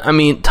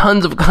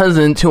tons of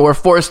cousins who are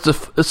forced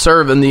to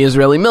serve in the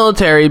Israeli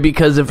military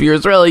because if you're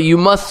Israeli, you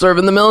must serve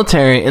in the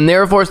military. And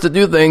they're forced to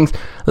do things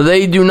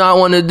they do not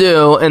want to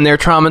do, and they're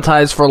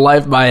traumatized for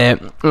life by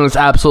it. And it's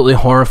absolutely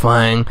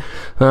horrifying.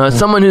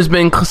 Someone who's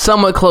been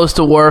somewhat close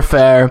to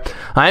warfare,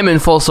 I'm in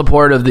full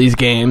support of these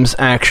games,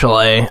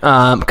 actually.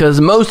 Because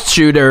most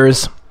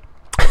shooters,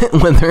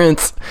 whether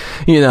it's,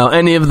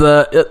 any of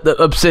the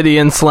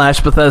Obsidian /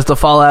 Bethesda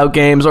Fallout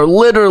games, or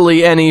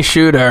literally any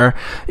shooter,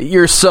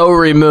 you're so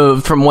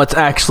removed from what's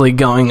actually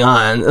going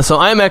on. So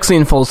I'm actually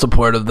in full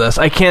support of this.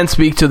 I can't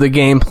speak to the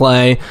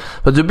gameplay,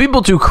 but to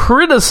people to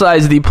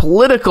criticize the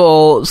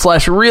political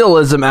 /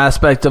 realism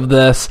aspect of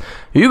this,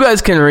 you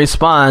guys can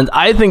respond.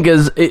 I think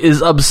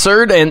is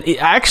absurd and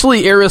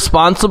actually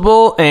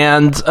irresponsible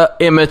and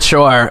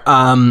immature,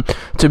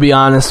 to be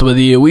honest with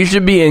you. We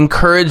should be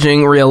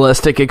encouraging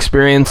realistic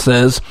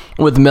experiences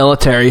with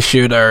military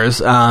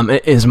shooters,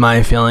 is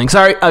my feeling.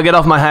 Sorry, I'll get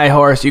off my high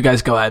horse. You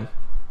guys go ahead.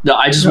 No,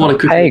 I just want to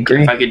quickly, I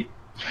agree.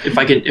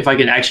 if I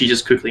can actually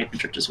just quickly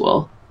interject as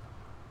well,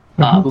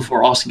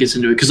 before Austin gets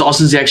into it, because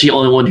Austin's actually the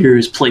only one here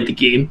who's played the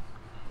game.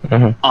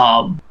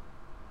 I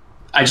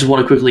just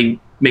want to quickly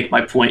make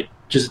my point,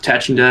 just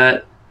attaching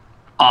to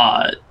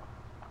that.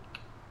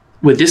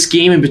 With this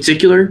game in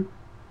particular,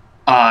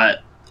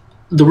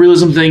 the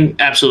realism thing,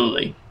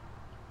 absolutely.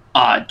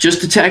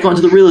 Just to tack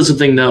onto the realism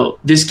thing, though,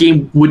 this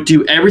game would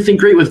do everything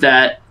great with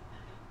that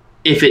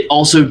if it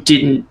also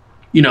didn't,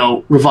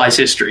 revise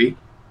history.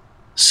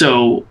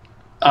 So,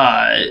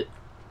 the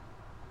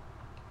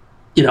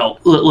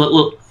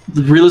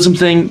realism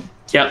thing,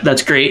 yeah,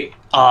 that's great.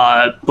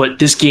 But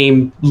this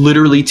game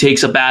literally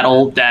takes a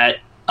battle that,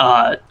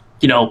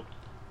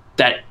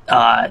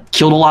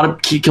 killed a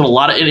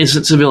lot of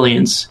innocent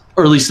civilians,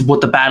 or at least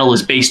what the battle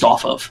is based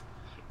off of.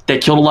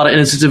 That killed a lot of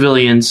innocent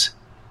civilians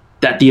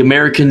that the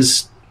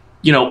Americans,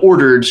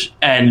 ordered,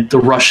 and the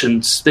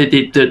Russians,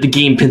 the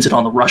game pins it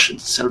on the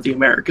Russians instead of the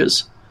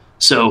Americas.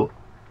 So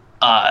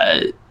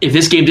If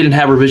this game didn't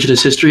have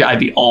revisionist history, I'd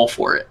be all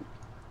for it.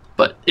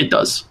 But it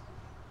does.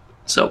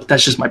 So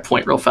that's just my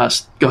point real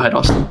fast. Go ahead,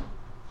 Austin.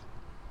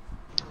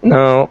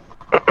 No,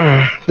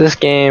 this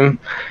game,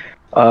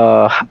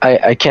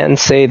 I can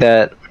say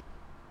that.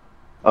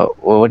 Oh,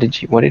 well, what did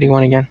he want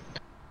again?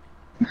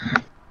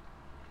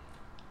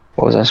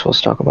 What was I supposed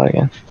to talk about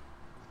again?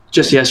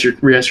 Just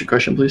re-ask your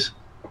question, please.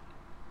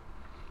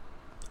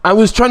 I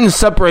was trying to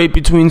separate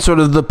between sort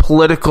of the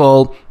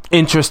political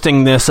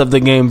interestingness of the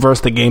game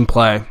versus the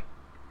gameplay.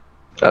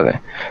 Okay.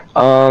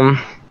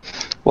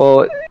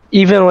 Well,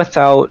 even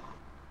without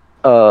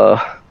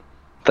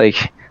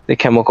like the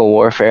chemical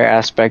warfare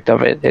aspect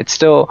of it, it's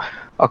still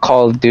a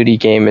Call of Duty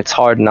game. It's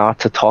hard not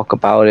to talk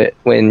about it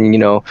when, you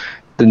know,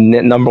 the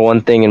number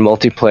one thing in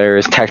multiplayer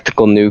is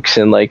tactical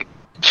nukes and like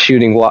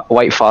shooting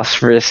white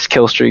phosphorus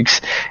kill streaks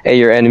at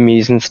your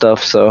enemies and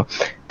stuff. So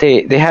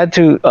they had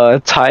to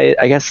tie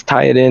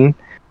it in.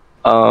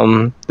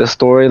 The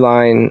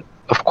storyline,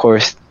 of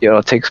course, you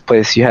know, takes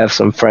place. You have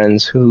some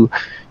friends who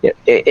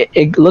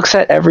it looks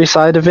at every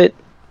side of it.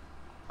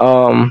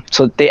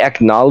 So they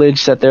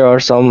acknowledge that there are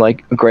some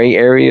like gray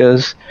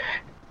areas,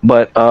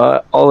 but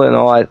all in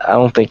all, I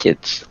don't think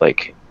it's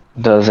like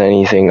does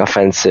anything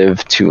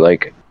offensive to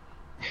like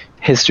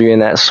history in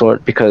that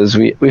sort, because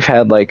we've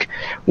had like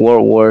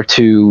World War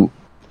II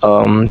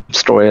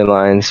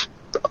storylines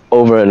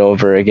over and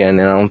over again,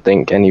 and I don't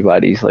think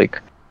anybody's like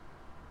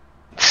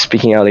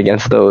speaking out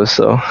against those.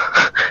 So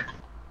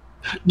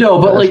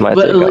no, but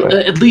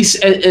at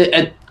least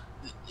at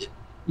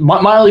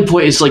my only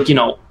point is, like, you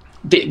know,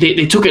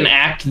 they took an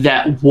act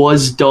that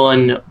was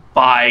done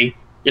by,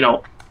 you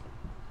know,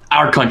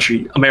 our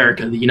country,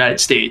 America, the United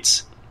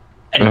States,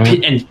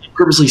 and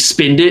purposely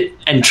spinned it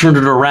and turned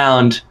it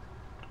around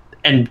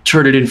and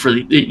turned it in for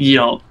the, you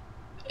know,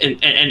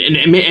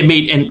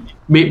 and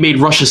made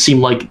Russia seem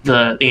like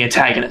the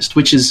antagonist,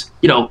 which is,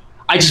 you know,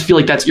 I just feel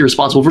like that's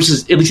irresponsible.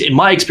 Versus, at least in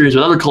my experience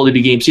with other Call of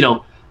Duty games, you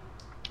know,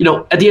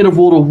 at the end of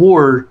World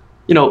War,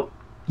 you know,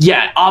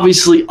 yeah,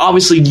 obviously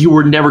you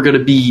were never going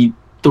to be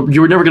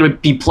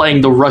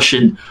playing the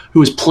Russian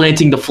who was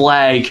planting the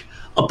flag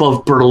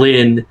above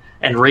Berlin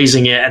and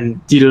raising it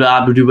and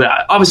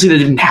obviously that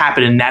didn't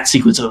happen in that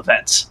sequence of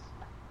events,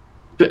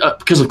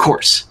 because of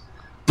course.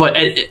 But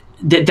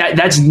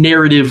that's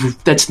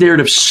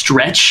narrative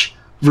stretch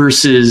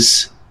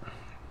versus,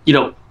 you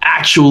know,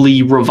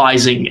 actually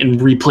revising and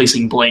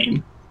replacing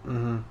blame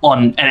on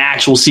an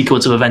actual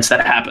sequence of events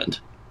that happened.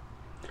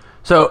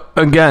 So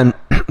again,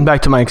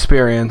 back to my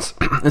experience,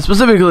 and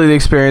specifically the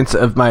experience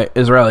of my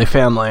Israeli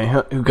family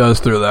who goes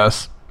through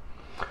this.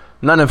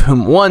 None of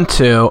whom want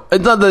to.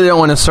 It's not that they don't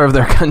want to serve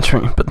their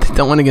country, but they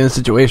don't want to get in a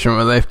situation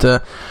where they have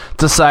to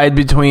decide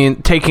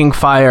between taking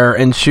fire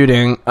and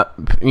shooting,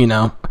 you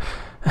know,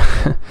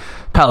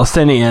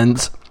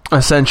 Palestinians,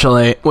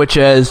 essentially, which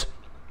is,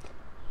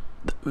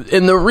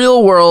 in the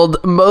real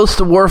world,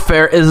 most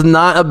warfare is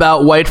not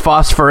about white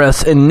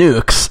phosphorus and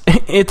nukes.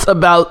 It's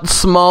about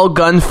small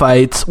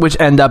gunfights which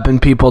end up in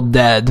people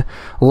dead.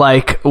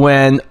 Like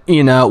when,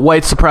 you know,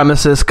 white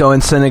supremacists go in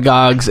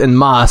synagogues and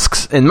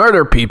mosques and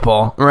murder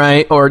people,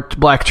 right? Or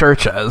black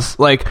churches.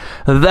 Like,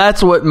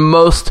 that's what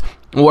most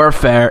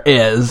warfare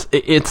is.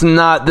 It's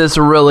not this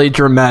really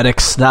dramatic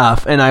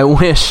stuff. And I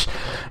wish,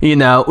 you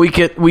know, we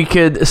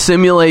could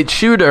simulate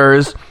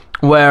shooters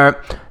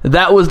where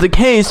that was the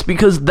case,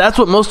 because that's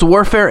what most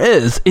warfare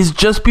is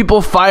just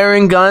people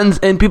firing guns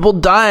and people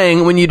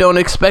dying when you don't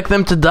expect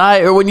them to die,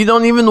 or when you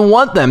don't even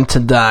want them to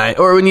die,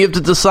 or when you have to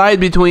decide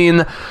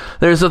between,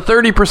 there's a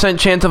 30%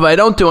 chance if I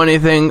don't do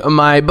anything,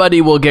 my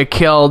buddy will get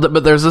killed,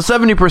 but there's a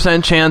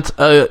 70% chance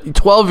a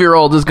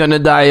 12-year-old is going to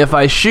die if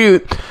I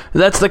shoot.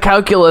 That's the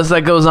calculus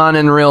that goes on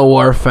in real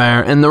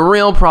warfare, and the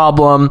real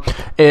problem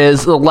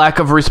is the lack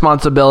of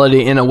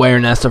responsibility and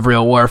awareness of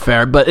real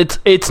warfare. But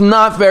it's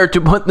not fair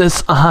to put this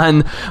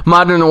on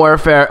Modern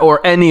Warfare or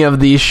any of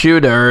these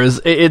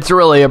shooters. It's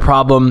really a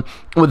problem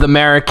with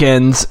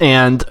Americans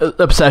and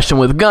obsession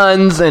with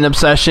guns and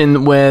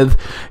obsession with,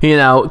 you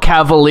know,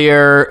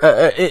 cavalier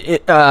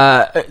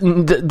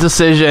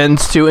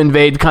decisions to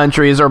invade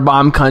countries or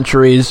bomb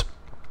countries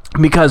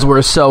because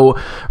we're so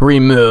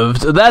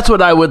removed. That's what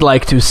I would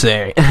like to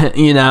say,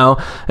 you know,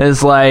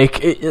 is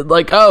like,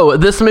 oh,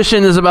 this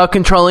mission is about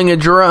controlling a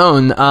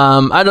drone.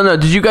 I don't know.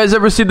 Did you guys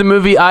ever see the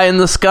movie Eye in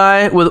the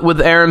Sky with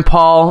Aaron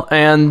Paul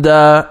and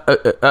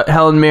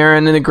Helen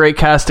Mirren and a great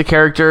cast of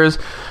characters,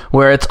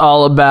 where it's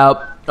all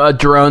about a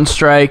drone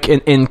strike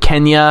in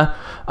Kenya,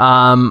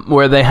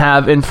 where they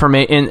have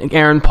information.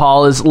 Aaron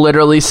Paul is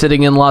literally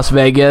sitting in Las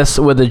Vegas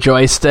with a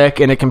joystick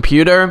and a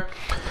computer,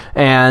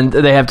 and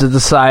they have to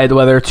decide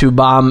whether to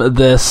bomb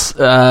this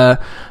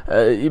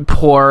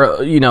poor,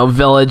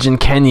 village in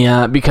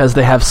Kenya because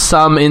they have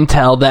some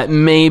intel that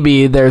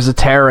maybe there's a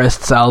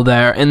terrorist cell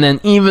there. And then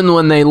even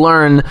when they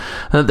learn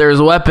that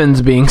there's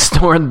weapons being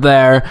stored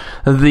there,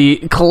 the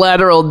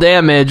collateral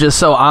damage is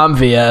so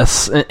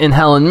obvious. In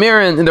Helen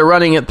Mirren, they're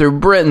running it through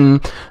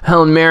Britain.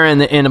 Helen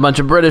Mirren and a bunch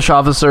of British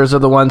officers are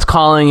the ones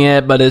calling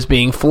it, but is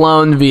being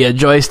flown via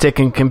joystick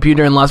and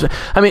computer in Las Vegas.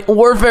 I mean,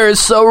 warfare is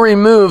so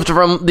removed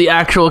from the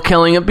actual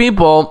killing of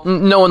people,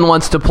 no one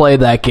wants to play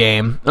that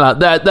game.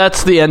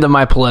 That's the end of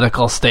my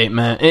political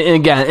statement. And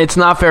again, it's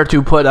not fair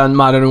to put on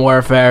Modern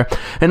Warfare.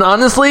 And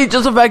honestly,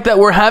 just the fact that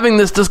we're having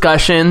this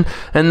discussion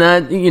and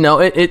that,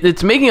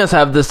 it's making us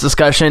have this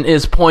discussion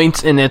is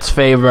points in its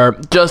favor,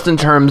 just in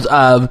terms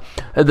of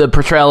the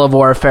portrayal of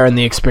warfare and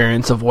the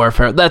experience of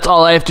warfare. That's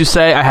all I have to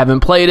say. I haven't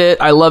played it.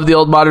 I love the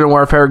old Modern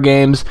Warfare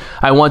games.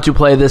 I want to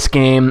play this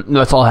game.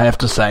 That's all I have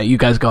to say. You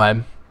guys go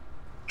ahead.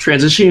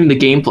 Transitioning to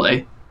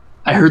gameplay,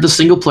 I heard the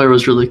single player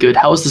was really good.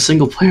 How was the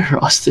single player,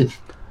 Austin?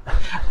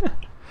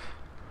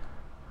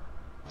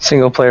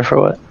 Single player for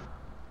what?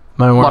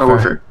 Modern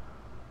Warfare.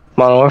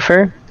 Modern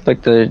Warfare?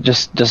 Like the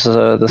the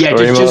story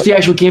mode? Just the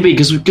actual campaign,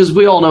 because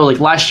we all know, like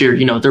last year,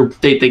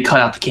 they cut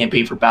out the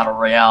campaign for Battle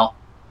Royale.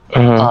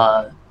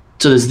 Mm-hmm.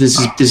 So this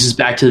is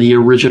back to the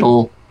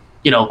original.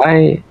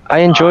 I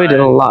enjoyed it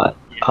a lot.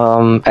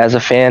 As a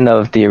fan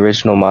of the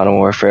original Modern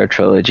Warfare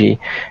trilogy,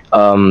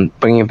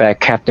 bringing back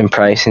Captain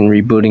Price and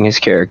rebooting his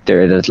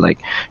character to like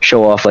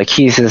show off like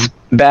he's this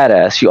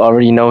badass. You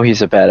already know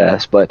he's a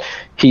badass, but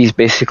he's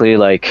basically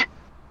like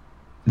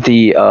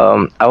the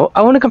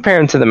I want to compare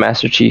him to the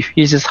Master Chief.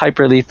 He's this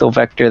hyper lethal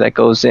vector that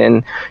goes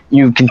in.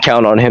 You can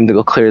count on him to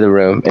go clear the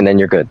room, and then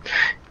you're good.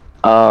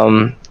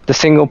 The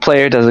single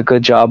player does a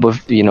good job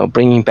of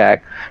bringing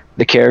back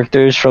the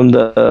characters from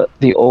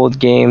the old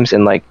games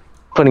and like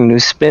putting new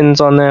spins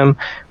on them.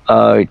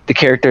 The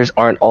characters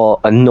aren't all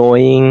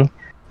annoying.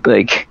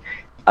 Like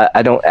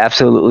I don't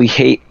absolutely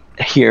hate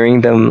hearing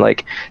them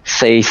like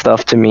say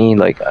stuff to me.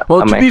 Like,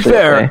 well, to be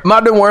fair,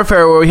 Modern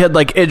Warfare, where we had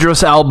like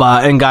Idris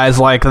Elba and guys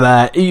like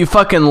that, you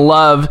fucking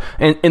love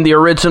in the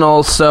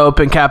original Soap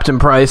and Captain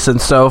Price and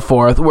so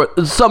forth, were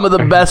some of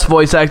the best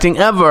voice acting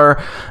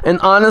ever. And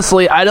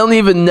honestly, I don't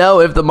even know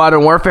if the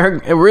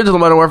original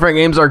Modern Warfare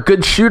games are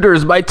good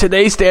shooters by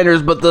today's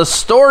standards, but the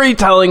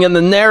storytelling and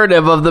the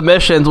narrative of the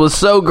missions was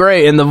so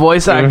great, and the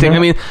voice acting. I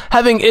mean,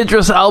 having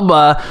Idris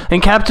Elba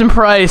and Captain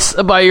Price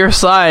by your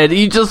side,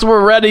 you just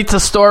were ready to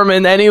storm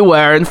in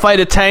anywhere and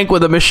fight a tank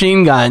with a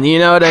machine gun. You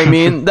know what I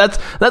mean? That's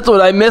what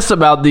I miss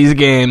about these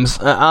games,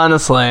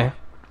 honestly.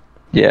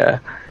 Yeah.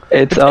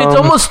 It's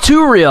almost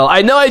too real.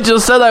 I know I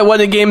just said I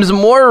wanted games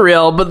more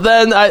real, but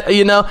then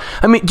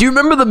do you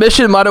remember the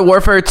mission in Modern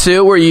Warfare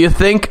 2 where you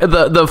think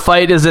the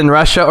fight is in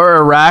Russia or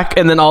Iraq,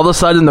 and then all of a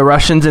sudden the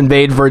Russians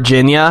invade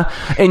Virginia,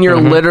 and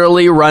you're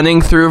literally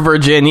running through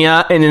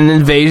Virginia in an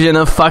invasion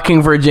of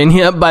fucking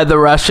Virginia by the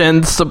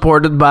Russians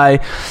supported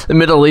by the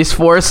Middle East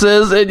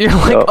forces, and you're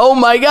like, oh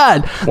my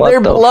god, they're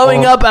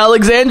blowing up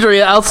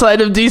Alexandria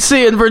outside of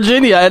DC in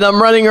Virginia, and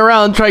I'm running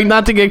around trying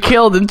not to get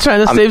killed and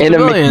trying to save civilians.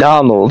 I'm in a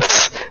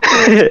McDonald's.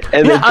 I'm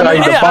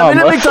in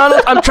a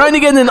McDonald's. I'm trying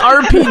to get an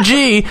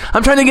RPG.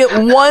 I'm trying to get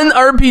one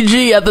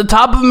RPG at the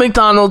top of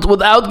McDonald's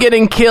without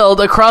getting killed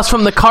across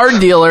from the car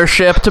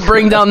dealership to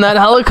bring down that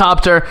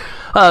helicopter.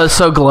 Oh,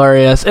 so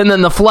glorious. And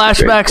then the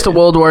flashbacks to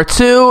World War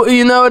II,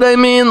 you know what I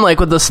mean? Like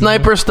with the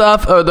sniper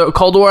stuff, or the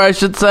Cold War, I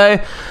should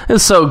say.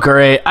 It's so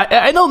great.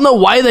 I don't know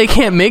why they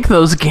can't make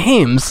those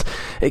games.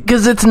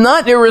 Because it's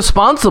not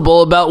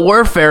irresponsible about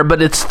warfare,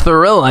 but it's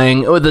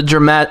thrilling with the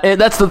dramatic.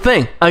 That's the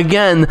thing.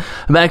 Again,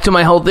 back to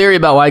my whole theory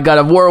about why God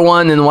of War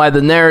won and why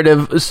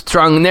the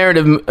strong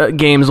narrative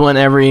games won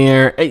every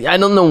year. I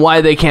don't know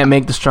why they can't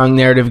make the strong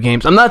narrative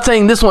games. I'm not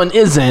saying this one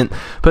isn't,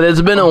 but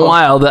it's been a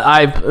while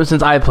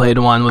since I played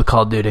one with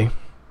Call of Duty.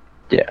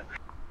 Yeah,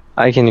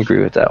 I can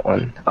agree with that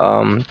one.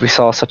 We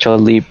saw such a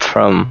leap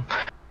from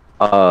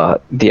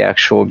the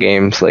actual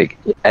games like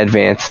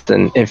Advanced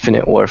and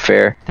Infinite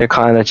Warfare. They're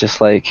kind of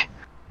just like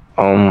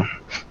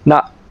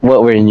not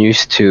what we're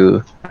used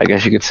to, I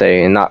guess you could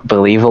say, and not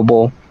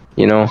believable.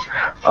 Not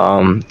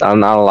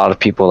a lot of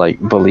people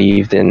like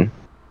believed in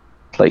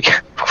like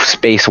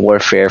space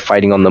warfare,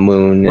 fighting on the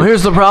moon. Well,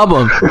 here's the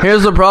problem.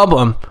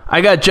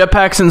 I got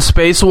jetpacks in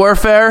space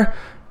warfare.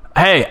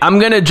 Hey, I'm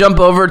going to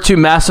jump over to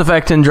Mass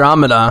Effect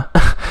Andromeda.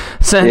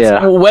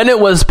 Since when it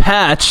was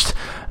patched,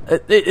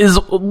 it is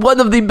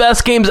one of the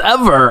best games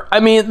ever. I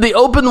mean, the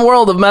open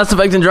world of Mass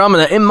Effect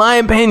Andromeda, in my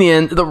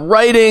opinion, the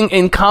writing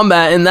and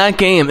combat in that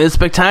game is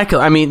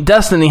spectacular. I mean,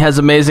 Destiny has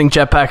amazing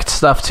jetpack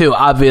stuff too,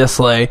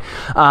 obviously.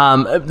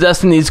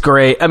 Destiny's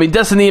great. I mean,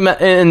 Destiny and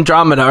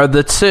Andromeda are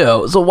the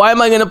two. So why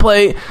am I going to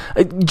play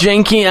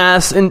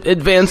janky-ass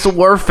Advanced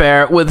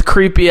Warfare with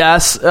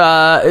creepy-ass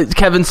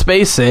Kevin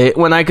Spacey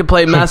when I could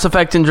play Mass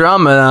Effect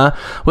Andromeda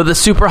with a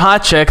super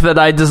hot chick that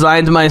I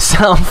designed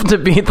myself to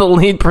be the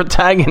lead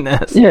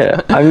protagonist? Yeah,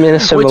 Yeah, I'm in a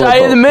similar Which I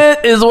boat.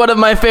 admit is one of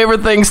my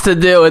favorite things to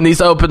do in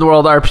these open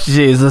world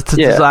RPGs, is to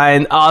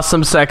design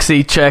awesome,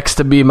 sexy chicks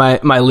to be my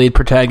lead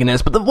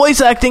protagonist. But the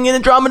voice acting in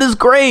Andromeda is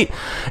great.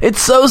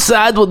 It's so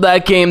sad with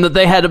that game that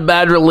they had a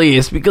bad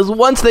release, because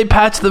once they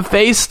patched the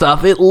face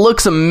stuff, it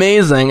looks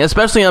amazing,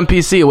 especially on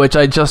PC, which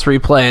I just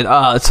replayed.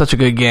 Oh, it's such a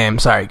good game.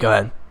 Sorry, go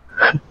ahead.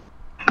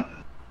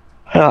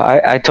 No,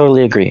 I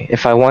totally agree.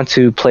 If I want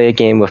to play a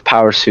game with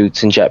power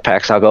suits and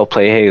jetpacks, I'll go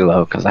play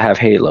Halo because I have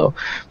Halo.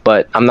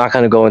 But I'm not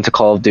going to go into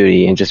Call of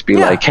Duty and just be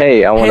like,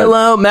 hey, I want to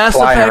Halo, Mass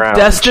Effect,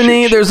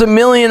 Destiny, there's a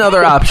million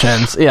other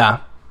options. Yeah.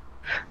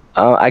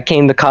 I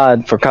came to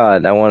COD for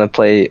COD. I want to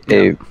play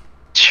a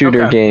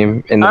shooter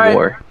game in the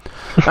war.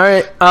 All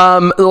right.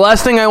 The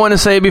last thing I want to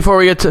say before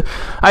we get to...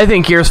 I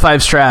think Gears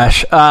 5's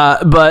trash.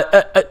 But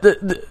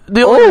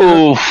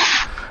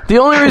the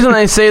only reason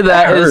I say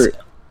that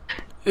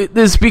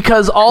is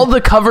because all the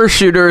cover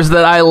shooters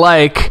that I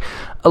like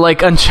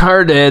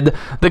Uncharted,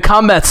 the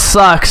combat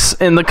sucks,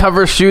 and the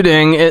cover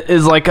shooting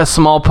is like a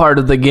small part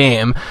of the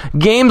game.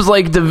 Games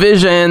like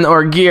Division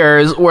or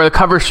Gears, where the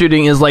cover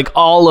shooting is like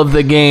all of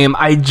the game,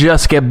 I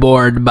just get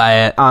bored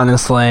by it,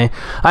 honestly.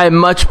 I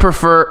much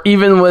prefer,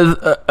 even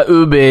with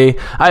Ubi,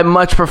 I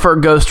much prefer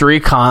Ghost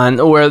Recon,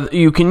 where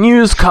you can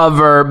use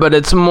cover, but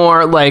it's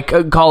more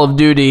like Call of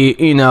Duty,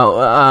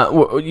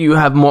 you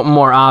have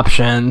more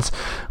options,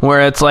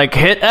 where it's like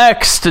hit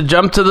X to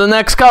jump to the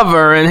next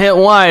cover, and hit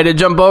Y to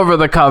jump over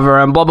the cover,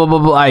 and blah blah blah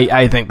blah.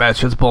 I think that's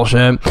just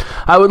bullshit.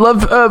 I would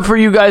love for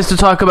you guys to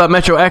talk about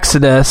Metro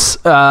Exodus,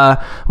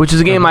 which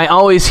is a game I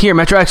always hear.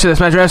 Metro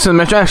Exodus.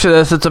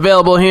 It's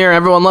available here.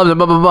 Everyone loves it.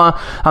 Blah blah blah.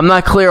 I'm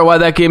not clear why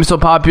that game's so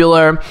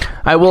popular.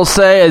 I will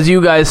say, as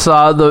you guys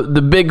saw,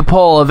 the big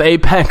poll of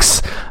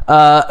Apex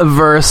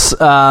versus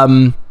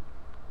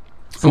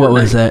what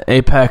was it?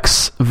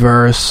 Apex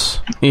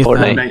versus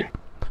Fortnite.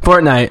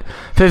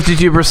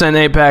 52%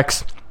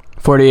 Apex,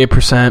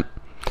 48%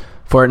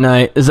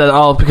 Fortnite. Is that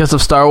all because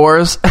of Star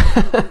Wars?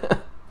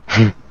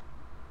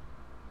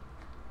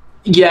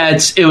 Yeah,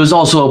 it was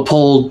also a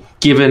poll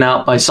given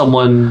out by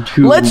someone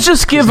who... Let's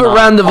just give a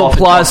round of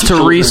applause to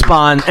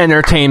Respawn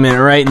Entertainment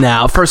right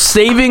now for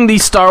saving the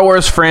Star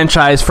Wars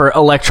franchise for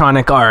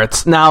Electronic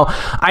Arts. Now,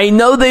 I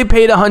know they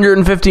paid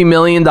 $150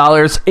 million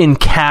in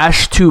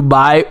cash to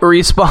buy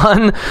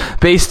Respawn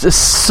based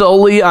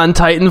solely on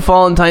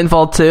Titanfall and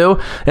Titanfall 2.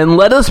 And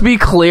let us be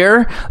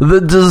clear,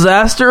 the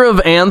disaster of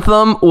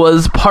Anthem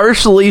was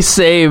partially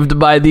saved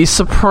by the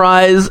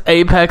surprise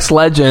Apex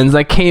Legends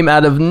that came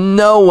out of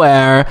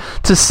nowhere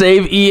to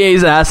save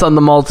EA's ass on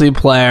the multiplayer.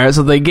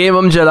 So they gave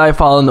them Jedi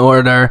Fallen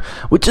Order,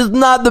 which is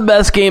not the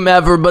best game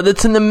ever, but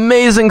it's an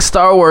amazing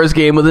Star Wars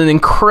game with an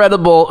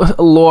incredible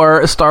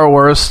lore Star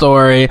Wars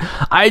story.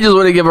 I just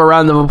want to give a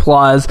round of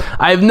applause.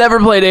 I've never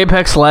played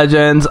Apex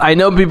Legends. I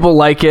know people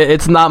like it.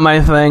 It's not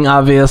my thing,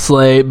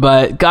 obviously,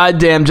 but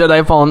goddamn,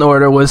 Jedi Fallen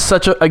Order was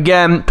such a,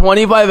 again,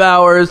 25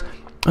 hours.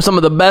 Some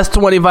of the best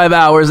 25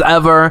 hours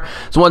ever.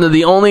 It's one of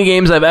the only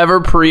games I've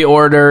ever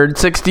pre-ordered.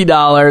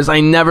 $60. I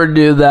never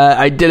do that.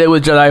 I did it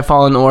with Jedi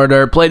Fallen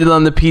Order. Played it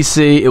on the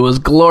PC. It was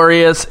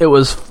glorious. It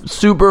was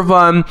super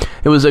fun.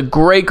 It was a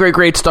great, great,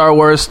 great Star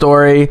Wars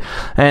story.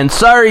 And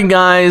sorry,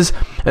 guys,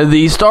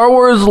 the Star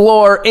Wars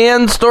lore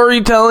and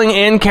storytelling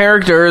and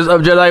characters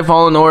of Jedi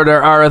Fallen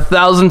Order are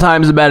 1,000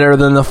 times better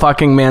than the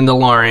fucking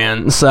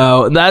Mandalorian.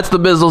 So that's the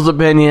Bizzle's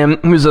opinion,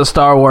 who's a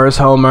Star Wars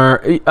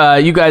homer.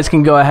 You guys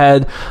can go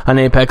ahead on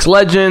Apex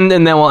Legend,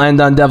 and then we'll end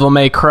on Devil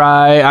May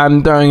Cry.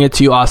 I'm throwing it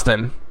to you,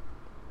 Austin.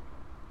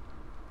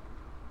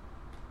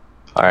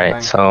 All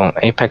right, so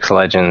Apex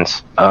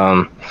Legends. You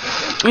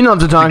don't have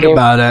to talk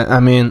about it. I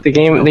mean, the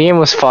game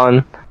was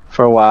fun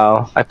for a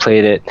while. I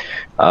played it.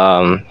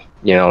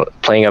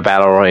 Playing a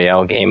battle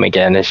royale game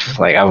again, it's just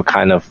like I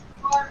kind of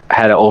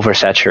had an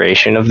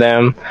oversaturation of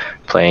them,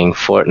 playing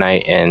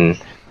Fortnite and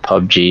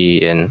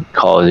PUBG and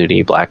Call of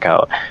Duty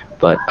Blackout.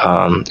 But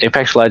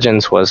Apex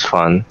Legends was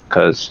fun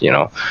because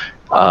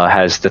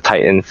has the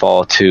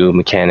Titanfall 2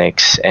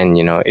 mechanics, and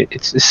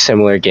it's a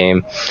similar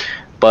game.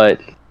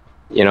 But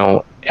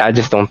I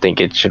just don't think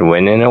it should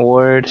win an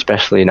award,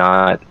 especially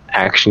not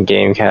action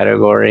game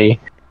category.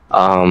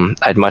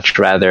 I'd much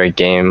rather a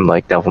game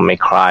like Devil May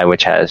Cry,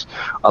 which has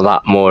a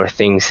lot more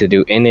things to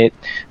do in it.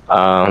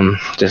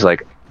 Just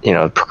like,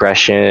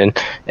 progression,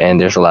 and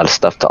there's a lot of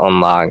stuff to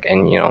unlock,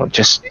 and,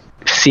 just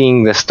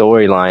seeing the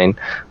storyline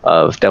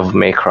of Devil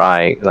May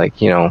Cry,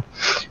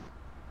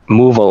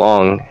 move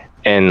along,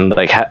 and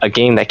like a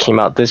game that came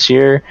out this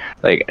year,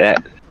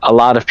 a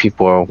lot of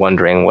people are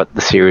wondering what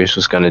the series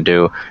was going to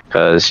do,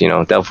 because,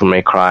 Devil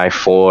May Cry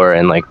 4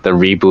 and like the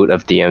reboot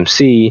of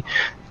DMC,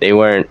 they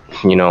weren't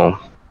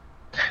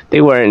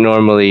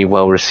normally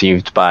well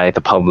received by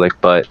the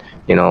public, but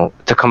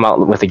to come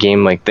out with a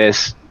game like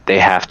this, they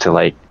have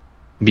to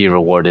be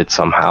rewarded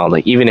somehow.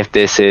 Even if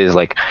this is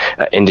an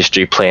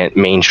industry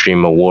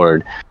mainstream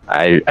award,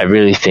 I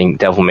really think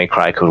Devil May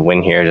Cry could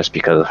win here just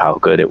because of how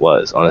good it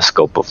was on the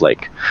scope of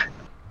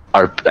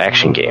our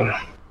action game.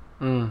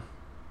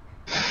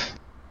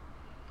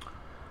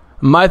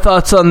 My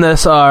thoughts on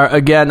this are,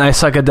 again, I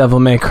suck at Devil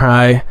May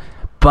Cry.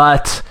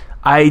 but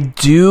I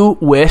do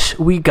wish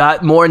we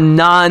got more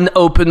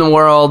non-open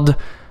world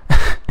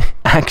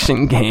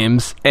action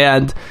games.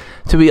 And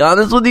to be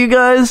honest with you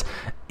guys,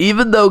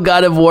 even though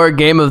God of War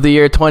Game of the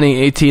Year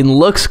 2018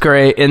 looks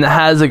great and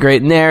has a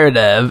great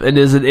narrative and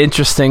is an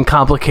interesting,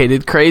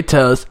 complicated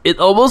Kratos, it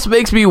almost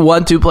makes me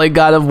want to play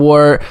God of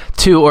War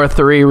 2 or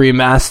 3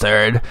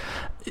 Remastered,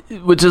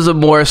 which is a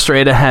more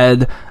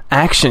straight-ahead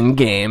action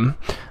game.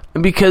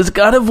 Because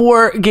God of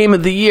War Game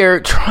of the Year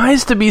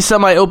tries to be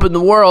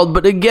semi-open world,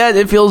 but again,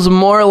 it feels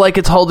more like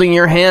it's holding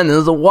your hand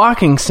as a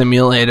walking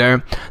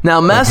simulator.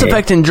 Now, Mass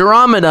Effect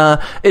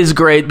Andromeda is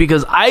great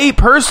because I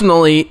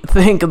personally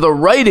think the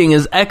writing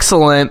is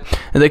excellent.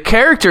 And the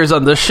characters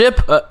on the ship,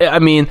 I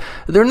mean,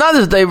 they're not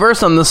as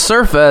diverse on the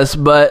surface,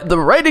 but the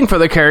writing for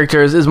the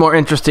characters is more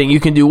interesting. You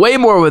can do way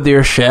more with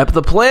your ship.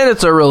 The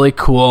planets are really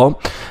cool.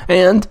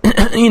 And,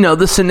 you know,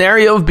 the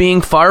scenario of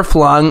being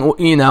far-flung,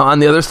 you know, on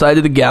the other side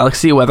of the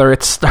galaxy, whether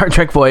it's Star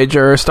Trek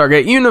Voyager or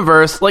Stargate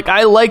Universe, like,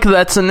 I like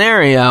that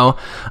scenario,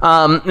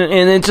 and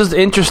it's just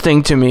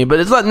interesting to me,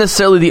 but it's not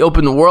necessarily the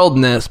open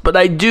worldness, but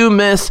I do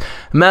miss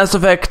Mass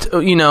Effect,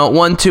 you know,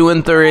 1, 2,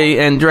 and 3,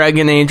 and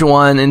Dragon Age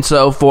 1, and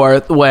so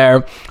forth,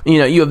 where, you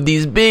know, you have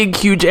these big,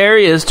 huge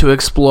areas to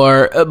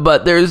explore,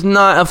 but there's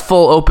not a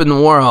full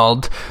open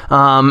world,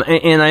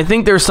 and I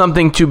think there's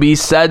something to be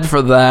said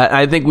for that.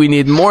 I think we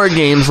need more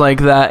games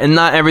like that, and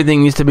not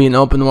everything needs to be an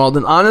open world,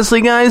 and honestly,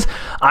 guys,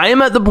 I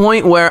am at the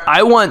point where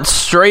I want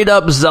straight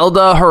up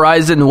Zelda,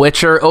 Horizon,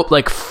 Witcher,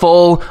 like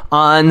full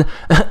on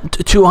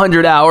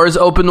 200 hours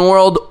open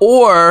world,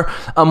 or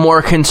a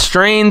more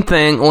constrained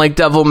thing like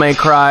Devil May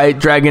Cry,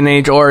 Dragon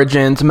Age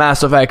Origins,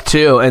 Mass Effect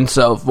 2, and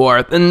so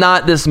forth, and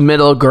not this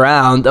middle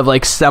ground of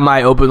like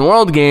semi-open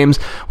world games,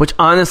 which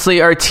honestly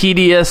are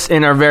tedious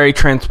and are very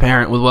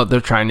transparent with what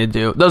they're trying to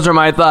do. Those are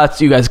my thoughts.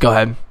 You guys go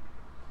ahead.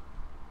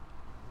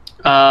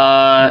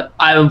 I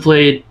haven't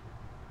played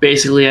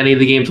basically any of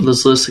the games on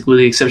this list, with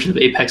the exception of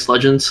Apex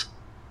Legends.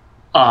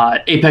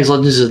 Apex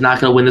Legends is not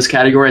going to win this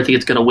category. I think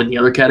it's going to win the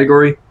other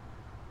category.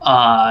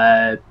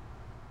 From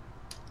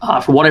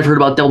what I've heard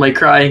about Devil May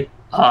Cry,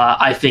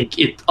 I think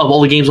of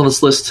all the games on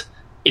this list,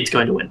 it's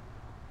going to win.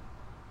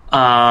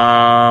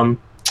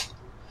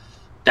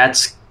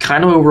 That's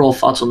kind of overall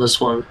thoughts on this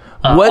one.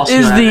 What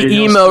is the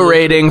emo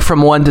rating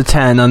from 1 to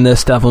 10 on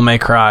this Devil May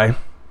Cry?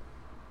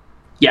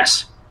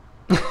 Yes.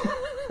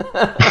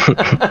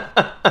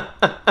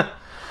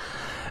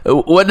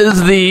 What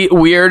is the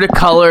weird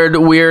colored,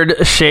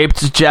 weird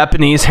shaped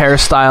Japanese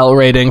hairstyle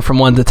rating from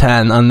 1 to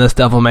 10 on this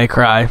Devil May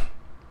Cry?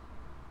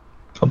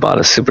 About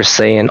a Super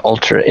Saiyan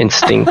Ultra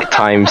Instinct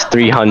times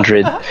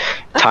 300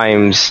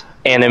 times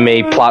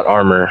anime plot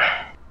armor.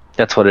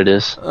 That's what it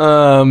is.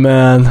 Oh,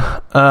 man.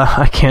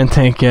 I can't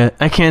take it.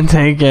 I can't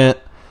take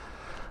it.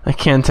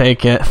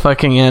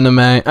 Fucking anime.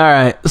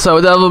 Alright,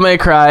 so Devil May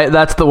Cry,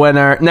 that's the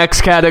winner.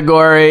 Next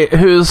category,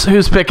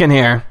 who's picking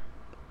here?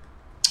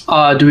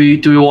 Do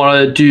we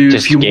want to do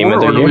just a few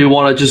more, or do we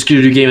want to just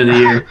do Game of the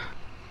Year?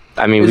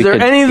 I mean, is there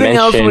anything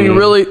else we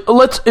really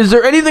is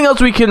there anything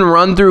else we can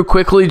run through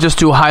quickly just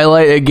to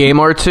highlight a game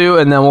or two,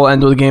 and then we'll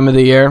end with Game of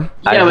the Year?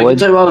 Yeah, we can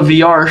talk about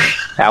VR.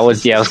 I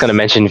was going to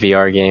mention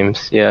VR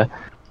games. Yeah.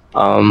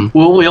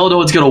 Well, we all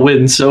know it's going to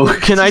win. So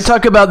can I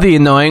talk about the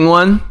annoying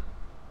one?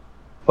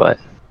 What?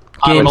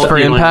 Games for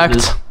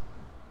Impact.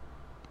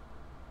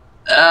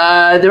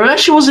 There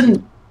actually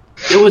wasn't.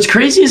 What's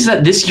crazy is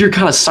that this year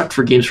kind of sucked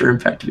for Games for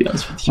Impact, to be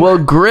honest with you. Well,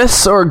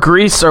 Grease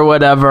or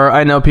whatever,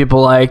 I know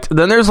people liked.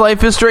 Then there's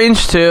Life is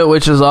Strange 2,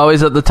 which is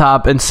always at the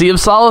top, and Sea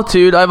of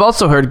Solitude, I've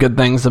also heard good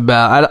things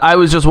about. I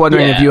was just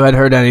wondering if you had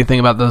heard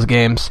anything about those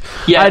games.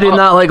 Yeah, I did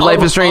not like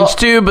Life is Strange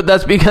 2, but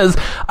that's because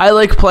I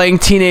like playing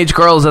teenage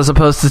girls as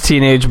opposed to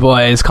teenage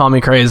boys. Call me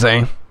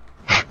crazy.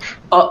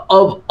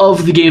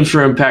 Of the Games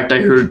for Impact,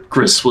 I heard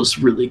Grease was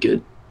really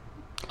good.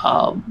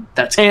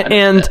 That's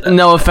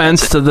no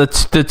offense to the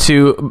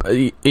two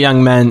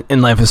young men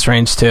in Life is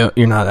Strange 2.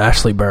 You're not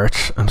Ashley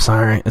Birch. I'm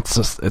sorry.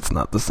 It's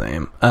not the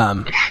same.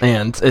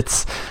 And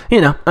it's,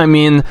 I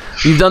mean,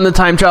 you've done the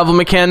time travel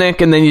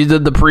mechanic, and then you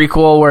did the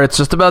prequel where it's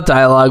just about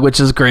dialogue, which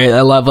is great.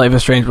 I love Life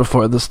is Strange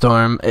Before the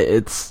Storm.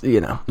 It's,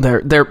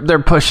 they're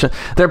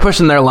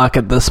pushing their luck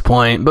at this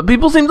point, but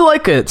people seem to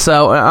like it,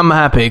 so I'm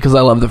happy because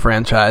I love the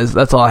franchise.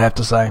 That's all I have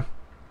to say.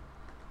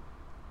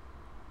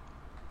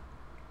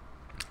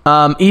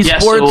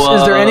 Esports,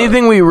 is there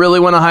anything we really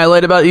want to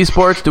highlight about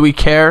esports? Do we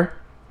care?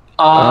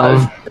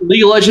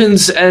 League of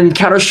Legends and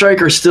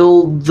Counter-Strike are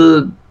still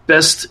the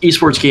best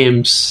esports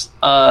games.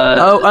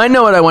 I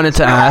know what I wanted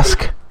to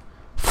ask.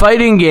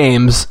 Fighting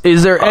games.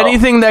 Is there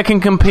anything that can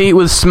compete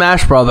with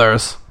Smash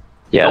Brothers?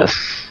 Yes.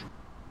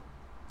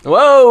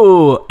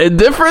 Whoa! A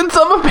difference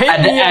of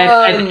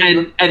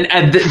opinion!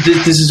 And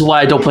this is why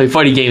I don't play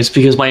fighting games,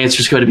 because my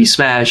answer is going to be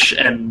Smash,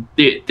 and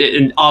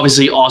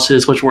obviously Austin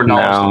is much more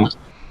knowledgeable.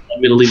 I'm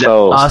going to leave that.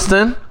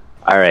 Austin?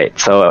 All right.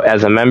 So,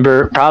 as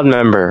a proud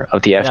member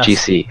of the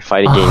FGC,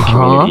 fighting game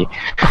community,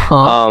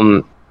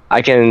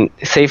 I can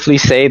safely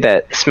say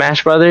that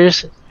Smash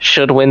Brothers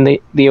should win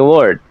the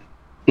award.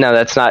 Now,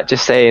 that's not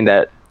just saying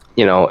that,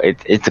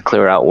 it's a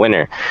clear-out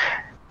winner.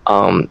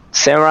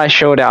 Samurai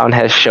Showdown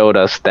has showed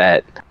us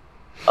that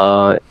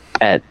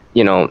at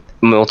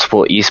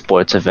multiple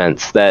esports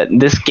events that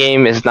this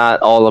game is not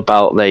all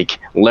about like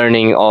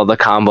learning all the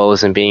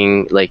combos and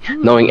being like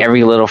knowing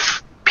every little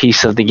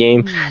piece of the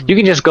game. You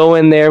can just go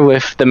in there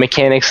with the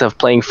mechanics of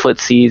playing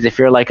footsies. If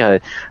you're like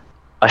a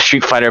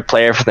Street Fighter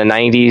player from the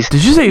 90s.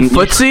 Did you say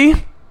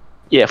footsie?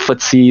 Yeah,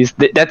 footsies.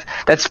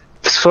 That's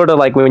sort of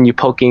like when you're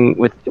poking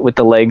with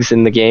the legs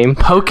in the game.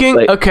 Poking?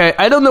 Like, okay,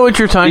 I don't know what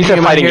you're talking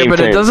about here, but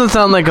it doesn't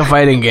sound like a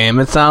fighting game.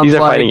 It sounds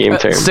like a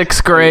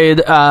 6th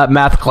grade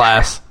math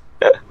class.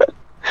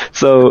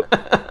 So,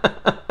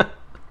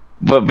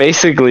 but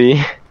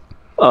basically,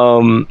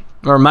 or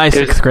my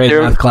 6th grade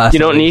math class. You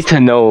don't need to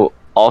know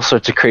all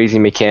sorts of crazy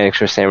mechanics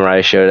for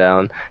Samurai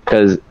Showdown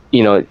because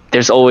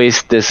there's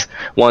always this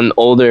one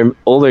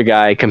older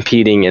guy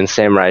competing in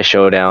Samurai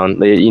Showdown.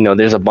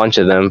 There's a bunch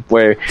of them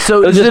where.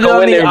 So is it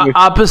on the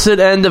opposite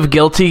end of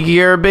Guilty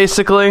Gear,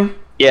 basically?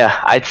 Yeah,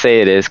 I'd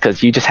say it is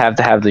because you just have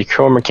to have the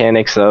core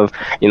mechanics of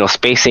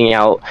spacing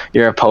out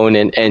your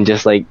opponent and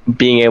just like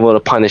being able to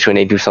punish when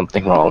they do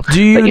something wrong.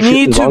 Do you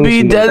need to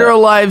be Dead or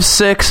Alive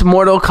 6,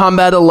 Mortal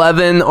Kombat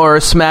 11,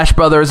 or Smash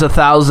Brothers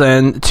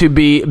 1000 to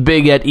be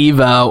big at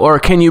Evo, or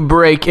can you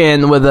break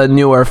in with a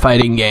newer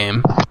fighting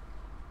game?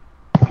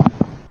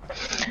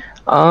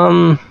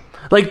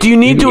 Like, do you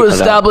need to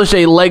establish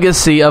a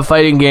legacy of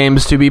fighting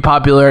games to be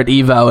popular at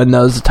Evo and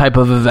those type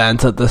of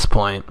events at this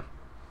point?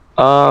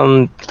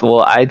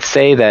 Well, I'd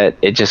say that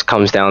it just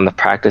comes down to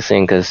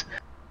practicing because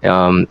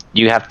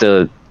you have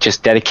to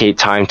just dedicate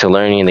time to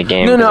learning the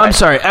game. No, I'm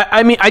sorry.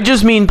 I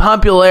just mean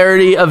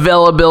popularity,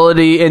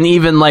 availability, and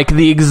even like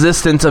the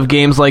existence of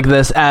games like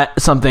this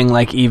at something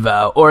like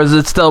Evo. Or is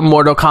it still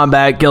Mortal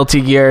Kombat,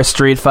 Guilty Gear,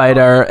 Street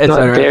Fighter,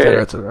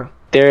 etc.?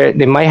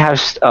 They might have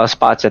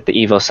spots at the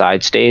Evo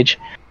side stage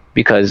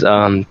because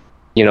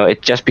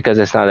just because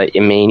it's not a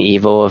main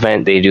Evo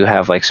event, they do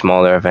have like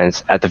smaller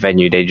events at the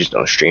venue. They just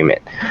don't stream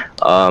it.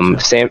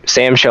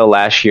 Sam Show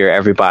last year,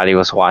 everybody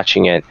was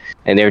watching it,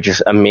 and they were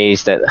just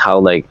amazed at how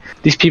like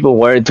these people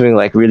were doing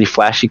like really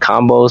flashy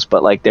combos,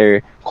 but like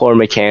their core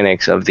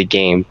mechanics of the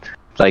game,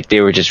 like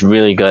they were just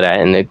really good at,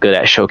 and they're good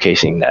at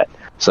showcasing that.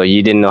 So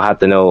you didn't have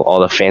to know all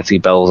the fancy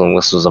bells and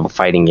whistles of a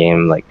fighting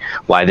game, like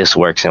why this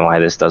works and why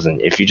this doesn't.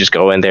 If you just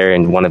go in there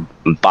and want to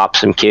bop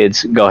some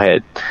kids, go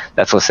ahead.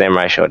 That's what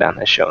Samurai Showdown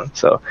has shown.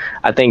 So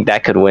I think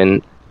that could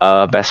win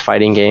best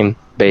fighting game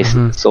based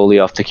solely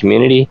off the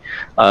community.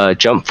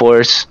 Jump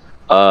Force,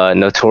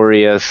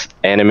 notorious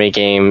anime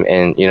game,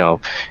 and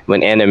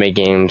when anime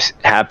games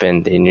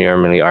happen, they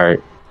normally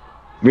are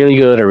really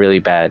good or really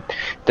bad,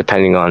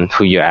 depending on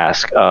who you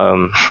ask.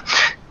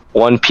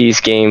 One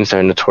Piece games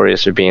are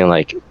notorious for being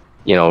like,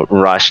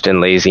 rushed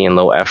and lazy and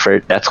low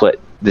effort. That's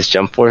what this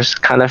Jump Force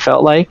kind of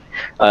felt like.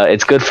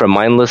 It's good for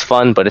mindless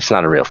fun, but it's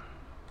not a real fun.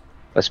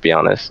 Let's be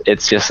honest.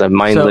 It's just a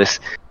mindless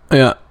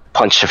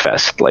punch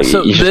fest. Like,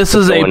 so this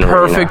is a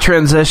perfect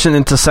transition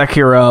into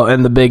Sekiro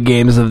and the big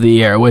games of the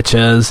year, which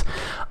is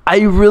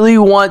I really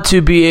want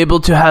to be able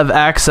to have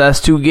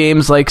access to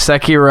games like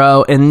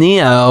Sekiro and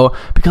Nioh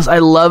because I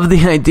love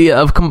the idea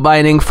of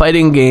combining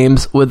fighting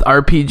games with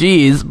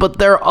RPGs, but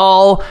they're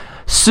all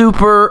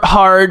super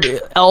hard,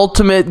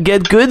 ultimate,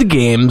 get good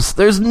games.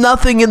 There's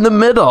nothing in the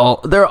middle.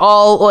 They're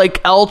all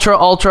like ultra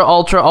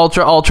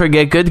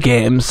get good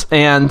games.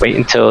 And wait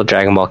until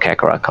Dragon Ball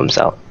Kakarot comes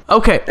out.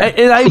 Okay,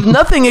 and I have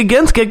nothing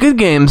against Get Good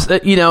Games.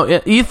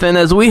 Ethan,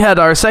 as we had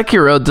our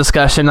Sekiro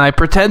discussion, I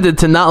pretended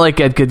to not like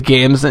Get Good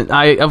Games, and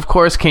I, of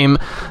course, came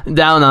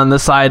down on the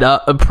side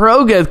of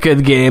pro Get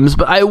Good Games,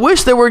 but I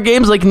wish there were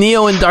games like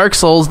Nioh and Dark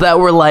Souls that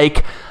were,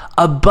 like,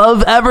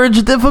 above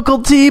average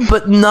difficulty,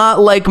 but not,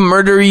 like,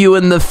 murder you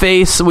in the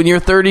face when you're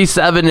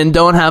 37 and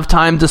don't have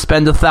time to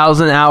spend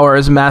 1,000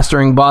 hours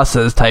mastering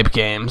bosses type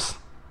games.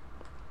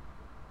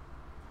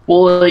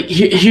 Well, like,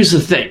 here's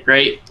the thing,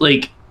 right?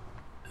 Like,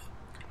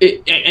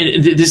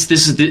 this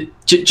is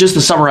just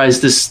to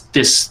summarize this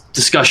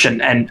discussion,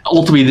 and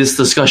ultimately this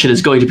discussion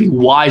is going to be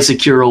why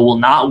Sekiro will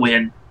not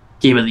win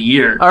Game of the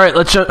Year. All right,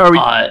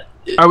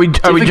 are we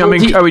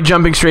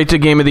jumping straight to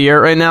Game of the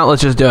Year right now?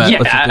 Let's just do it.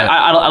 Yeah,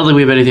 I don't think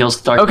we have anything else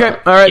to talk about. Okay,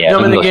 all right,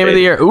 jumping to Game of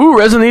the Year. Ooh,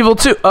 Resident Evil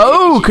 2.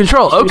 Oh,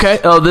 Control. Okay.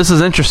 Oh, this is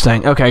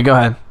interesting. Okay, go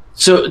ahead.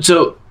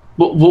 So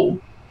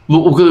we'll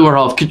quickly run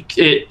off.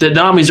 The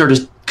nominees are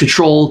just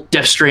Control,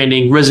 Death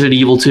Stranding, Resident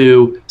Evil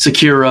 2,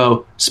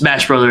 Sekiro,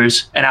 Smash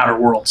Brothers, and Outer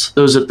Worlds.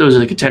 Those are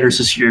the contenders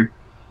this year.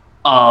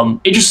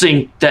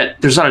 Interesting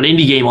that there's not an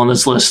indie game on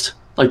this list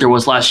like there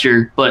was last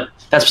year, but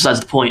that's besides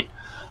the point.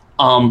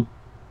 As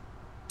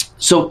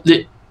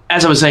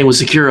I was saying with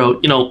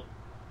Sekiro,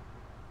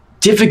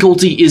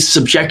 difficulty is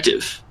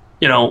subjective,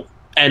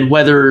 and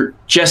whether,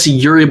 Jesse,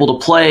 you're able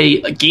to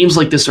play games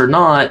like this or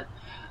not,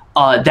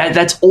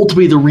 that's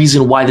ultimately the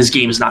reason why this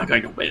game is not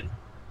going to win.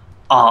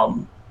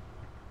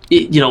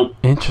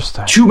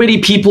 Interesting. Too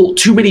many people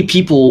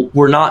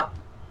were not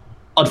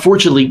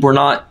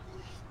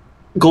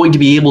going to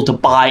be able to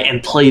buy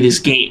and play this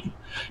game.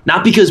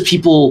 Not because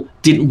people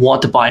didn't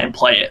want to buy and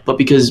play it, but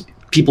because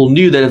people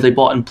knew that if they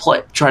bought and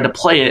tried to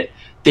play it,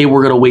 they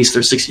were going to waste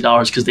their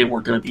 $60 because they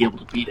weren't going to be able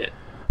to beat it.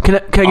 Can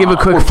I give a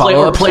quick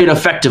follow-up? Or play it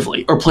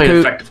effectively.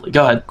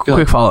 Go ahead.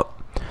 Quick follow-up.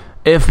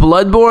 If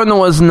Bloodborne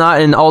was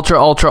not an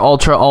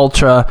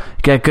ultra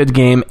get good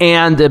game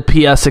and a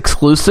PS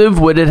exclusive,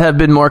 would it have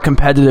been more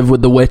competitive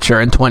with The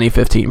Witcher in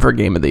 2015 for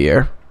Game of the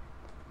Year?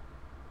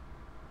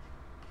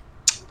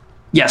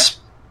 Yes.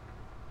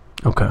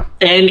 Okay.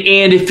 And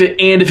if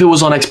it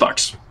was on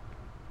Xbox.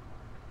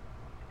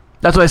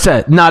 That's what I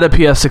said. Not a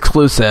PS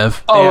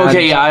exclusive. Oh,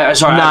 okay. Yeah.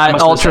 Sorry.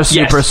 Not ultra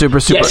super.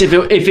 Yes, if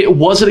it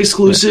was an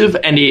exclusive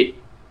and it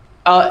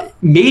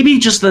maybe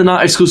just the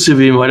not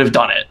exclusivity might have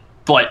done it,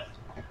 but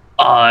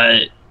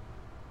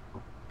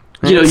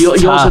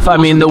you also. I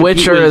mean, The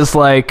Witcher is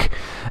like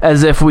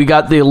as if we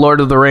got the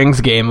Lord of the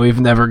Rings game we've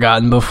never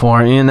gotten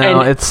before.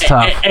 It's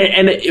tough.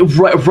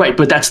 Right,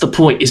 but that's the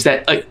point. Is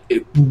that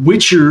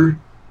Witcher,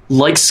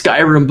 like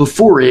Skyrim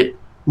before it,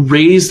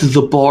 raised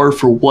the bar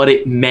for what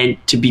it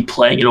meant to be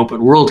playing an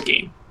open world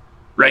game,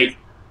 right?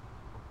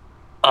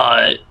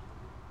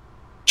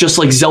 Just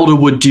like Zelda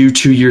would do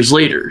 2 years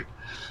later,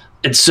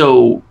 and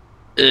so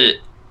it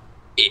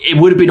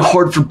would have been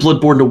hard for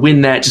Bloodborne to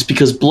win that, just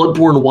because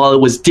Bloodborne, while it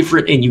was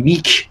different and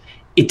unique,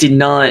 it did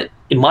not,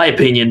 in my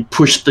opinion,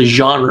 push the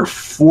genre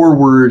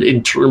forward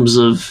in terms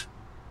of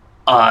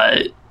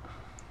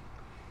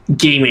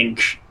gaming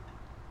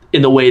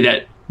in the way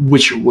that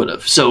Witcher would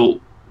have.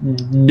 So,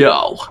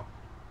 no.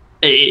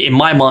 In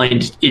my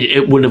mind,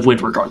 it wouldn't have won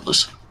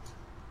regardless.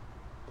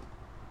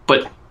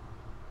 But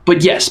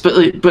yes, but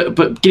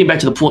getting back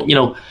to the point,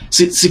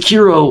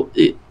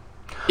 Sekiro.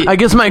 I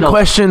guess my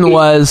question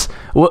was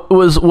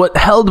what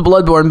held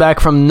Bloodborne back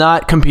from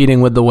not competing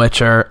with The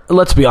Witcher.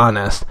 Let's be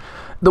honest.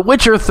 The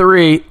Witcher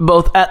 3,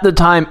 both at the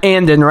time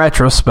and in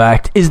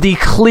retrospect, is the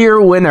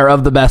clear winner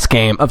of the best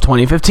game of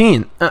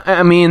 2015.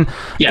 I mean,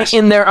 yes.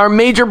 And there are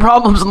major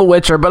problems in The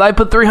Witcher, but I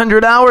put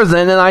 300 hours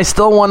in and I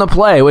still want to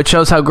play, which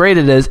shows how great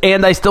it is,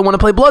 and I still want to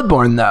play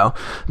Bloodborne, though.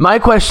 My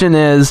question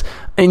is,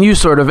 and you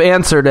sort of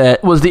answered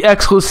it, was the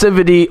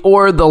exclusivity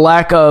or the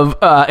lack of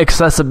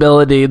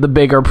accessibility the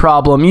bigger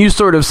problem? You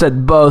sort of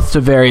said both to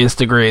various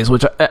degrees,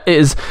 which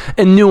is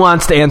a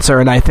nuanced answer,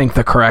 and I think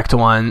the correct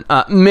one.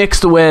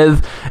 Mixed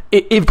with,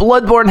 if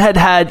Bloodborne had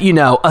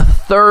a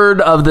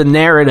third of the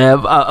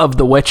narrative of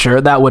The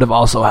Witcher, that would have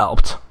also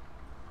helped.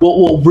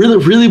 Well,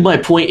 really, my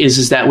point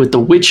is that with The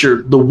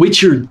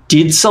Witcher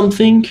did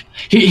something.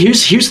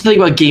 Here's the thing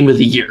about Game of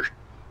the Year,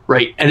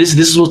 right? And this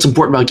is what's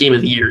important about Game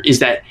of the Year, is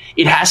that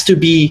it has to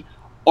be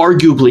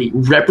arguably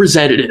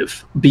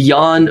representative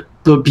beyond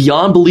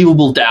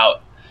believable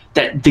doubt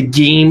that the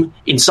game,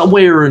 in some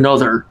way or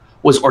another,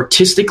 was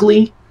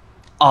artistically,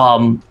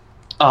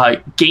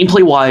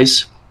 gameplay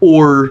wise,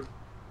 or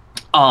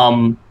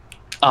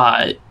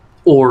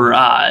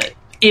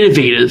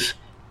innovative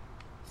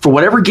for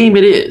whatever game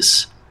it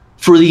is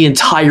for the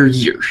entire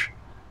year.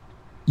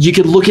 You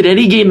could look at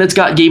any game that's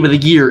got Game of the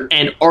Year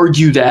and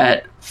argue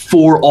that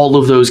for all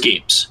of those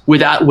games with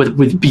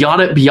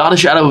beyond a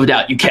shadow of a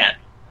doubt. You can,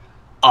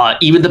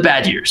 even the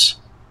bad years.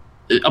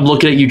 I'm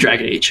looking at you,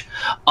 Dragon Age.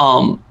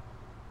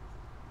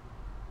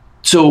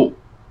 So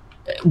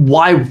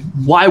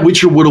why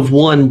Witcher would have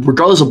won,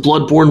 regardless of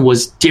Bloodborne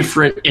was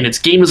different in its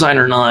game design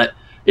or not,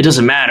 it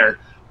doesn't matter.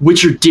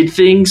 Witcher did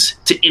things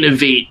to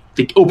innovate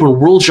the open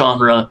world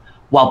genre,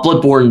 while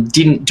Bloodborne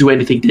didn't do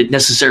anything to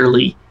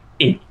necessarily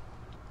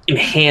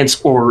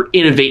enhance or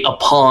innovate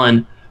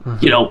upon,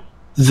 the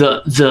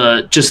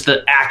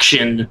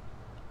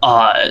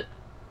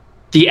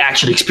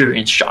action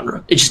experience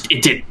genre.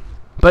 It didn't.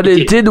 But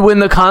it did win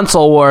the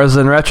console wars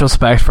in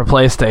retrospect for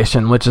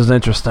PlayStation, which is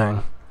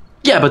interesting.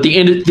 Yeah, but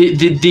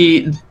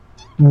the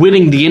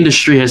winning the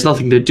industry has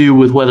nothing to do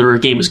with whether a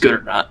game is good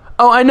or not.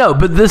 Oh, I know,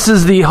 but this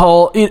is the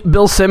whole...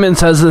 Bill Simmons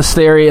has this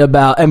theory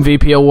about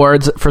MVP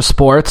awards for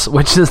sports,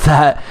 which is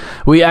that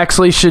we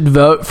actually should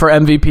vote for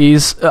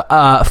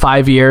MVPs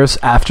 5 years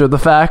after the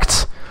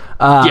fact,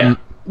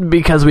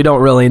 because we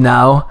don't really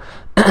know.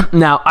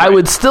 Now, right. I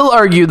would still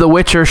argue The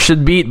Witcher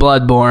should beat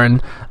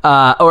Bloodborne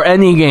or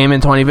any game in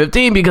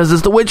 2015 because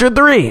it's The Witcher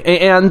 3.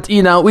 And,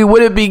 we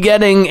wouldn't be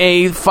getting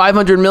a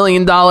 $500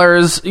 million,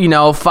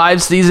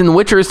 5-season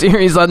Witcher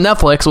series on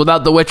Netflix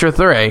without The Witcher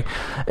 3.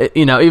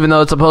 Even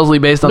though it's supposedly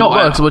based on the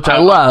books, which I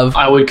love.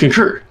 I would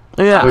concur.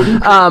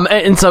 Yeah,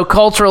 and so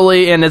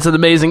culturally, and it's an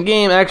amazing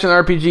game, action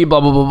RPG, blah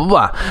blah blah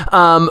blah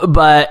blah.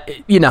 But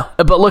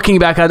looking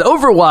back on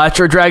Overwatch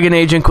or Dragon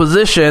Age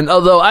Inquisition,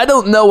 although I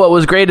don't know what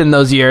was great in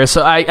those years,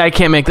 so I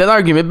can't make that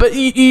argument. But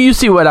you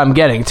see what I'm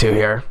getting to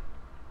here.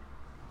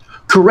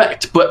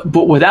 Correct, but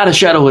without a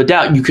shadow of a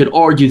doubt, you could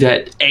argue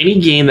that any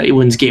game that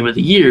wins Game of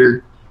the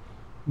Year,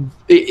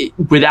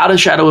 without a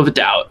shadow of a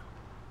doubt,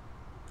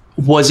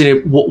 was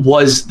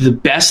the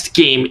best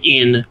game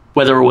in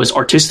whether it was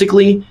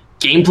artistically,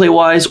 gameplay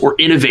wise, or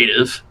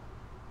innovative,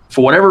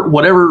 for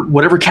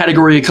whatever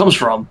category it comes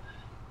from,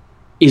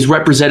 is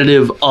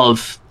representative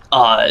of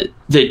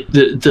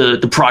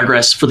the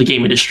progress for the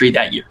game industry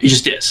that year. It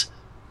just is.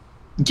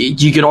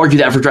 You could argue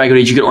that for Dragon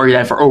Age. You could argue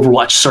that for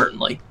Overwatch,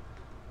 certainly.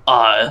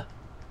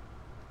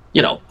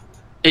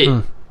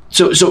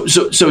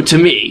 So to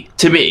me,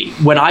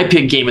 when I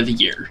pick Game of the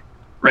Year,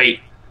 right?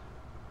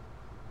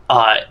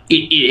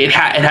 It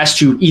has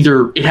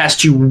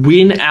to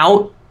win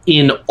out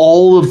in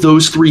all of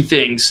those three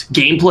things: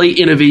 gameplay,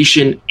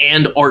 innovation,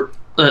 and art,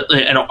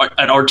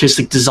 and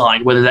artistic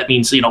design. Whether that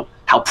means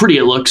how pretty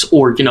it looks,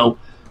 or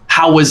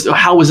how was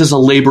this a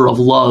labor of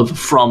love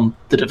from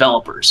the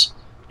developers?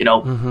 It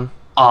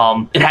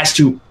has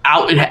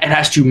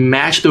to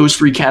match those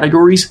three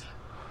categories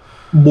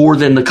more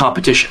than the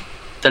competition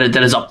that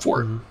is up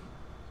for.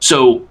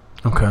 So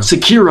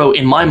Sekiro,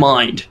 in my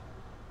mind,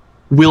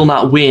 will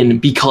not win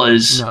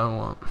because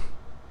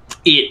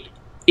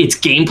its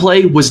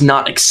gameplay was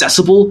not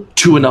accessible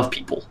to enough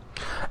people,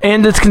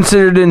 and it's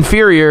considered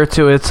inferior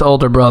to its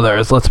older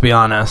brothers. Let's be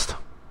honest.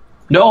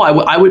 No,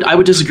 I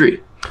would disagree.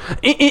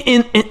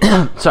 In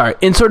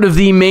sort of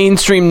the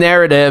mainstream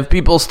narrative,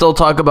 people still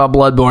talk about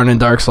Bloodborne and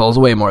Dark Souls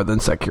way more than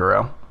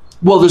Sekiro.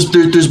 Well,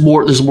 there's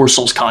more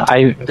Souls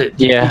content.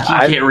 You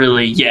can't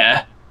really.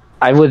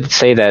 I would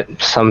say that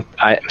some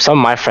of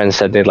my friends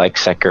said they like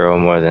Sekiro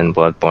more than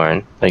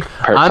Bloodborne.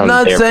 I'm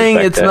not saying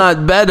it's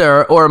not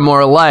better or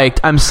more liked.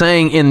 I'm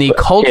saying in the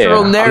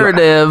cultural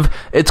narrative,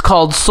 it's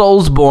called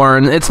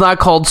Soulsborne. It's not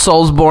called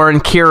Soulsborne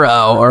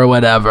Kiro or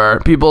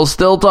whatever. People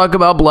still talk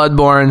about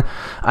Bloodborne.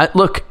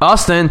 Look,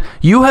 Austin,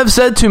 you have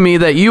said to me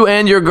that you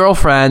and your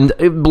girlfriend,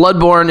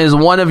 Bloodborne is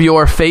one of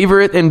your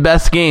favorite and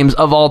best games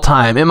of all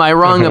time. Am I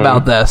wrong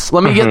about this?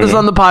 Let me get this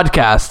on the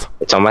podcast.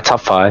 It's on my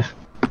top 5.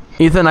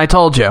 Ethan, I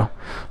told you.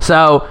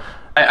 So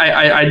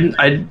I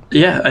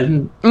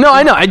didn't. No,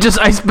 I know. I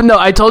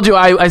told you.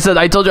 I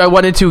told you I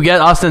wanted to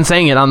get Austin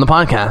saying it on the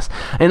podcast,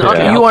 and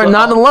you are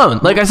not alone.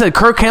 Like I said,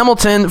 Kirk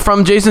Hamilton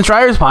from Jason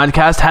Schreier's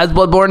podcast has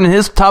Bloodborne in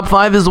his top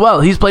 5 as well.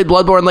 He's played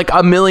Bloodborne like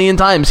a million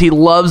times. He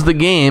loves the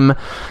game.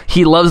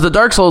 He loves the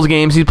Dark Souls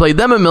games. He's played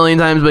them a million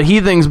times, but he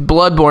thinks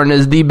Bloodborne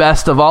is the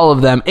best of all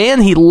of them.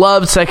 And he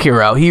loved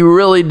Sekiro. He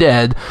really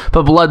did.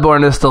 But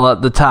Bloodborne is still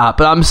at the top.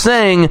 But I'm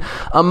saying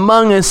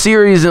among a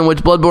series in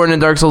which Bloodborne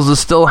and Dark Souls is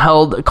still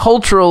held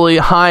culturally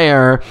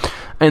higher,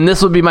 and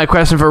this would be my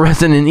question for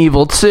Resident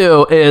Evil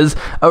 2, is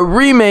a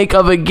remake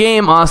of a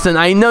game, Austin.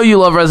 I know you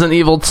love Resident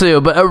Evil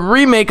 2, but a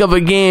remake of a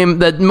game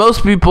that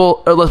most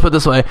people, or let's put it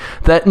this way,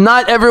 that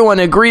not everyone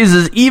agrees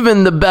is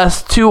even the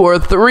best 2 or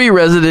 3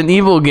 Resident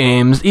Evil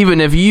games,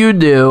 even if you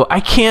do. I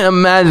can't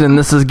imagine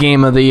this is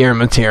Game of the Year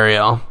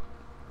material.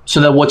 So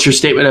then what's your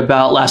statement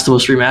about Last of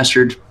Us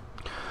Remastered?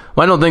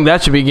 Well, I don't think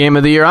that should be Game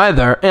of the Year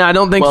either, and I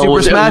don't think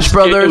Super Smash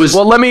Brothers.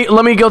 Well, let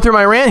me go through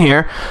my rant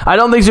here. I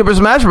don't think Super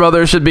Smash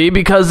Brothers should be,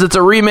 because it's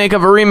a remake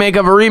of a remake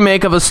of a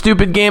remake of a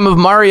stupid game of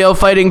Mario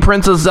fighting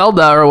Princess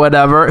Zelda or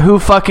whatever. Who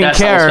fucking cares?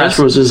 That's not Smash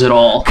Bros. Is at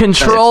all.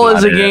 Control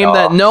is a game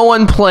that no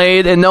one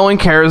played and no one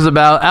cares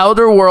about.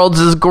 Outer Worlds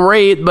is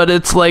great, but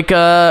it's like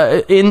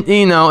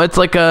it's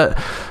like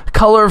a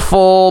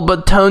colorful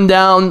but toned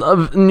down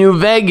of New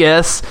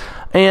Vegas.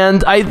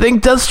 And I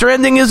think Death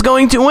Stranding is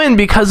going to win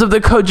because of the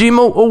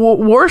Kojima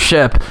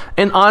worship.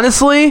 And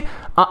honestly,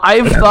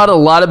 I've thought a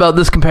lot about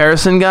this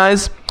comparison,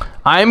 guys.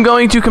 I'm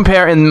going to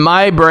compare in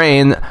my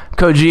brain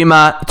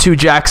Kojima to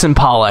Jackson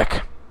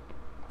Pollock,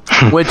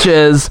 which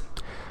is,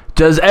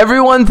 does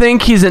everyone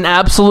think he's an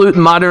absolute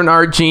modern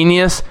art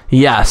genius?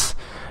 Yes.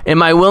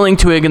 Am I willing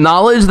to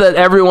acknowledge that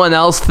everyone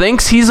else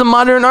thinks he's a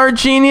modern art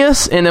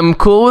genius and am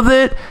cool with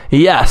it?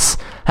 Yes.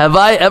 Have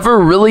I ever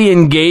really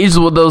engaged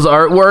with those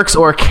artworks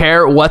or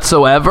care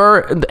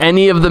whatsoever?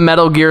 Any of the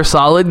Metal Gear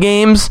Solid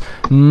games?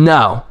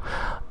 No.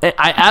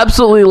 I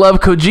absolutely love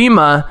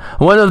Kojima.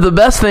 One of the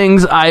best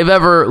things I've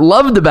ever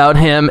loved about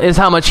him is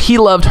how much he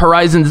loved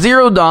Horizon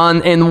Zero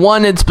Dawn and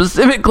wanted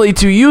specifically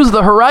to use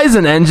the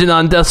Horizon engine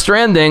on Death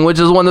Stranding, which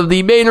is one of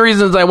the main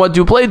reasons I want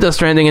to play Death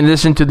Stranding, in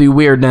addition to the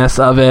weirdness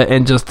of it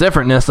and just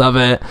differentness of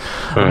it.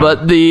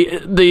 But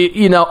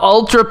the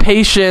ultra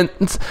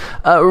patient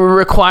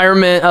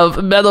requirement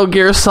of Metal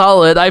Gear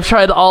Solid, I've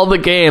tried all the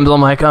games. I'm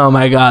like, oh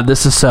my god,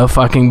 this is so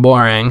fucking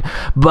boring.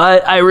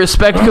 But I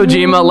respect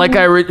Kojima like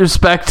I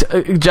respect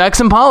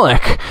Jackson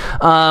Pollock,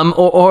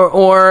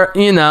 or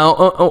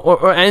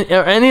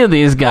any of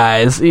these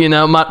guys,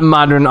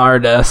 modern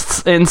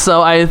artists. And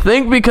so I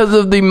think because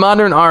of the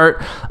modern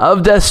art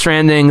of Death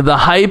Stranding, the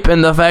hype,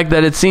 and the fact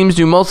that it seems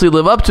to mostly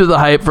live up to the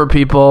hype for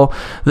people,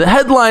 the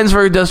headlines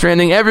for Death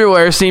Stranding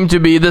everywhere seem to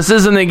be, this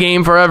isn't a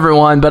game for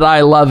everyone, but I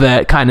love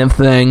it, kind of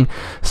thing.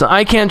 So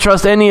I can't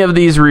trust any of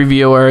these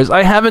reviewers.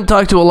 I haven't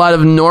talked to a lot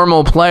of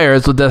normal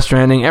players with Death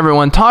Stranding.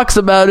 Everyone talks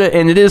about it,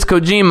 and it is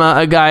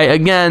Kojima, a guy,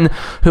 again,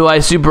 who I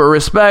super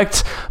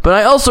respect, but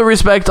I also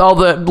respect all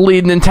the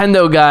lead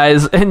Nintendo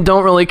guys and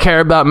don't really care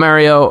about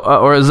Mario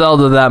or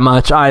Zelda that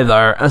much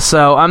either.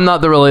 So I'm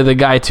not really the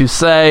guy to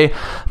say.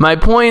 My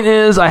point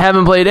is, I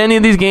haven't played any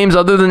of these games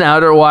other than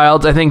Outer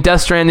Wilds. I think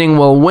Death Stranding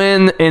will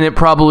win, and it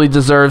probably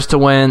deserves to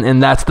win,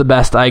 and that's the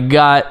best I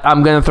got.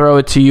 I'm going to throw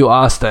it to you,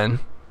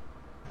 Austin.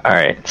 All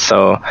right,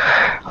 so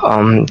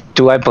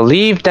do I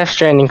believe Death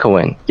Stranding can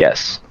win?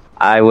 Yes.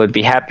 I would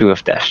be happy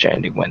with Death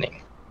Stranding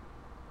winning.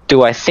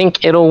 Do I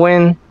think it'll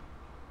win?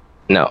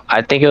 No.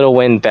 I think it'll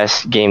win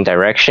Best Game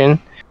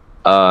Direction,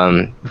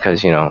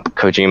 because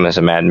Kojima's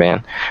a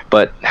madman.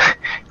 But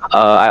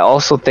I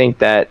also think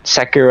that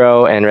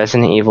Sekiro and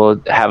Resident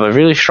Evil have a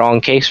really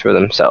strong case for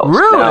themselves.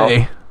 Really?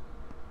 Now,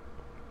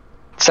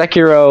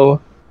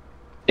 Sekiro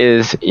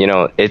is,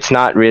 it's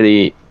not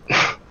really.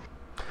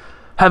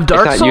 Have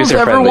Dark Souls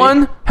ever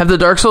won? Have the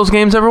Dark Souls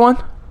games ever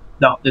won?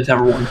 No, they've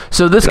never won.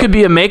 So this could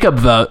be a makeup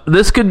vote.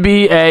 This could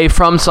be a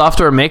From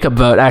Software makeup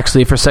vote,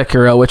 actually, for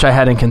Sekiro, which I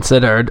hadn't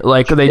considered.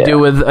 Like they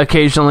do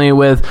occasionally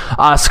with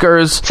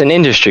Oscars. It's an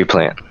industry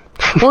plan.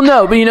 Well,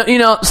 no,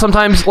 but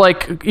sometimes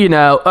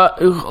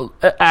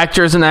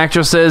actors and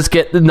actresses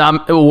get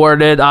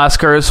awarded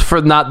Oscars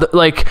for not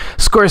like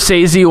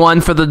Scorsese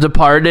won for The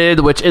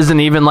Departed, which isn't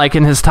even like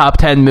in his top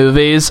 10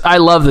 movies. I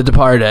love The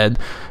Departed.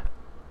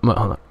 Well,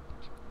 hold on.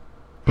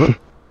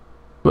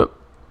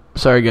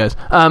 Sorry, guys.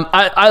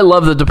 I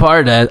love The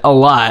Departed a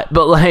lot,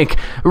 but like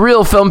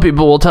real film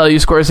people will tell you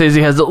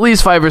Scorsese has at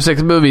least 5 or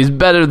 6 movies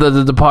better than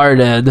The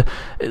Departed.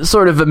 It's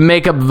sort of a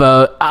makeup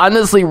vote.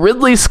 Honestly,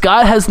 Ridley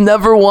Scott has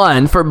never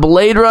won for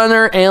Blade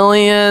Runner,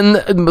 Alien,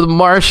 The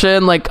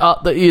Martian,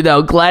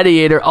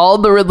 Gladiator. All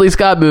the Ridley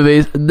Scott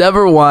movies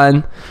never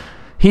won.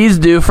 He's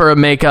due for a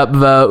makeup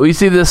vote. We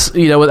see this,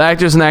 with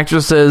actors and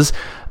actresses,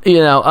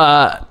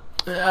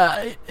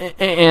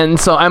 and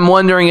so I'm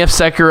wondering if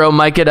Sekiro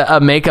might get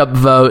a makeup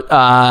vote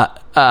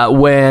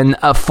when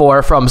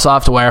for From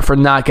Software for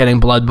not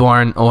getting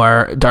Bloodborne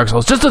or Dark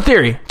Souls. Just a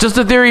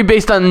theory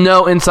based on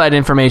no inside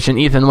information.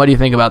 Ethan, what do you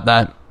think about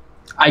that?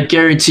 I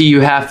guarantee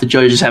you half the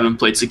judges haven't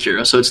played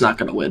Sekiro, so it's not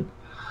going to win.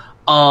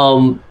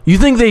 You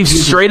think they've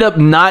straight up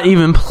not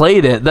even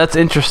played it? That's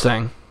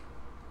interesting.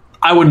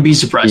 I wouldn't be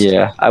surprised.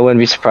 Yeah, I wouldn't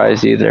be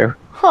surprised either.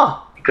 Huh.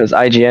 Because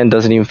IGN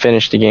doesn't even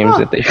finish the games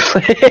that they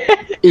play.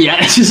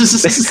 Yeah.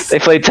 They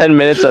play 10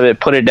 minutes of it,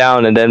 put it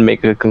down, and then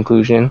make a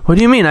conclusion. What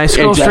do you mean? I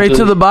scroll straight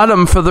to the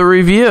bottom for the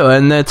review,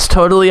 and it's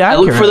totally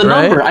accurate. I look for the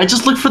right? number. I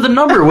just look for the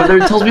number, whether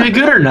it tells me a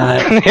good or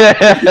not.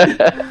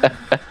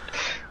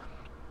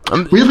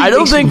 Really, I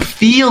don't think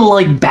feel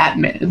like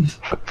Batman.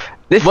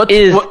 This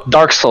is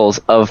Dark Souls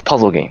of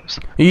puzzle games.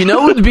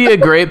 Would be a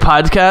great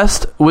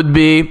podcast would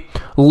be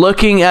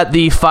looking at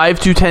the 5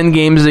 to 10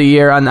 games a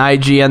year on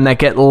IGN that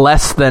get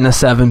less than a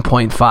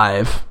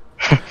 7.5.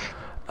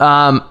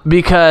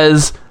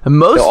 Because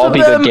they'll all be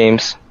good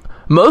games.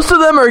 Most of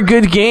them are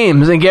good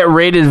games and get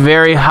rated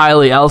very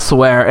highly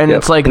elsewhere, and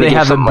it's like they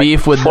have a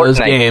beef with those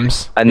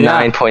games. A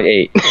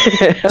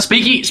 9.8.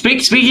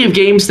 Speaking of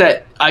games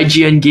that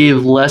IGN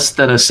gave less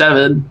than a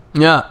 7.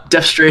 Yeah.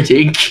 Death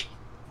Stranding.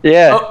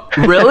 Yeah. Oh,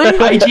 really?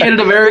 IGN in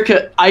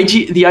America.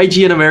 The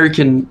IGN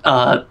American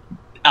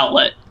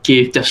outlet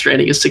gave Death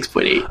Stranding a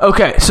 6.8.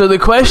 Okay, so the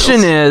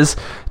question is,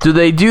 do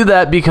they do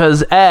that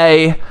because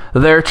A,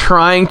 they're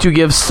trying to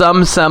give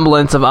some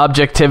semblance of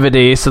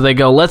objectivity, so they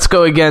go, let's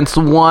go against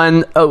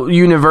one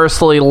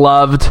universally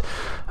loved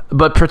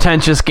but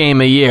pretentious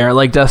game a year,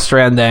 like Death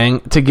Stranding,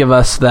 to give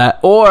us that?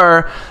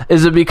 Or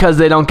is it because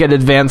they don't get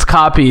advanced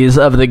copies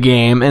of the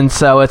game, and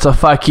so it's a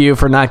fuck you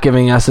for not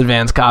giving us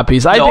advanced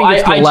copies? I think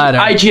it's the latter.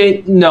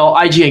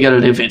 IGN got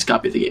an advanced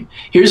copy of the game.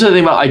 Here's the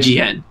thing about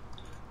IGN.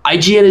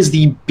 IGN is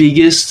the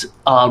biggest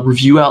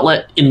review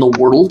outlet in the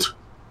world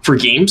for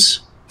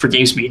games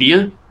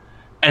media.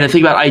 And the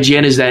thing about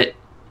IGN is that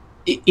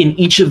in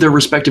each of their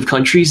respective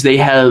countries, they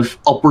have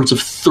upwards of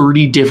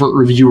 30 different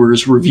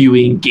reviewers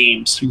reviewing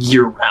games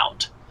year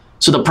round.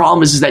 So the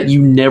problem is that you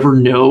never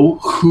know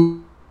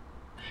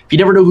if you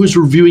never know who's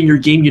reviewing your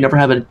game, you never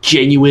have a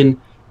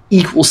genuine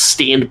equal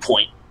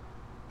standpoint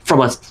from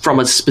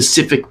a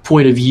specific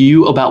point of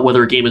view about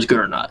whether a game is good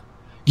or not.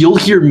 You'll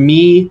hear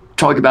me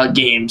talk about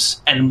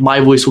games, and my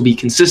voice will be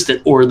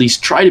consistent, or at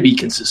least try to be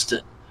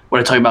consistent when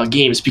I talk about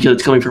games, because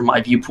it's coming from my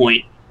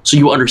viewpoint. So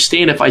you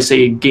understand if I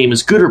say a game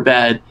is good or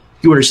bad,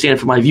 you understand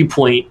from my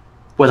viewpoint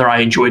whether I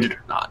enjoyed it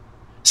or not.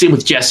 Same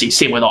with Jesse,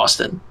 same with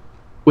Austin.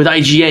 With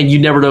IGN, you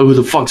never know who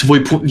the fuck's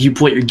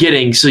viewpoint you're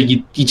getting, so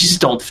you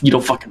don't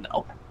fucking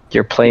know.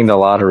 You're playing the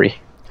lottery.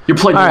 You're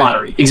playing the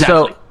lottery,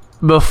 exactly. So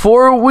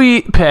before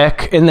we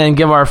pick and then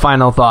give our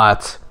final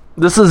thoughts,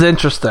 this is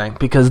interesting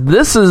because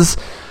this is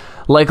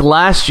like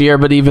last year,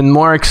 but even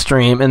more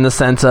extreme in the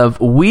sense of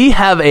we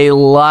have a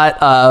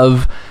lot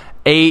of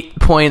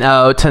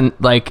 8.0 to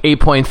like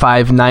 8.5,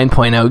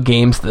 9.0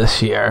 games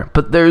this year,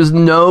 but there's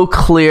no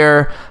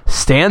clear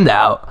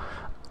standout.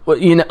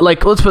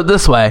 Like, let's put it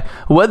this way.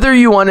 Whether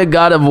you wanted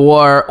God of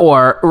War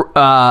or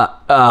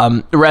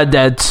Red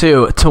Dead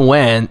 2 to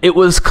win, it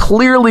was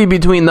clearly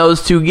between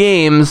those two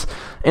games.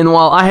 And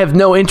while I have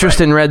no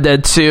interest in Red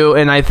Dead 2,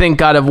 and I think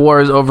God of War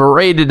is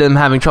overrated and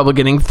I'm having trouble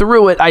getting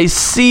through it, I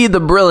see the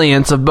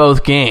brilliance of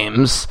both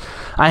games.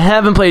 I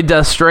haven't played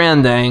Death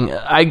Stranding.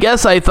 I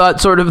guess I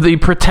thought sort of the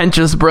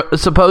pretentious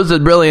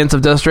supposed brilliance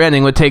of Death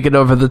Stranding would take it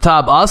over the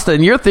top.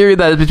 Austin, your theory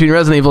that is between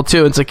Resident Evil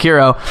 2 and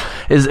Sekiro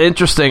is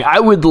interesting. I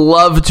would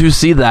love to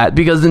see that,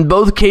 because in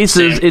both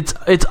cases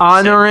it's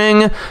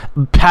honoring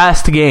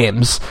past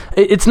games.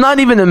 It's not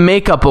even a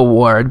makeup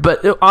award,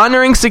 but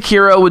honoring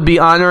Sekiro would be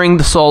honoring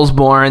the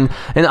Soulsborne,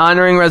 and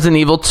honoring Resident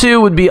Evil 2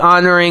 would be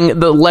honoring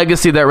the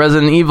legacy that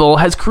Resident Evil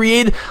has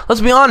created.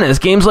 Let's be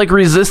honest, games like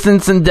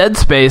Resistance and Dead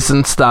Space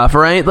and stuff,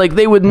 right? Like,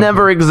 they would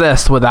never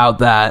exist without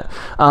that.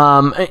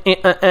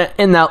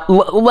 And now,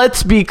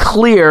 let's be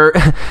clear,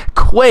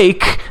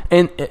 Quake,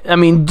 and I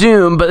mean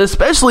Doom, but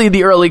especially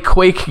the early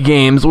Quake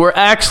games were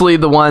actually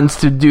the ones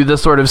to do the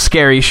sort of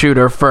scary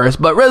shooter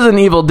first. But Resident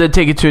Evil did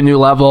take it to a new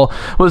level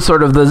with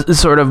sort of the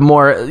sort of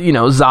more, you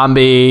know,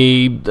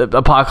 zombie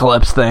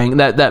apocalypse thing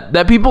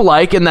that people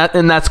like, and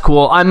that's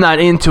cool. I'm not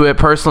into it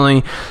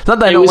personally. It's not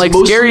that I don't like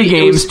scary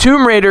games.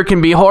 Tomb Raider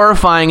can be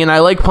horrifying, and I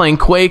like playing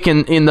Quake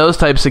in those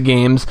types of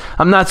games.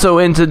 I'm not so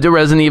into the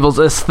Resident Evil's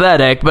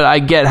aesthetic, but I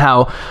get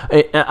how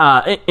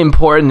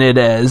important it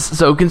is.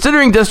 So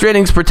considering Death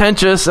Stranding's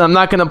pretentious, I'm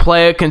not going to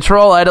play it.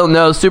 Control, I don't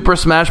know. Super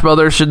Smash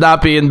Brothers should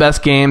not be in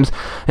best games.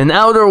 And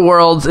Outer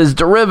Worlds is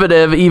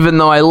derivative, even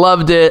though I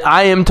loved it.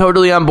 I am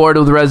totally on board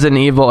with Resident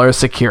Evil or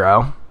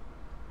Sekiro.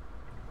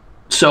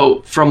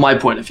 So, from my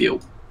point of view,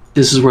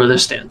 this is where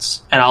this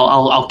stands, and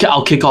I'll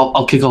kick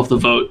off the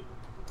vote,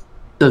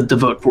 the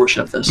vote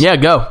portion of this. Yeah,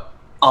 go.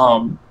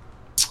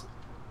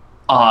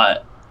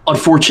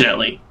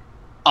 Unfortunately,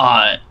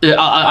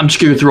 I'm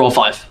just going through all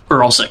 5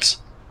 or all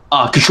 6.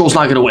 Control's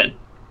not going to win.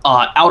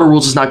 Outer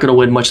Worlds is not going to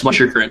win, much to my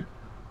chagrin.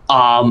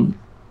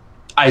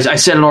 I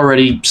said it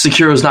already.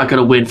 Sekiro's not going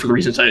to win for the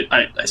reasons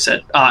I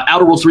said.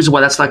 Outer Worlds, the reason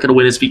why that's not going to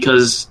win is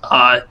because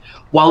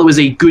while it was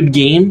a good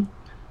game,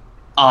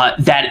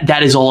 that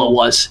is all it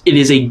was. It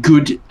is a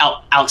good,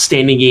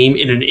 outstanding game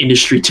in an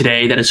industry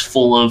today that is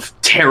full of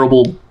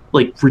terrible,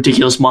 like,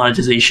 ridiculous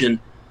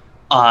monetization.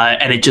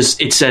 And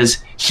it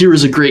says, here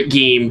is a great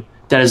game.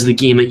 That is the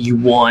game that you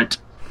want.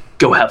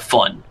 Go have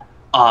fun.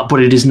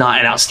 But it is not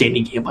an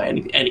outstanding game by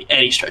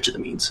any stretch of the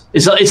means.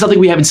 It's something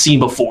we haven't seen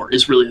before.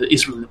 Is really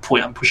the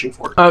point I'm pushing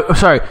for.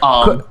 Sorry,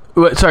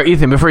 sorry,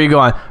 Ethan. Before you go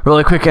on,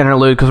 really quick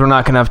interlude, because we're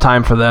not going to have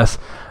time for this.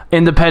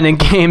 Independent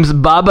games,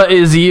 Baba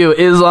Is You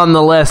is on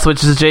the list,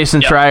 which is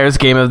Jason Schreier's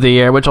Game of the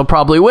Year, which will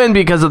probably win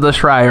because of the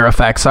Schreier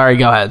effect. Sorry,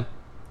 go ahead.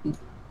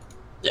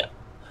 Yeah,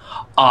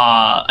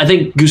 I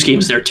think Goose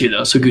Game's there too,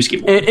 though. So Goose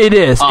Game will win. It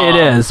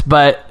is,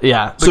 but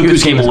yeah. So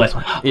Goose Game will win.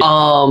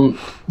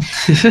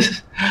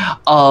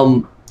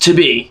 To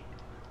me,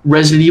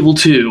 Resident Evil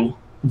 2,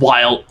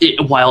 while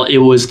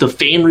it was the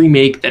fan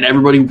remake that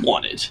everybody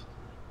wanted,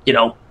 you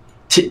know,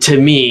 to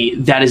me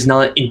that is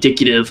not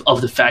indicative of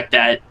the fact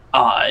that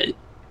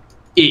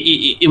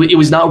it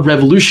was not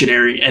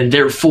revolutionary, and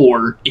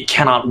therefore it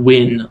cannot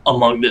win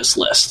among this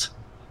list,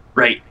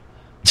 right?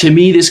 To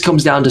me, this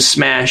comes down to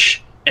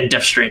Smash and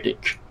Death Stranding,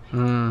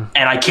 and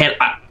I can't.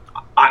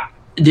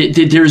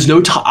 There's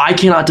no. I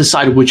cannot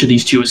decide which of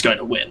these two is going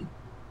to win.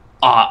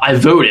 I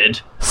voted.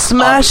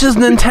 Smash is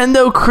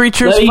Nintendo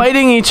creatures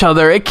fighting each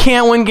other. It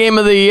can't win Game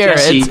of the Year.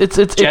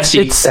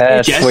 Jesse,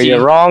 Jesse, where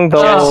you're wrong,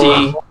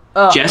 though.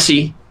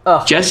 Jesse,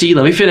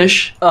 let me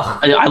finish.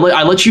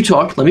 I let you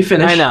talk. Let me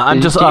finish. I know.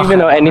 I'm just. Do you even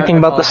know anything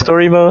about the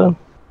story mode?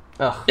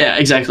 Yeah,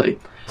 exactly.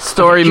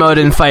 Story mode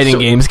in fighting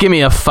games. Give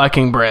me a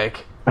fucking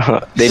break.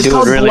 They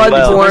do it really well.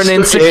 Bloodborne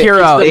and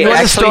Sekiro. You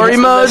want story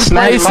mode?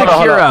 Play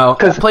Sekiro.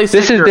 Because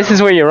this is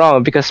where you're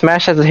wrong. Because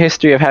Smash has a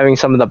history of having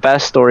some of the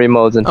best story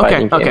modes in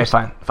fighting games.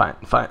 Okay,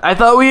 fine. I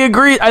thought we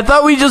agreed. I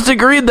thought we just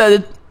agreed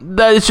that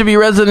it should be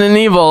Resident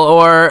Evil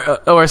or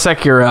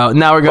Sekiro.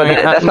 Now we're going.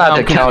 That's not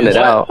to count it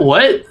out.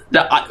 What?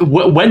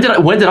 When did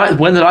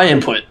I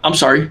input? I'm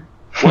sorry.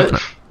 What?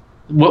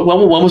 When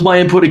was my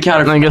input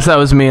accounted for? I guess that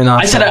was me and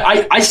Austin.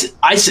 I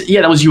said,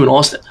 yeah, that was you and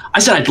Austin. I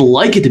said I'd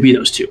like it to be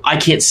those two. I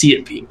can't see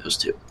it being those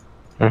two.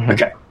 Mm-hmm.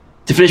 Okay.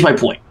 To finish my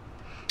point,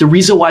 the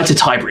reason why it's a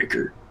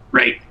tiebreaker,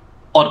 right,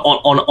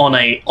 on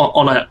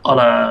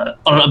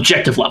an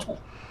objective level,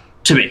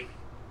 to me,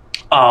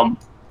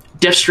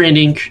 Death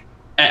Stranding,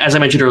 as I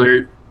mentioned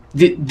earlier,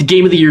 the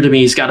Game of the Year to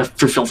me has got to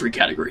fulfill 3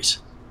 categories: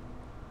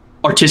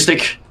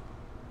 artistic,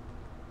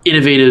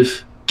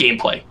 innovative,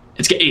 gameplay.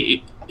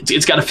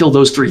 It's got to fill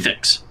those 3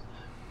 things.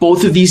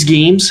 Both of these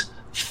games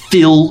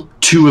fill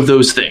 2 of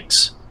those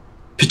things,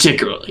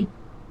 particularly,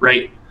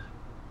 right?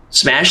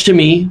 Smash to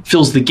me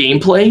fills the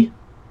gameplay,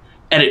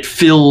 and it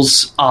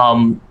fills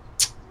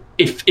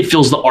it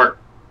fills the art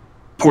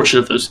portion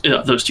of those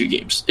 2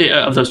 games,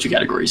 of those 2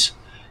 categories.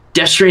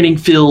 Death Stranding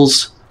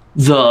fills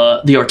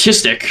the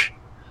artistic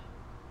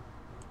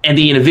and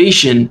the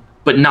innovation,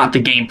 but not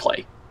the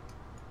gameplay.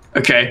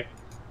 Okay,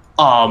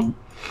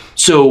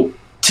 so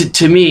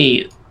to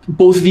me,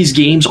 both of these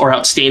games are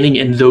outstanding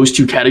in those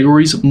 2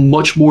 categories,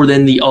 much more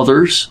than the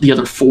other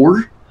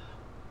 4.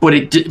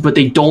 But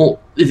they don't.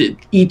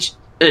 Each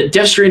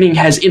Death Stranding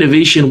has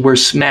innovation where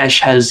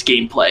Smash has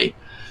gameplay.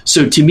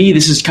 So to me,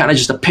 this is kind of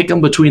just a pick 'em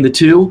between the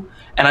 2,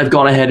 and I've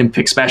gone ahead and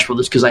picked Smash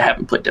Brothers because I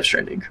haven't played Death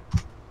Stranding.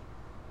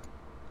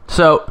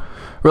 So,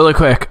 really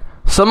quick,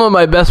 some of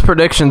my best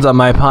predictions on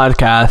my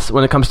podcast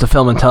when it comes to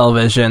film and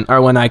television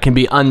are when I can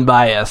be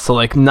unbiased, so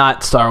like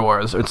not Star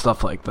Wars or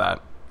stuff like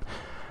that.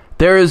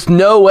 There is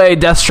no way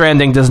Death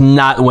Stranding does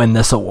not win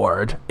this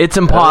award. It's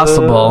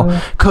impossible.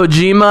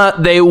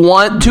 Kojima, they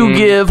want to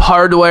give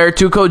hardware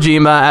to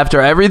Kojima after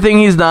everything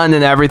he's done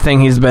and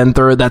everything he's been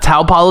through. That's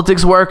how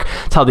politics work.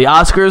 That's how the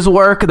Oscars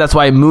work. That's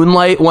why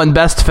Moonlight won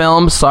Best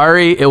Film.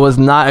 Sorry, it was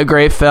not a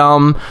great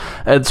film.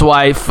 It's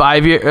why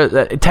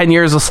 10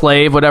 Years a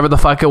Slave, whatever the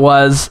fuck it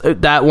was,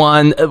 that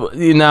one,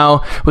 you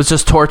know, was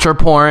just torture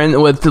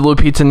porn with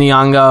Lupita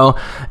Nyong'o.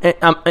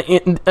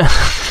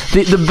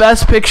 The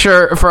best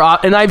picture for,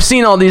 and I've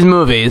seen all these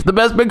movies, the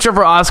best picture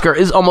for Oscar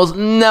is almost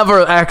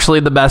never actually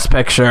the best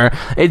picture.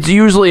 It's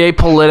usually a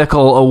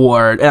political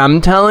award. And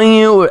I'm telling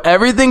you,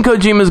 everything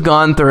Kojima's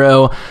gone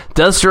through,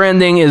 Death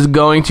Stranding is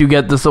going to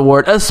get this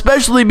award,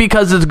 especially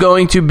because it's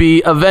going to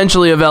be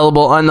eventually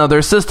available on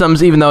other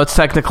systems, even though it's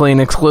technically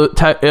an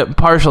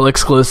partial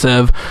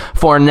exclusive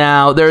for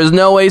now. There's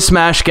no way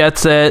Smash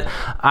gets it.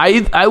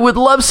 I would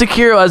love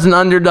Sekiro as an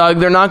underdog.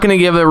 They're not going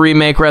to give a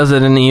remake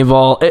Resident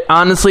Evil.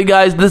 Honestly,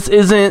 guys, this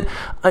isn't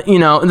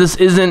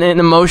an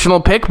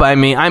emotional pick by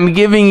me. I'm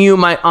giving you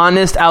my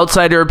honest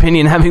outsider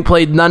opinion, having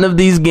played none of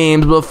these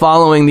games, but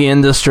following the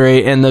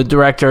industry and the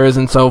directors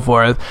and so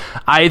forth.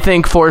 I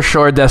think for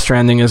sure Death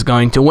Stranding is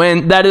going to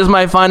win. That is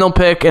my final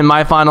pick and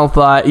my final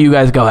thought. You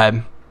guys go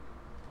ahead.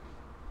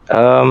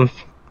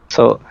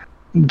 So,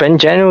 been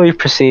generally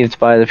perceived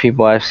by the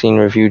people I've seen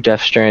review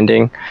Death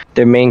Stranding.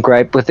 Their main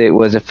gripe with it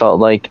was it felt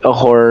like a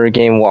horror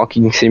game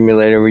walking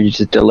simulator where you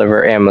just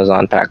deliver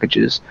Amazon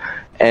packages.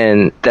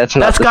 And that's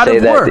God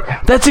of War.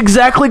 That's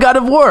exactly God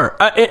of War.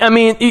 I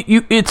mean,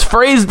 it's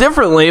phrased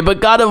differently, but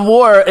God of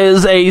War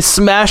is a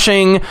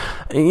smashing,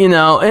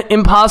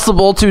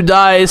 impossible to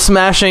die,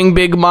 smashing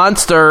big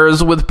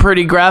monsters with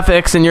pretty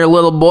graphics and your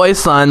little boy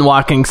son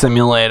walking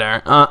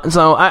simulator.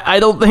 So I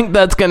don't think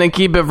that's going to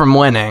keep it from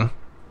winning.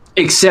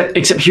 Except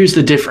here's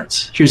the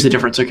difference.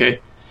 Okay,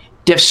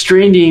 Death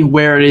Stranding,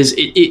 where it is,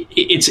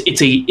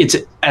 it's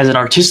as an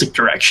artistic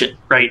direction,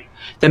 right?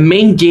 The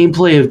main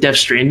gameplay of Death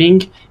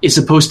Stranding is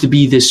supposed to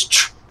be this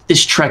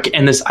trek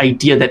and this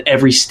idea that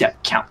every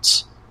step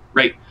counts,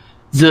 right?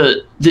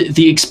 The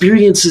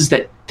experiences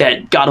that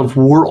God of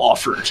War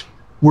offered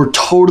were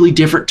totally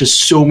different to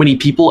so many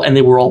people, and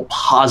they were all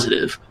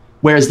positive.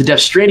 Whereas the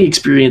Death Stranding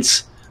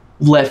experience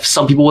left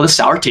some people with a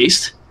sour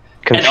taste,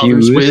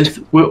 confused. And others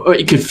with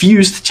a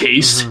confused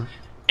taste,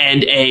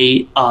 and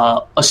a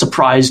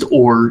surprised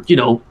or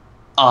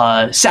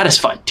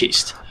satisfied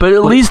taste. But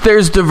at least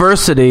there's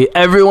diversity.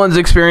 Everyone's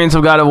experience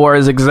of God of War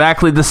is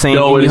exactly the same.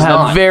 No, it is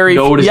not.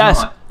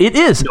 Yes, it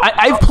is. No,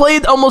 I've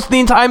played almost the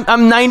entire.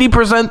 I'm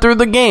 90% through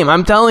the game.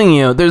 I'm telling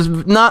you, there's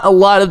not a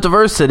lot of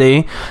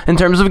diversity in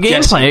terms of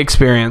gameplay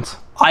experience.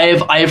 I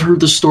have heard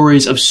the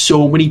stories of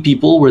so many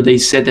people where they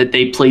said that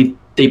they played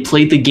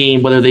the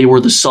game, whether they were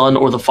the son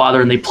or the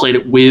father, and they played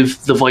it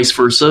with the vice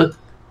versa.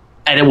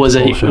 And it was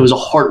a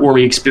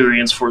heartwarming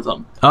experience for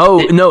them.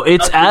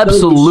 It's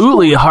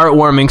absolutely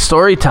heartwarming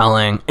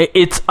storytelling.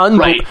 It's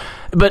unbelievable. Right.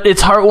 But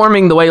it's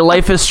heartwarming the way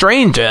Life is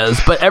Strange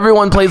is. But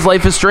everyone plays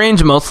Life is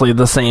Strange mostly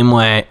the same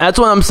way. That's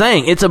what I'm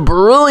saying. It's a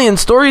brilliant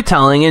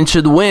storytelling and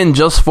should win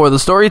just for the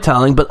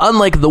storytelling. But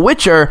unlike The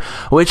Witcher,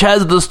 which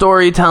has the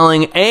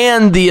storytelling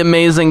and the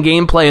amazing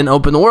gameplay and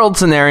open world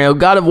scenario,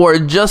 God of War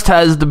just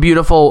has the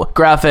beautiful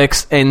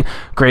graphics and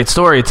great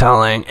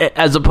storytelling,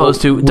 as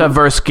opposed to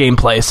diverse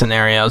gameplay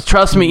scenarios.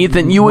 Trust me,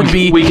 Ethan, you would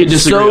be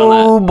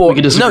so bored.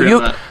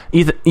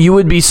 Ethan, you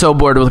would be so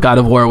bored with God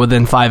of War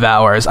within 5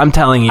 hours. I'm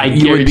telling you,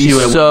 you would be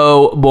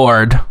so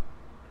bored.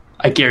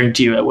 I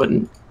guarantee you I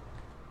wouldn't.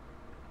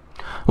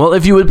 Well,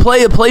 if you would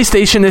play a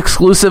PlayStation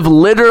exclusive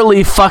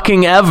literally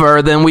fucking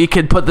ever, then we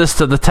could put this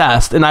to the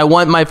test. And I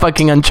want my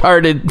fucking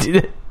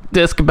Uncharted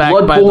disc back,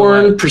 Bloodborne, by the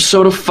way.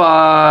 Persona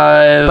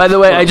 5. By the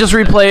way, I just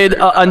replayed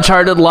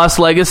Uncharted Lost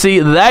Legacy.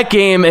 That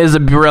game is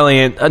a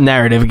brilliant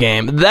narrative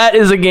game. That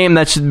is a game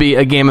that should be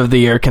a Game of the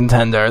Year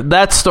contender.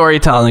 That's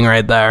storytelling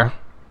right there.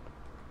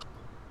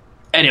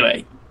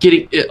 Anyway,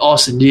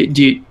 Austin,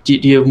 do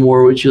you have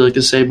more would you like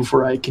to say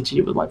before I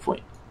continue with my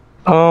point?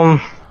 Wait,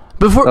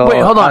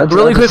 hold on,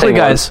 really quickly,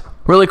 guys.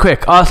 Really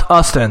quick,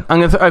 Austin.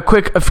 I'm gonna a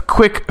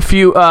quick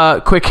few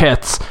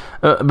hits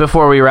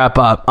before we wrap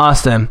up.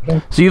 Austin,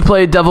 so you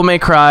played Devil May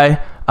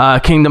Cry,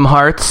 Kingdom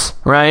Hearts,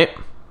 right?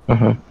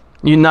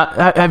 Mm-hmm.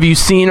 Have you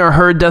seen or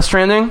heard Death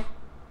Stranding?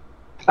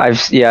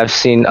 I've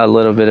seen a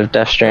little bit of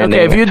Death Stranding.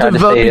 Okay, if you had to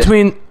vote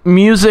between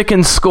music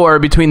and score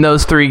between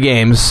those three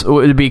games,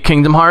 would it be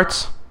Kingdom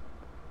Hearts?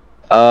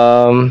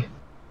 I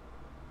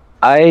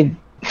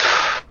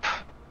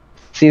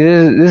see.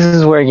 This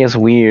is where it gets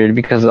weird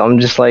because I'm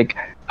just like,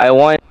 I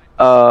want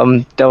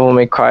Devil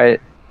May Cry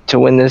to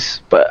win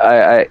this, but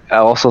I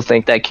also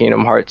think that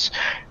Kingdom Hearts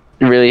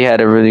really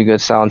had a really good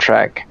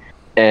soundtrack,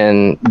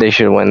 and they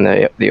should win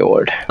the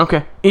award.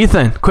 Okay,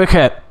 Ethan, quick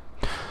hit.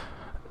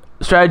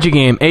 strategy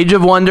game: Age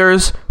of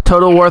Wonders,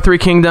 Total War 3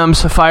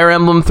 Kingdoms, Fire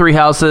Emblem 3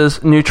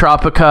 Houses, New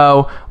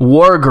Tropico,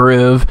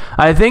 Wargroove.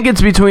 I think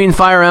it's between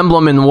Fire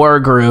Emblem and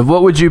Wargroove.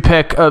 What would you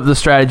pick of the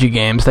strategy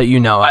games that you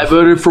know of? I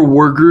voted for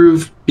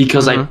Wargroove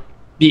because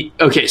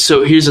okay,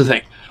 so here's the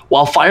thing.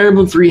 While Fire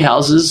Emblem 3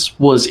 Houses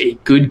was a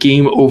good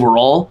game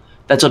overall,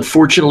 that's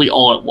unfortunately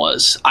all it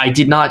was. I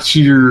did not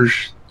hear,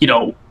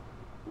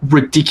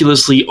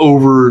 ridiculously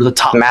over the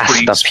top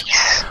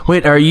masterpiece.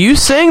 Wait, are you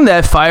saying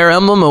that Fire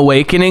Emblem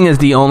Awakening is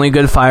the only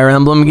good Fire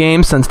Emblem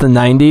game since the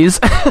 90s?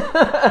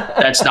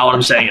 That's not what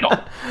I'm saying at all.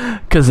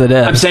 Because it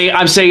is.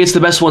 I'm saying it's the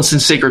best one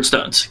since Sacred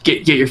Stones.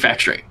 Get your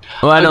facts straight.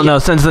 Well, I don't know,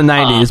 since the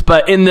 90s,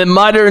 but in the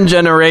modern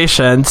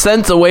generation,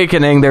 since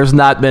Awakening, there's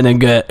not been a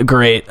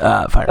great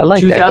Fire Emblem. I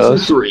like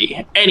 2003.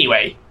 That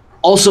anyway,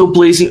 also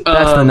Blazing.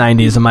 That's the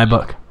 90s in my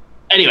book.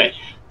 Anyway,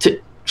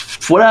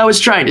 what I was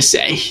trying to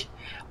say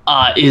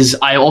is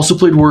I also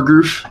played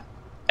Wargroove,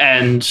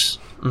 and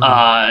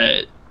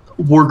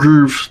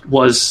Wargroove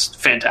was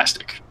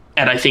fantastic.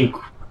 And I think,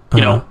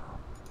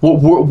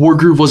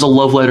 Wargroove was a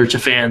love letter to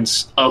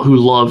fans who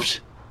loved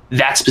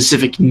that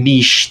specific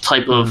niche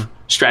type of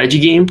strategy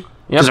game,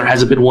 because there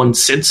hasn't been one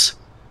since.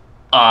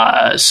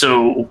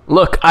 So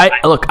look,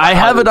 I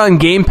have it on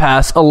Game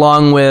Pass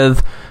along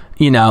with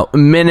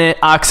Minute,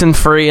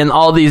 Oxenfree, and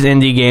all these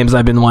indie games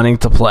I've been wanting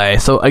to play.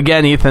 So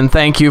again, Ethan,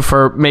 thank you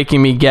for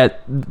making me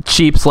get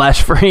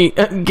cheap/free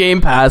Game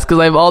Pass, because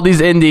I have all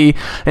these indie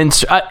and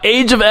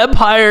Age of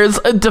Empires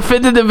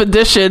Definitive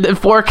Edition in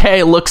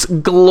 4K looks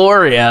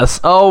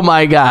glorious. Oh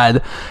my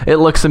god, it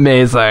looks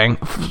amazing.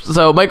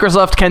 So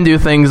Microsoft can do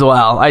things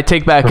well. I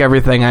take back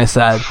everything I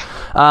said.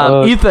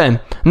 Ethan,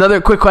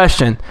 another quick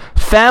question.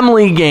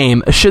 Family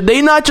game. Should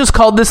they not just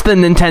call this the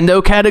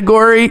Nintendo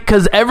category?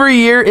 Because every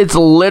year it's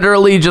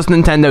literally just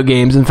Nintendo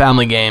games and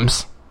family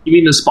games. You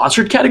mean the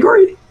sponsored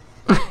category?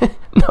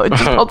 No,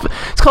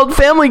 it's called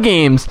family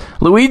games.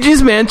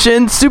 Luigi's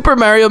Mansion, Super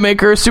Mario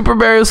Maker, Super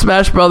Mario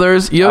Smash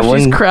Brothers,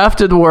 Yoshi's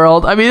Crafted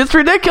World. I mean, it's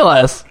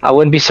ridiculous. I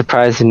wouldn't be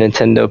surprised if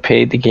Nintendo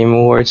paid the Game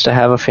Awards to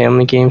have a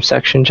family game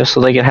section just so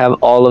they could have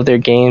all of their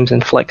games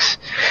and flex.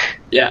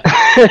 Yeah.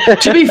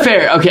 To be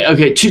fair,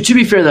 okay. To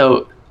be fair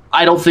though,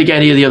 I don't think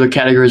any of the other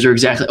categories are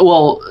exactly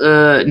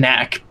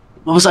NAC.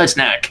 Well, besides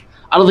NAC,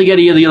 I don't think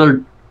any of the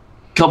other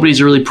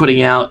companies are really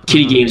putting out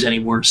kiddie games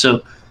anymore.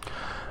 So.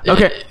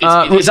 Okay, it's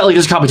not like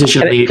there's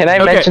competition. Can I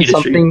mention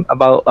something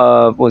about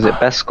was it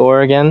best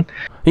score again?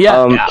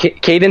 Yeah.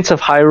 Cadence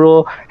of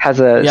Hyrule has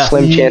a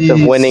slim chance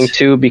of winning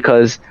too,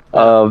 because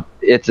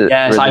it's a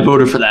I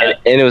voted for that,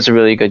 and it was a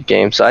really good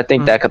game. So I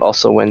think that could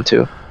also win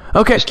too.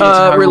 Okay,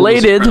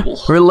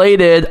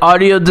 related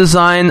audio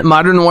design,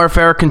 Modern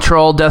Warfare,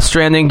 Control, Death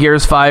Stranding,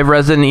 Gears 5,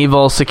 Resident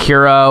Evil,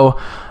 Sekiro.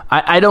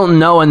 I don't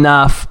know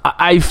enough.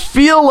 I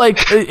feel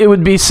like it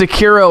would be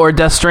Sekiro or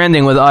Death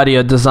Stranding with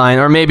audio design,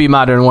 or maybe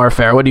Modern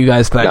Warfare. What do you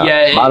guys think?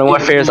 No, Modern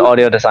Warfare's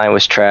audio design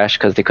was trash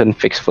because they couldn't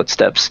fix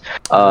footsteps.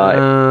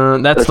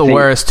 That's the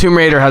worst. Tomb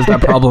Raider has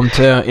that problem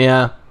too.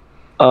 Yeah.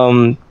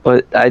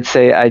 But I'd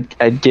say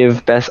I'd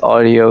give best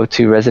audio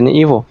to Resident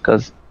Evil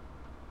because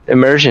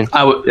immersion.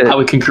 I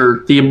would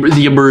concur.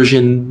 The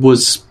immersion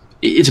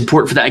it's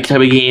important for that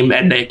type of game,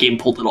 and that game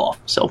pulled it off.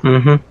 So.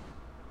 Mm-hmm.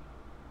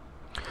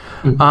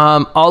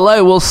 All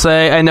I will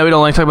say, I know we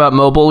don't like to talk about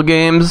mobile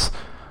games,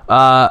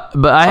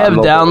 but I have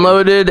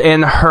downloaded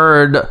and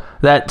heard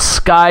that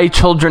Sky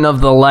Children of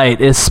the Light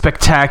is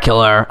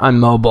spectacular on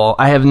mobile.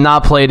 I have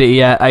not played it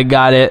yet. I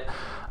got it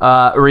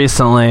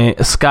recently.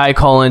 Sky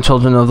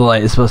Children of the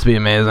Light is supposed to be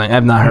amazing.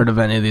 I've not heard of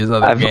any of these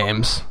other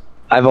games.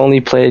 I've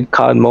only played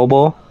COD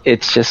Mobile.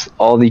 It's just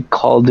all the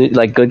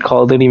good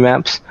Call of Duty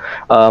maps,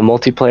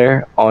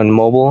 multiplayer on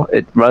mobile.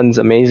 It runs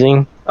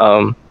amazing.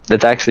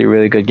 It's actually a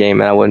really good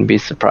game, and I wouldn't be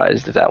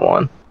surprised if that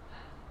won.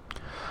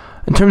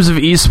 In terms of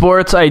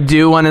esports, I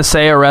do want to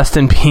say a rest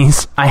in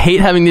peace. I hate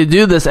having to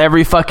do this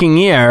every fucking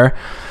year,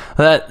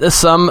 that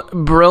some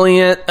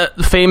brilliant,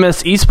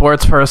 famous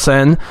esports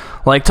person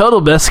like Total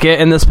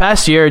Biscuit, in this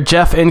past year,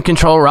 Jeff In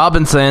Control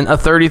Robinson, a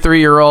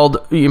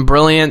 33-year-old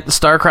brilliant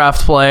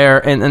StarCraft player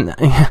and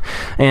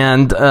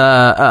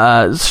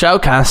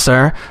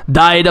shoutcaster,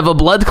 died of a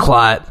blood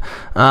clot.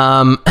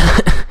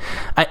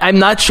 I'm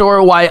not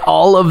sure why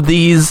all of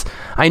these.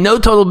 I know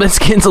Total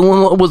Biscuit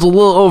was a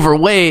little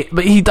overweight,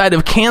 but he died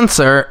of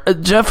cancer.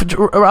 Jeff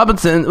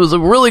Robinson was a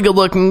really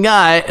good-looking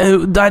guy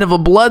who died of a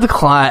blood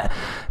clot.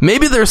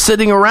 Maybe they're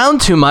sitting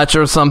around too much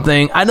or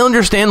something. I don't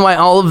understand why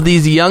all of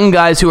these young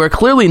guys who are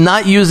clearly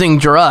not using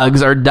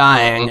drugs are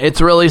dying.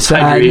 It's really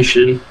sad.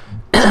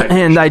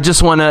 And I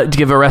just want to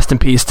give a rest in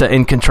peace to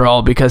In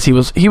Control, because he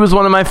was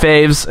one of my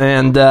faves,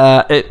 and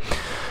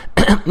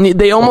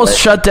they almost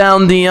shut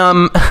down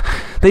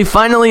they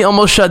finally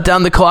almost shut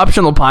down the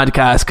Co-optional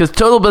podcast because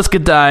Total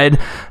Biscuit died,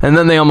 and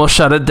then they almost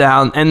shut it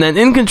down. And then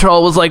In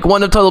Control was like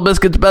one of Total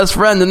Biscuit's best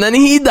friends, and then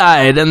he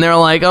died, and they're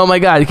like, oh my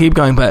god, keep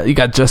going, but you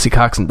got Jesse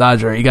Cox and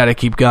Dodger, you got to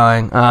keep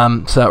going.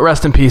 So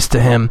rest in peace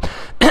to him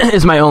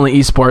is my only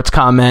esports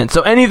comment.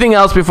 So anything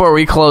else before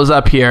we close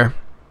up here?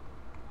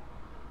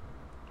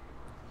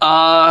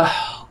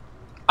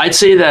 I'd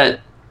say that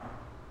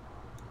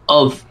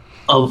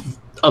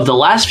of the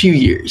last few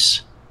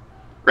years,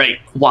 right?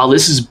 While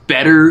this is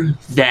better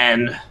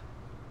than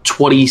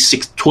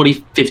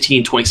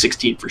 2015,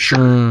 2016 for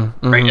sure,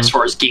 right? As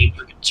far as games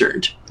are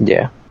concerned.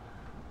 Yeah.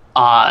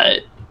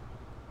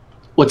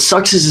 What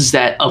sucks is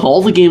that of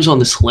all the games on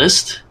this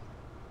list,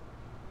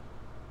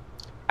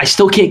 I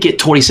still can't get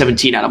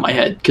 2017 out of my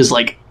head because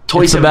like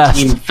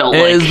 2017 felt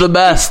like it is the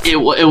best. It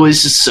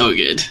was just so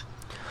good.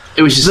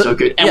 It was just so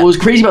good. And what was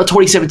crazy about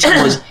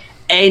 2017 was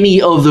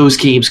any of those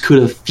games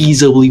could have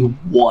feasibly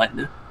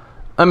won.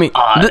 I mean,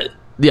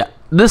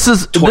 this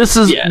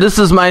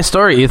is my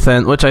story,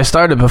 Ethan, which I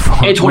started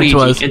before. And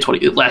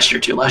 2018, and last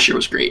year too. Last year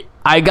was great.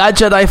 I got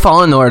Jedi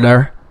Fallen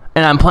Order,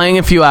 and I'm playing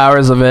a few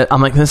hours of it.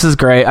 I'm like, this is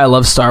great. I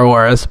love Star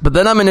Wars. But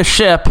then I'm in a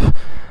ship,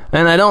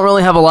 and I don't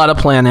really have a lot of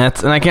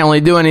planets, and I can't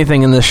really do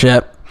anything in the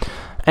ship.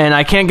 And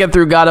I can't get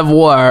through God of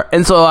War.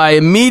 And so I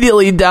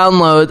immediately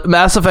download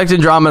Mass Effect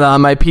Andromeda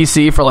on my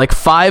PC for like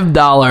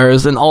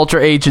 $5 in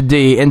Ultra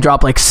HD and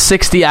drop like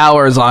 60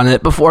 hours on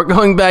it before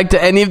going back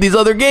to any of these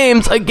other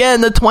games.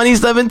 Again, the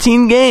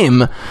 2017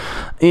 game.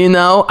 You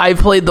know, I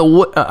played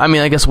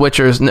I guess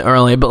Witcher's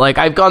early, but like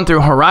I've gone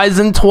through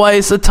Horizon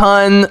twice a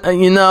ton,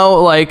 you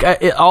know, like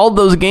all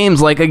those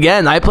games. Like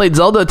again, I played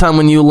Zelda a ton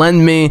when you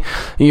lend me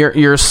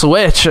your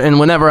Switch, and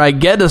whenever I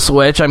get a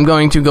Switch, I'm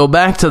going to go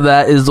back to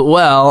that as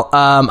well.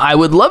 I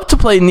would love to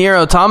play Nier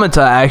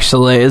Automata,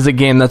 actually, is a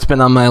game that's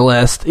been on my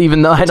list,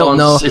 even though I don't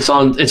know. It's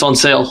on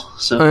sale.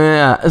 So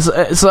yeah,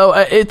 so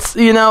it's,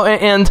 you know,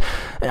 and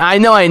I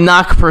know I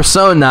knock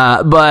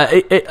Persona, but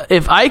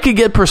if I could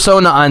get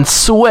Persona on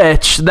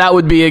Switch, that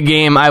would be a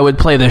game I would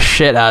play the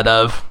shit out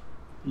of.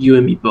 You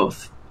and me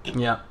both.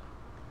 Yeah.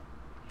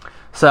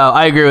 So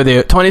I agree with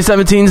you.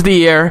 2017's the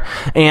year,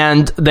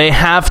 and they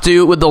have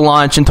to, with the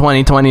launch in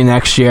 2020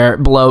 next year,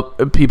 blow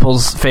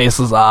people's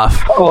faces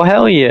off. Oh,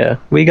 hell yeah.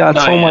 We got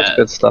so much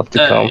good stuff to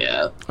come.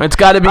 Yeah. It's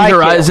got to be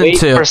Horizon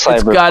 2.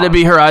 It's got to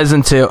be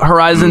Horizon 2.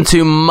 Horizon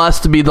 2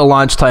 must be the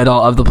launch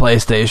title of the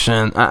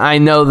PlayStation. I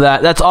know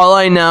that. That's all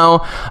I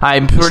know.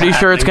 I'm pretty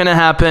sure it's going to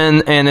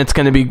happen, and it's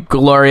going to be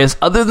glorious.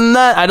 Other than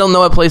that, I don't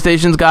know what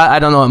PlayStation's got. I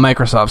don't know what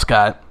Microsoft's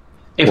got.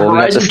 If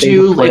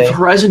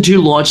Horizon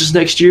 2 launches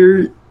next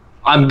year,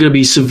 I'm going to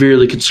be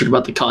severely concerned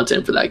about the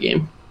content for that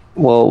game.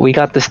 Well, we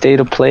got the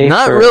state of play.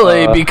 Not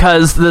really,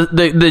 because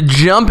the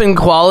jump in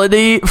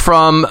quality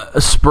from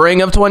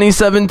spring of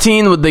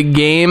 2017 with the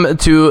game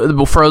to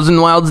the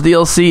Frozen Wilds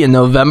DLC in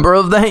November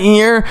of that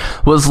year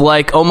was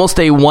like almost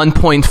a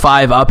 1.5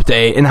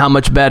 update in how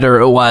much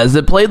better it was.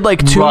 It played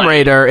like Tomb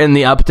Raider in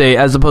the update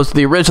as opposed to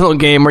the original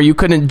game where you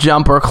couldn't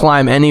jump or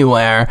climb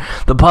anywhere.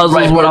 The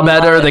puzzles were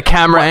better, the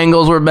camera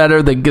angles were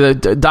better, the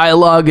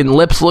dialogue and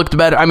lips looked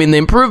better. I mean, the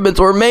improvements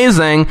were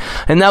amazing,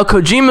 and now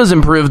Kojima's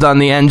improved on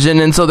the engine,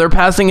 and so they're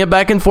passing it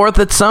back and forth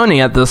at Sony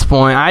at this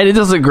point. I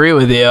disagree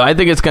with you. I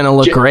think it's going to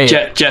look great.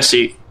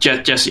 Jesse,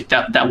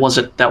 that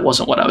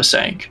wasn't what I was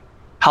saying.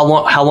 How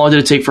long did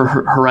it take for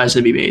Horizon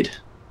to be made?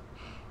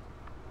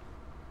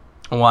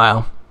 A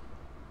while.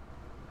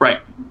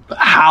 Right.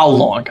 How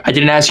long? I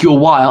didn't ask you a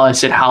while. I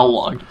said how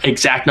long.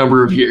 Exact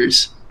number of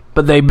years.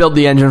 But they built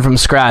the engine from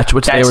scratch,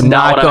 which they were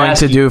not going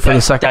to do for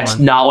the second one. That's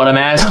not what I'm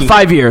asking.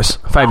 5 years.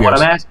 5 years.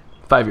 What I'm asking.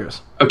 5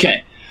 years.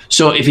 Okay.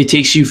 So if it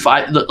takes you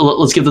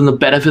let's give them the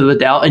benefit of the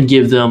doubt and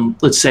give them,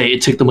 let's say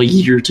it took them a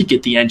year to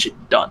get the engine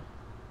done.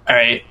 All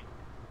right.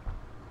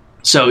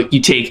 So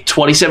you take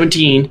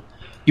 2017,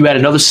 you add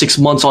another 6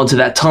 months onto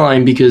that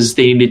time because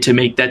they needed to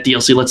make that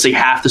DLC. Let's say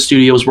half the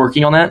studio is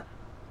working on that.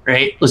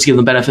 Right. Let's give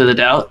them the benefit of the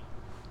doubt.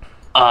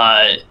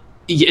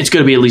 It's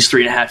going to be at least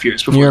 3.5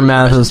 years before. Your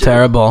math is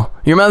terrible.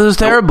 Your math is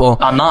terrible.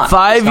 I'm not.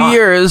 5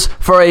 years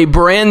for a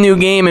brand new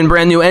game and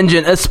brand new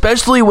engine,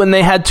 especially when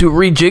they had to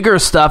rejigger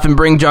stuff and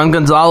bring John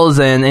Gonzalez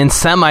in and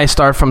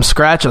semi-start from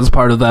scratch as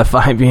part of that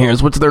 5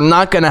 years, which they're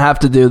not going to have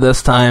to do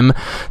this time.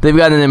 They've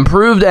got an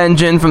improved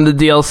engine from the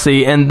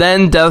DLC, and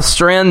then Death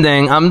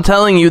Stranding. I'm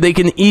telling you, they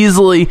can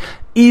easily,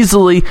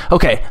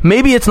 okay,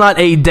 maybe it's not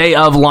a day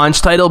of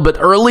launch title, but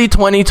early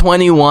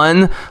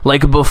 2021,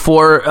 like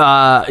before,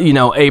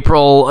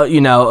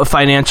 April,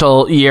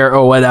 financial year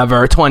or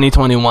whatever,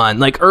 2021,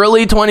 like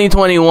early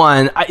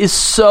 2021 is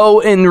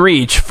so in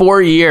reach.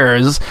 4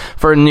 years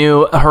for a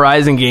new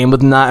Horizon game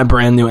with not a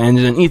brand new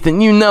engine.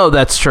 Ethan, you know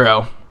that's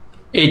true.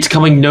 It's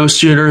coming no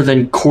sooner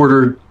than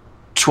quarter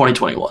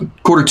 2021,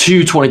 quarter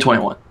 2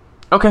 2021.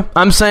 Okay,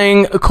 I'm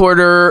saying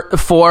quarter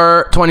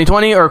 4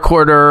 2020 or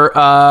quarter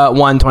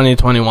 1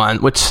 2021,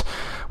 which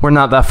we're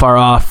not that far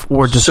off.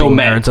 We're just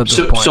nerds at this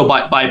point. So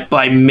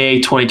by May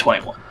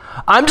 2021.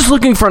 I'm just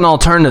looking for an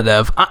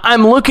alternative.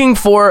 I'm looking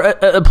for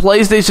a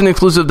PlayStation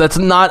exclusive that's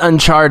not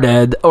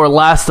Uncharted or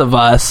Last of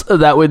Us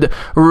that would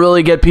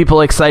really get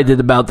people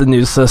excited about the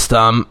new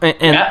system.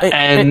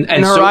 And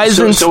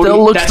Horizon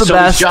still looks the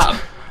best. Job.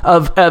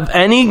 Of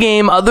any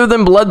game other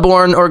than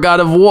Bloodborne or God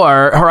of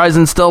War,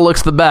 Horizon still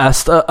looks the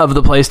best of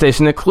the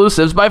PlayStation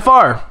exclusives by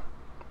far.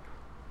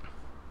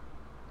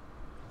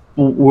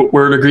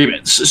 We're in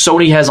agreement.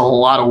 Sony has a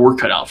lot of work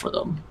cut out for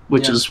them,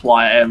 which is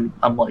why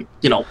I'm like,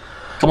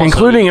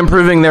 Including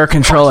improving their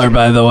controller,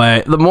 by the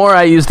way. The more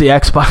I use the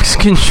Xbox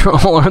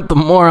controller, the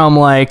more I'm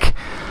like,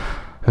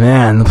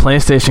 man, the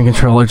PlayStation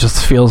controller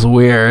just feels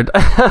weird.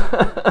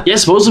 Yeah,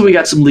 supposedly we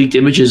got some leaked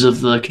images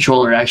of the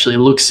controller, actually.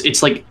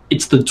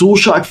 It's the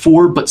DualShock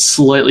 4, but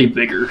slightly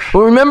bigger.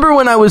 Well, remember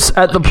when I was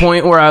at the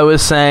point where I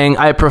was saying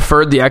I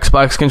preferred the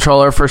Xbox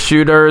controller for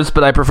shooters,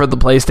 but I preferred the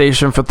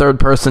PlayStation for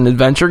third-person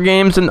adventure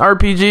games and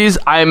RPGs?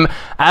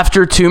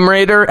 After Tomb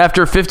Raider,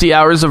 after 50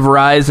 hours of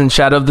Rise and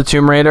Shadow of the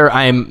Tomb Raider,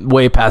 I'm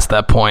way past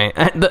that point.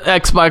 The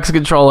Xbox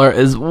controller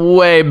is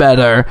way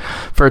better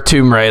for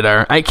Tomb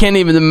Raider. I can't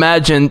even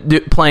imagine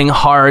playing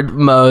hard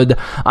mode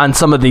on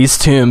some of these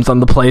tombs on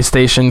the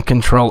PlayStation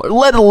controller,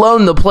 let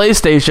alone the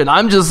PlayStation.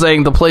 I'm just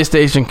saying the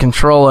PlayStation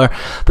controller.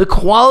 The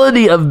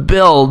quality of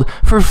build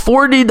for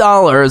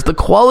 $40, the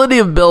quality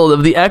of build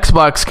of the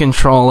Xbox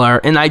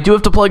controller, and I do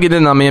have to plug it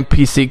in on my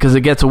PC because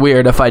it gets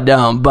weird if I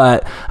don't,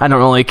 but I don't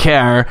really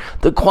care.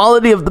 The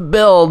quality of the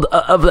build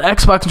of the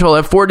Xbox controller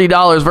at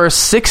 $40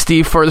 versus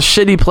 $60 for the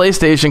shitty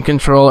PlayStation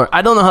controller.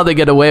 I don't know how they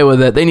get away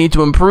with it. They need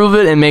to improve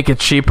it and make it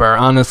cheaper,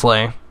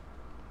 honestly.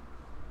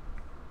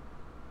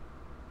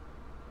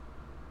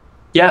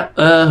 Yeah,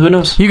 who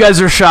knows? You guys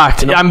are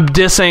shocked. I'm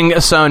dissing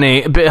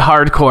Sony a bit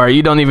hardcore.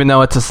 You don't even know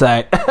what to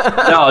say. No.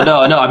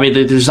 I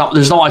mean, there's not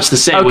much to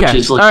say, okay. Which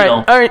is, like,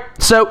 all right.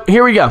 So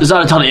here we go. There's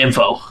not a ton of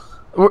info.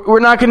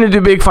 We're not going to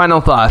do big final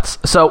thoughts.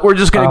 So we're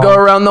just going to go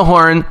around the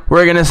horn.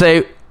 We're going to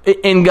say,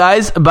 and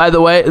guys, by the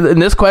way, in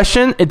this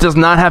question, it does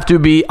not have to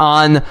be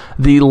on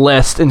the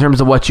list in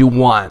terms of what you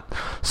want.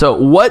 So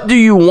what do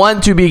you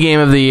want to be Game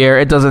of the Year?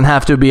 It doesn't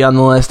have to be on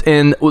the list.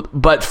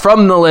 But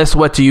from the list,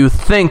 what do you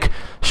think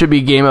should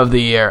be Game of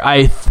the Year?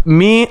 I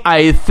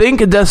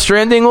think Death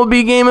Stranding will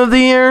be Game of the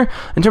Year.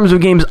 In terms of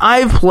games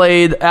I've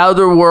played,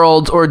 Outer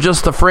Worlds or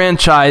just the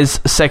franchise,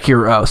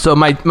 Sekiro. So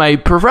my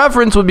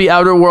preference would be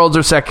Outer Worlds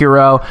or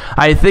Sekiro.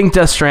 I think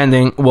Death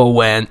Stranding will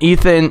win.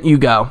 Ethan, you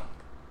go.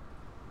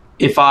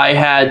 If I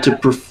had to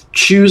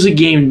choose a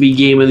game to be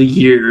Game of the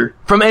Year...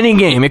 From any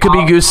game. It could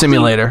be Goose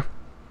Simulator.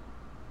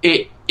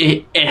 It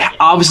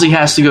obviously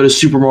has to go to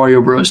Super Mario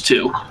Bros.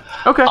 2.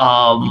 Okay.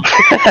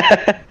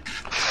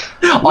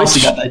 Also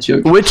got that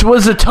joke. Which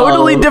was a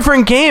totally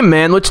different game,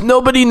 man, which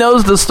nobody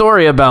knows the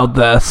story about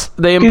this.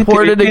 They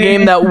imported a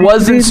game that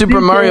wasn't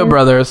Super Mario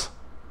Brothers.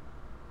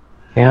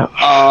 Yeah.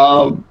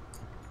 I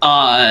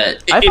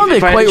found it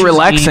quite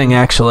relaxing,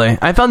 actually.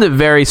 I found it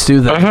very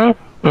soothing.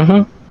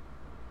 Mm-hmm.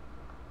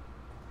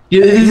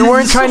 You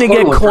weren't trying to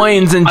get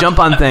coins and jump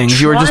on things.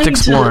 You were just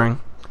exploring.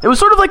 It was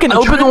sort of like an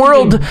open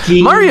world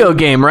Mario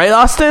game, right,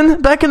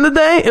 Austin? Back in the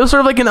day? It was sort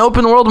of like an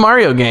open world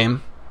Mario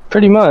game.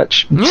 Pretty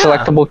much. Yeah.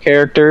 Selectable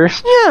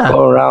characters. Yeah.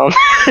 Go around.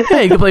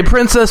 Yeah, you could play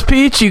Princess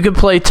Peach. You could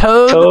play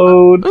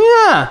Toad.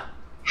 Yeah.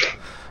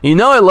 You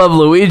know I love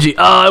Luigi.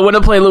 Oh, I want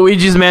to play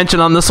Luigi's Mansion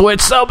on the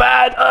Switch so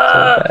bad.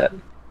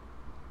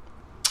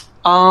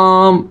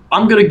 I'm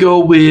gonna go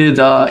with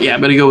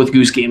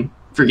Goose Game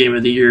for Game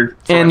of the Year.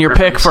 And your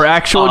pick for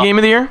actual Game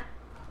of the Year?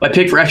 My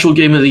pick for actual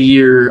Game of the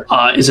Year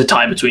is a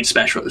tie between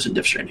Smash Bros. And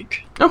Death Stranding.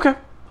 Okay.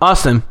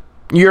 Austin,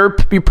 your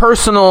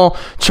personal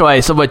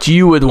choice of what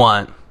you would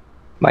want.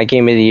 My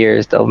Game of the Year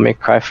is Devil May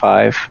Cry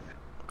 5.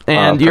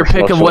 And your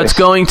pick of what's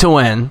going to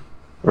win?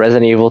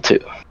 Resident Evil 2.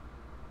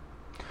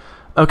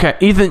 Okay,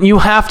 Ethan, you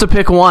have to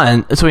pick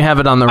one so we have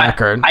it on the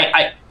record.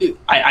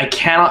 I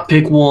cannot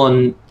pick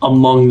one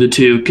among the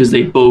two because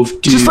they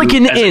both do. Just like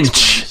an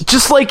inch.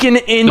 Just like an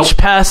inch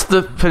past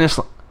the finish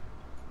line.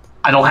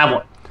 I don't have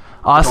one.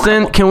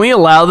 Austin, can we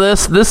allow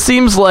this? This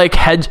seems like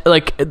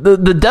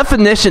the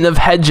definition of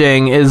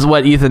hedging is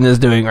what Ethan is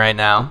doing right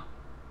now.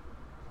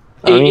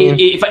 I mean,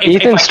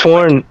 Ethan's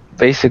torn,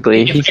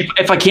 basically.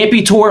 If I can't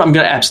be torn, I'm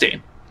going to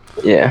abstain.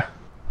 Yeah.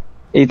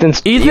 Ethan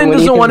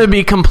doesn't want to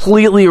be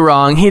completely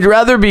wrong. He'd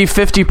rather be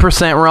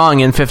 50%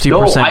 wrong and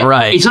 50%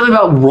 right. It's not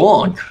about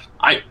wrong.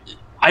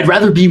 I'd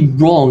rather be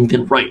wrong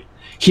than right.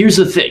 Here's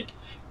the thing.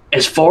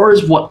 As far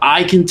as what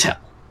I can tell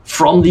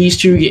from these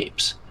two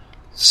games,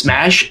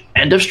 Smash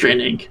and Death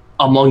Stranding,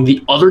 among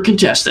the other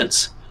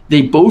contestants,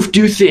 they both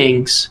do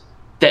things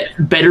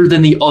that better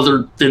than the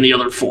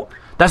other four.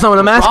 That's not what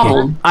I'm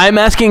asking. I'm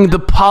asking the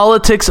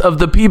politics of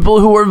the people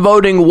who are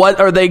voting.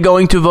 What are they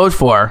going to vote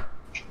for?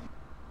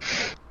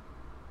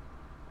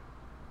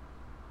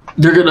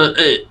 They're gonna.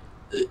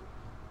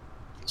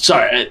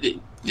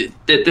 Sorry,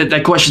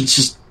 that question's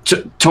just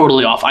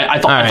totally off. I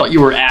thought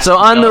you were asking. So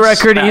on the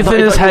record, Ethan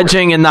is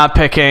hedging and not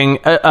picking.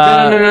 No.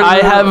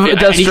 I have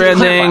Death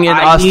Stranding and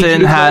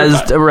Austin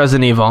has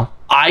Resident Evil.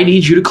 I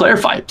need you to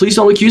clarify. Please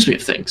don't accuse me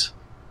of things.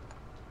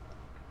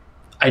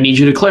 I need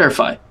you to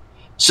clarify.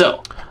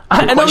 So.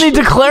 I don't need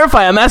to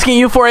clarify. I'm asking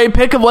you for a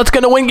pick of what's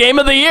going to win Game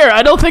of the Year.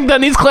 I don't think that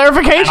needs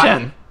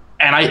clarification.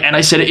 And I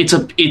said it's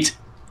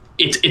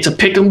a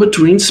pick 'em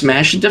between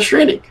Smash and Death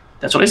Stranding.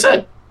 That's what I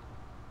said.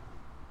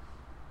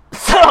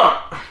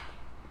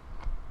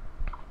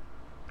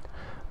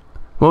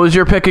 What was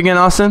your pick again,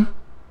 Austin?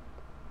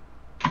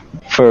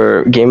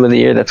 For Game of the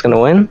Year that's going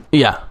to win?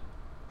 Yeah.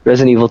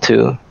 Resident Evil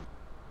 2.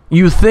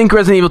 You think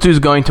Resident Evil 2 is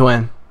going to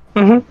win?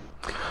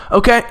 Mm-hmm.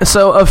 Okay,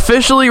 so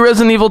officially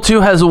Resident Evil 2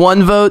 has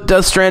 1 vote,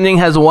 Death Stranding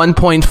has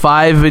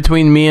 1.5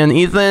 between me and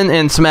Ethan,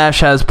 and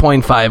Smash has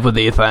 0.5 with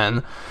Ethan,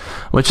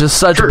 which is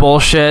such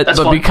bullshit. That's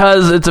but fun.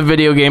 Because it's a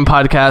video game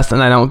podcast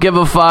and I don't give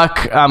a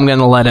fuck, I'm going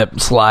to let it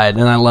slide,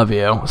 and I love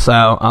you, so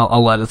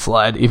I'll let it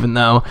slide, even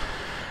though,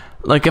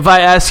 like, if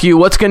I ask you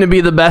what's going to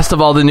be the best of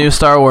all the new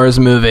Star Wars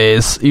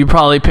movies, you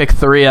probably pick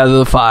 3 out of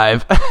the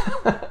 5.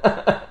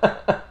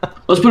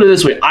 Let's put it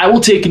this way. I will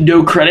take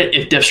no credit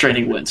if Death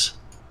Stranding wins.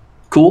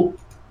 Cool?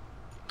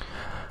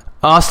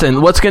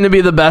 Austin, what's going to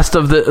be the best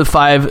of the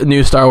 5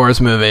 new Star Wars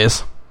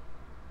movies?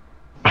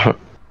 I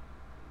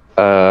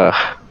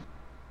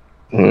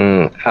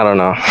don't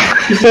know.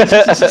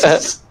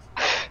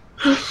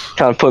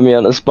 Kind of put me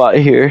on the spot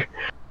here.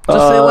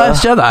 Just say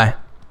Last Jedi.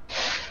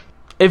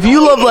 If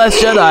you love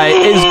Last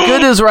Jedi, as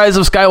good as Rise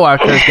of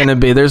Skywalker is going to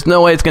be, there's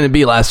no way it's going to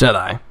be Last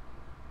Jedi.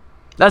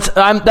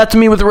 That's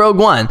me with Rogue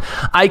One.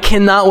 I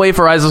cannot wait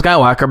for Rise of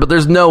Skywalker, but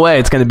there's no way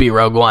it's going to be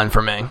Rogue One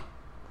for me.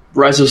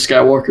 Rise of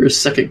Skywalker's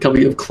second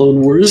coming of Clone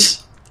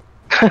Wars.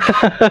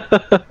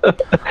 Well,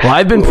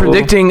 I've been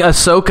predicting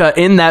Ahsoka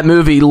in that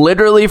movie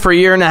literally for a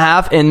year and a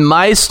half, and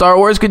my Star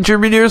Wars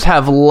contributors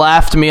have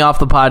laughed me off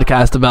the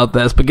podcast about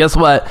this. But guess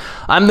what?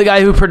 I'm the guy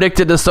who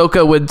predicted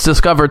Ahsoka would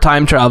discover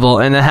time travel,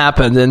 and it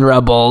happened in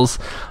Rebels.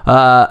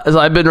 So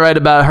I've been right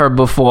about her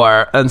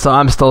before, and so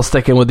I'm still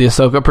sticking with the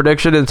Ahsoka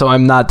prediction, and so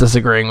I'm not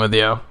disagreeing with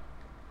you.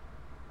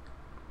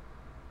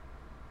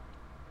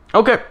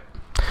 Okay.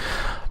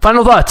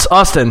 Final thoughts,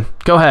 Austin.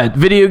 Go ahead.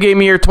 Video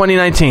Game Year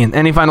 2019.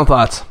 Any final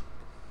thoughts?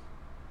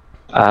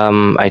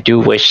 I do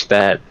wish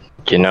that,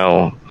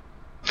 I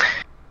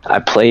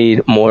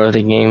played more of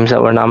the games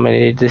that were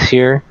nominated this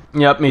year.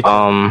 Yep, me too.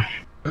 I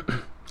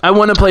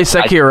want to play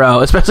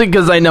Sekiro, especially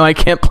because I know I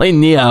can't play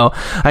Neo.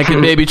 I could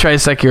maybe try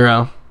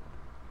Sekiro.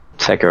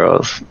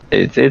 Sekiro's,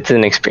 it's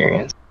an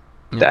experience.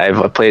 Yeah.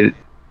 I've played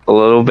a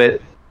little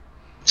bit.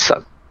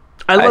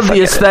 I love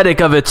the aesthetic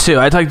of it too.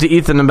 I talked to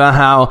Ethan about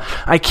how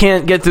I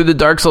can't get through the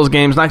Dark Souls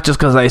games, not just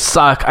because I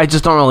suck. I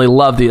just don't really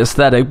love the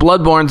aesthetic.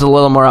 Bloodborne's a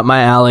little more up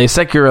my alley.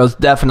 Sekiro's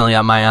definitely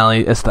up my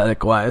alley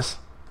aesthetic-wise.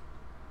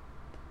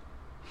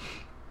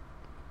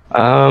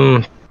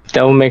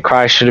 Devil May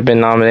Cry should have been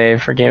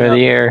nominated for Game of the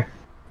Year.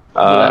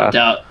 Without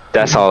doubt.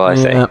 That's all I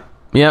say.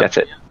 Yep. That's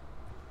it.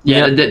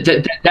 Yeah,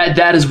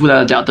 that is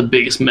without a doubt the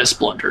biggest miss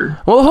blunder.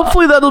 Well,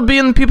 hopefully that'll be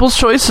in People's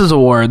Choices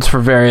Awards for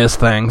various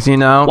things,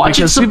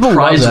 Watching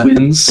surprise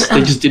wins,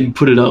 they just didn't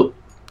put it up.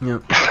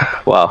 Yep.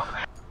 Wow.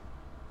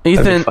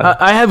 Ethan,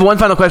 I have one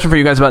final question for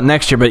you guys about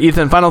next year, but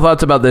Ethan, final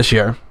thoughts about this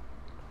year?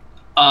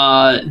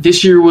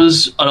 This year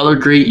was another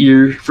great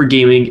year for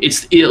gaming.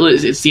 It's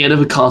the end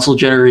of a console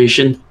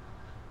generation,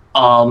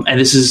 and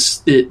this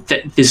is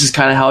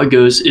kind of how it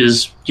goes.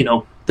 Is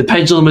the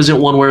pendulum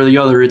isn't one way or the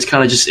other. It's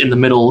kind of just in the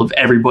middle of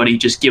everybody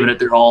just giving it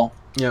their all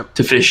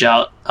to finish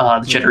out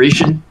the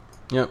generation.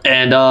 Yep.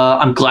 And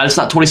I'm glad it's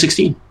not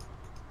 2016.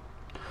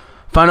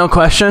 Final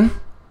question.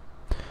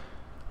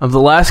 Of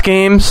the last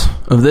games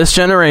of this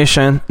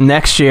generation,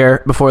 next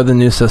year, before the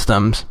new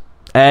systems.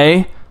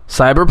 A,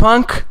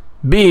 Cyberpunk.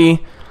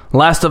 B,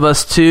 Last of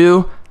Us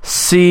 2.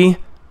 C,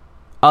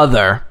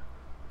 Other.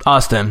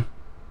 Austin.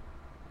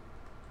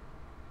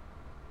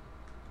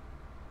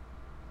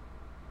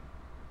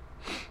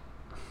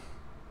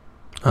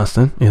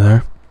 Austin, you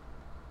there?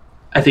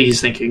 I think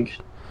he's thinking.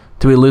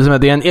 Do we lose him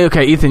at the end?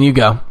 Okay, Ethan, you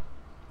go.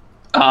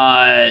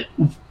 Off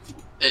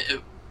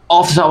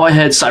the top of my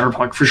head,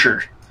 Cyberpunk for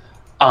sure.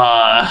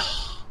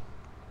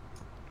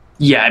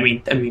 Yeah, I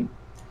mean,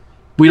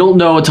 we don't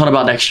know a ton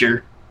about next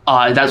year.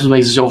 That's what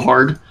makes it so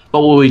hard.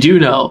 But what we do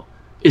know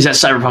is that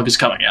Cyberpunk is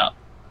coming out.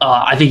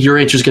 I think your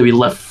answer is going to be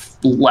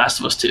Last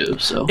of Us 2.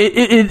 So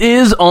it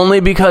is only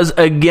because,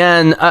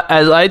 again,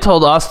 as I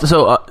told Austin,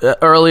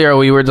 earlier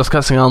we were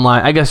discussing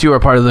online. I guess you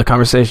were part of the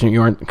conversation. You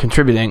weren't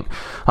contributing.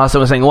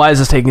 Austin was saying, why is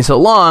this taking so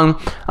long?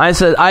 I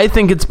said, I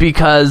think it's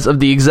because of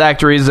the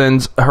exact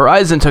reasons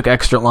Horizon took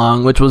extra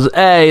long, which was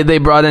A, they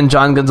brought in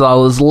John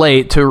Gonzalez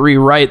late to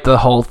rewrite the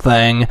whole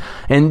thing,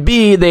 and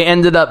B, they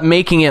ended up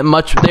making it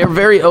they're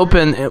very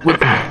open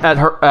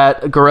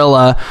at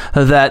Guerrilla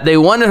that they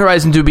wanted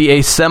Horizon to be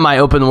a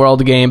semi-open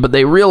world game, but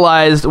they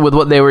realized with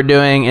what they were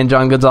doing and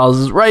John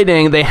Gonzalez's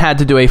writing, they had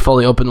to do a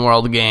fully open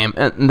world game,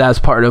 and that's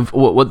part of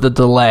what the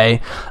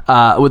delay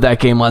with that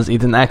game was,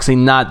 Ethan. Actually,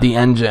 not the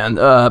engine,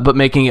 but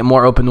making it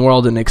more open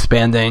world and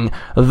expanding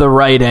the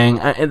writing.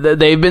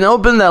 They've been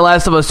open. That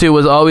Last of Us 2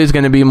 was always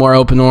going to be more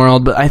open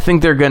world, but I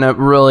think they're going to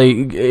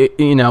really,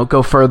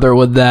 go further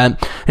with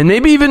that, and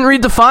maybe even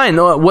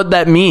redefine what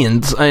that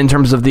means in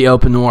terms of the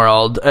open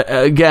world.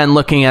 Again,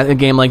 looking at a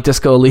game like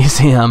Disco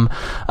Elysium,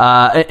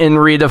 and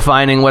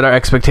redefining what our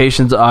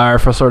expectations are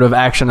for sort of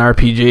action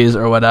RPGs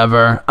or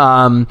whatever.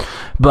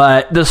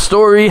 But the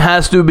story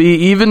has to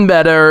be even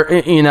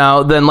better,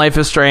 than Life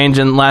is Strange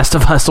and Last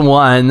of Us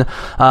 1.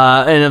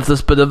 And if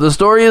the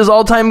story is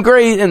all-time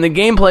great and the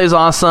gameplay is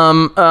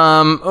awesome,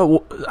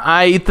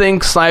 I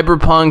think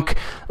Cyberpunk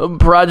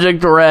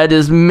Project Red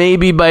is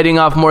maybe biting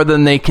off more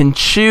than they can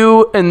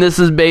chew, and this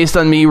is based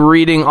on me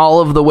reading all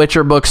of the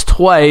Witcher books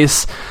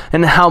twice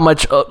and how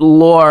much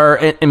lore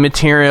and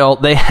material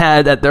they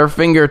had at their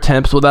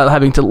fingertips without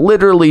having to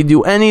literally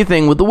do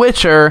anything with The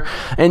Witcher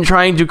and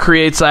trying to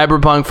create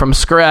Cyberpunk from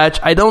scratch.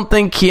 I don't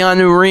think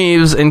Keanu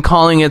Reeves and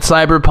calling it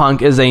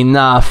Cyberpunk is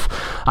enough.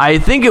 I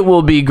think it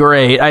will be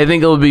great. I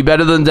think it will be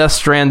better than Death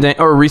Stranding,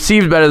 or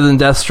received better than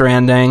Death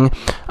Stranding.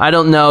 I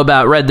don't know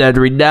about Red Dead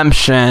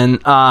Redemption,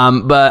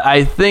 but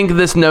I think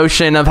this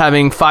notion of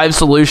having 5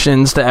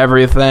 solutions to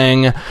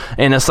everything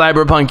in a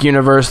Cyberpunk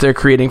universe they're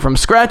creating from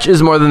scratch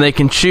is more than they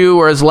can chew,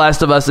 whereas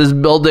Last of Us is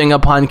building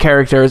upon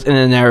characters in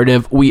a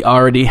narrative we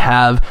already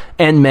have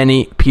and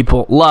many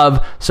people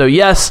love. So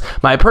yes,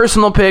 my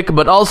personal pick,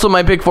 but also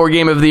my pick for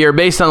Game of the Year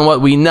based on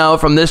what we know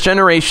from this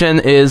generation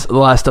is The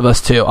Last of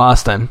Us 2.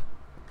 Austin.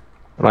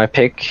 My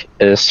pick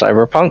is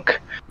Cyberpunk.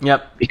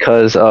 Yep.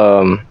 Because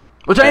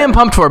which I am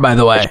pumped for, by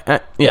the way.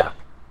 Yeah.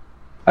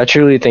 I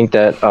truly think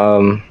that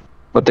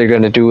what they're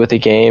going to do with the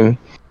game,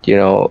 you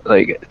know,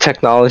 like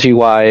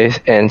technology-wise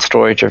and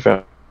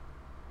story-driven,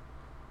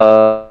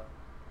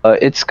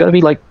 it's going to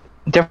be like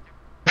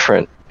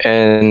different.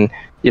 And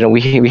you know,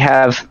 we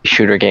have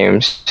shooter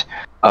games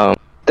that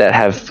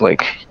have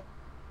like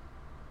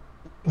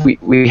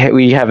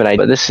we have an idea,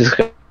 but this is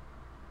going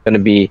to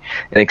be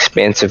an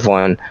expansive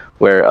one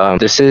where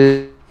this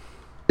is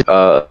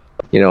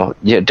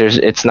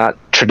it's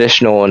not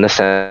traditional in the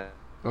sense.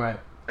 Right.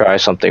 Try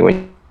something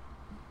when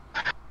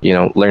you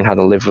know, learn how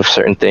to live with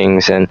certain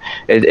things, and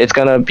it's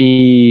gonna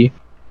be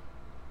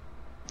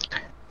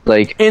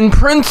like, in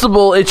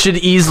principle it should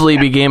easily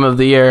be Game of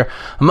the Year.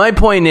 My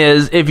point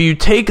is, if you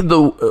take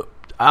the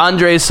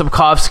Andrei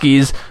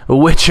Sapkowski's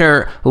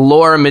Witcher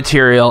lore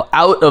material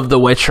out of The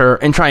Witcher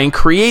and try and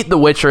create The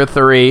Witcher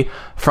 3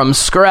 from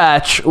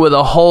scratch with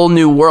a whole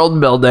new world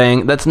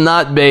building that's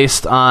not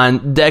based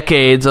on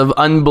decades of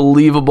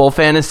unbelievable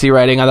fantasy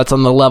writing that's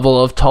on the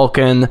level of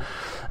Tolkien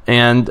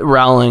and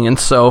Rowling and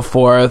so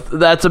forth,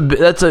 that's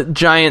a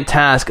giant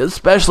task,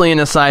 especially in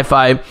a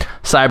sci-fi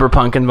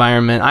cyberpunk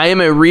environment. I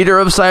am a reader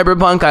of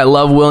cyberpunk. I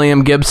love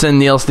William Gibson,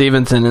 Neil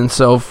Stephenson, and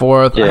so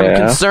forth. Yeah. I'm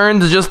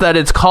concerned just that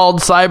it's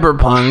called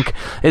cyberpunk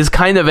is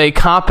kind of a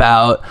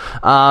cop-out,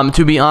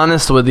 to be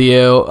honest with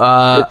you.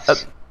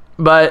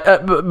 But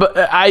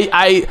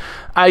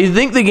I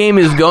think the game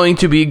is going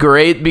to be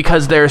great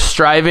because they're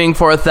striving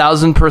for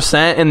 1,000%,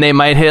 and they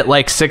might hit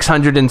like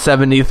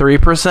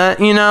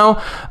 673%. You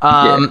know,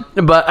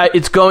 but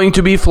it's going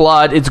to be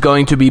flawed. It's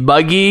going to be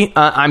buggy.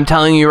 I'm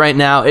telling you right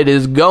now, it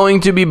is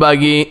going to be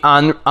buggy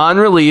on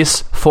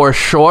release for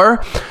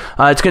sure.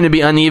 It's going to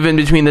be uneven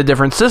between the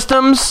different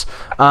systems,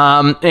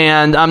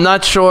 and I'm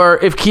not sure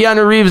if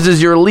Keanu Reeves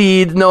is your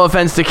lead. No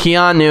offense to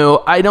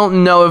Keanu, I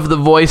don't know if the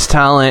voice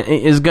talent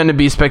is going to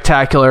be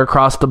spectacular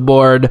across the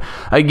board.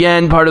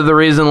 Again, part of the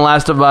reason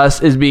Last of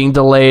Us is being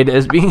delayed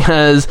is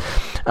because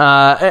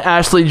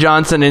Ashley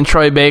Johnson and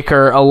Troy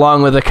Baker,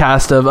 along with a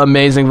cast of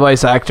amazing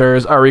voice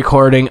actors, are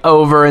recording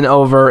over and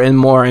over and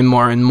more and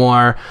more and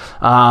more.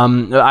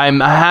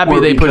 I'm happy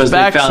they pushed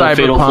back Cyberpunk. A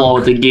fatal flaw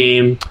with the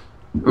game,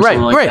 right?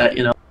 That,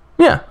 you know.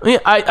 Yeah.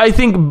 I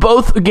think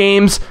both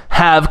games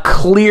have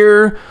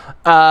clear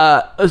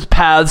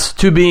paths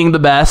to being the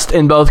best,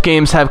 and both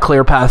games have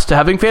clear paths to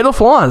having fatal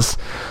flaws.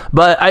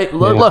 But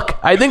look,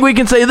 I think we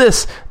can say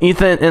this,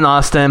 Ethan and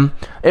Austin.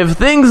 If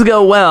things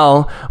go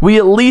well, we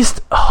at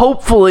least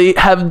hopefully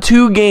have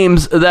 2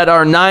 games that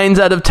are 9s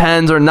out of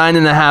 10s or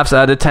 9.5s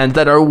out of 10s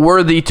that are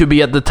worthy to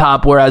be at the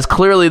top, whereas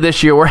clearly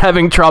this year we're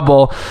having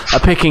trouble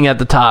picking at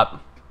the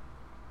top.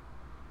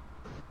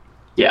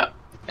 Yeah.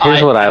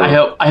 Here's what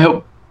I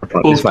hope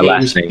both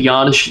games, to be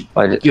honest.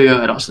 Go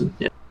ahead, Austin.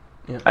 Yeah.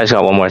 I just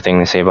got one more thing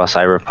to say about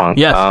Cyberpunk.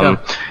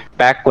 Yes,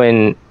 back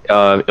when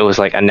it was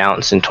like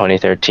announced in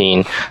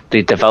 2013,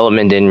 the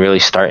development didn't really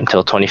start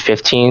until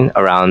 2015,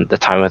 around the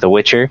time of The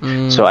Witcher.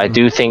 So I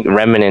do think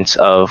remnants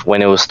of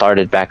when it was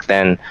started back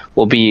then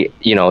will be,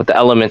 you know, the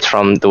elements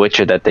from The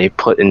Witcher that they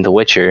put in The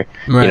Witcher.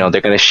 Right. You know,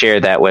 they're going to share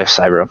that with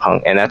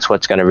Cyberpunk, and that's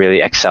what's going to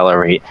really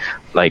accelerate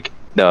like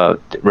the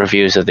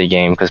reviews of the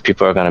game, because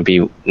people are going to be,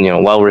 you know,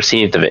 well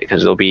received of it,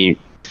 because it'll be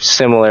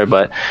similar,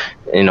 but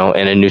you know,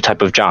 in a new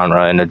type of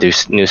genre, in a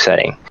new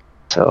setting.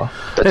 So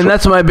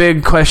that's my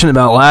big question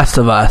about Last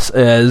of Us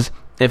is,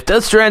 if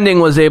Death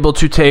Stranding was able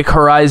to take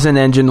Horizon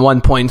Engine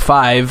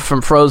 1.5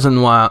 from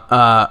Frozen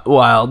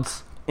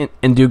Wilds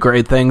and do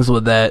great things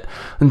with it,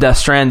 and Death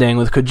Stranding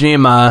with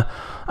Kojima,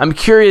 I'm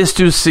curious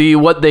to see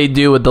what they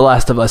do with The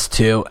Last of Us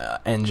 2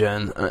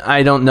 engine.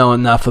 I don't know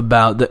enough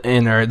about the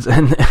innards,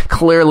 and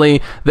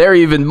clearly they're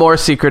even more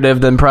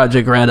secretive than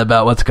Project Red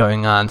about what's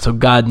going on, so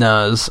God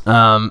knows.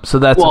 So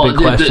that's a big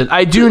question.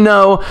 I do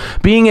know,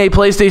 being a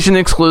PlayStation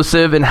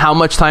exclusive and how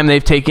much time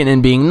they've taken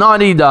in being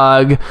Naughty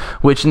Dog,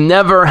 which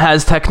never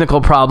has technical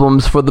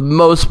problems for the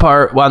most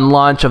part on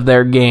launch of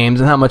their games,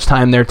 and how much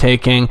time they're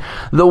taking.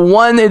 The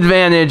one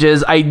advantage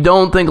is I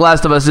don't think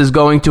Last of Us is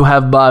going to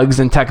have bugs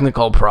and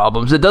technical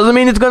problems. It doesn't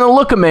mean it's going to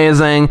look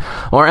amazing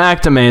or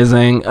act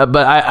amazing,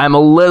 but I'm a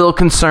little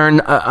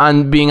concerned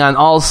on being on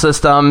all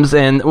systems.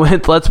 And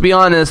with, let's be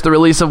honest, the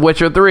release of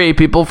Witcher 3,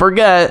 people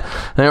forget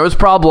there was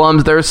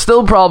problems. There's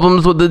still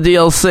problems with the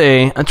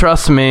DLC.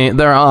 Trust me,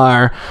 there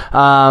are.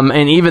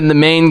 And even the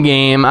main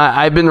game,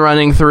 I've been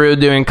running through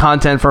doing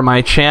content for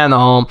my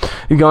channel,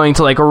 going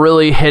to like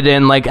really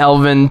hidden like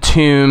elven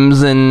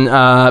tombs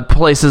and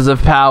places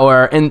of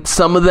power, and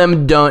some of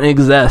them don't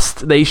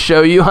exist. They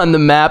show you on the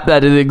map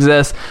that it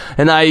exists,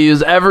 and I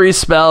use every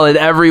spell and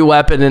every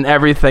weapon and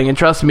everything, and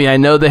trust me, I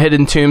know the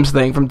hidden tombs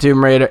thing from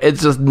Tomb Raider.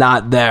 It's just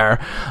not there.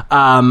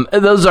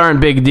 Those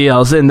aren't big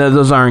deals, and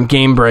those aren't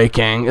game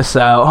breaking.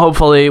 So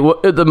hopefully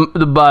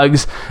the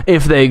bugs,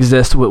 if they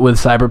exist with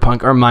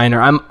Cyberpunk, are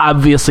minor. I'm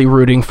obviously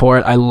rooting for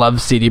it. I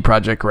love CD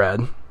Projekt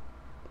Red.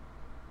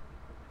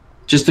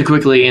 Just to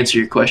quickly answer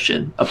your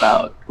question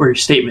about, or your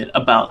statement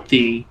about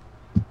the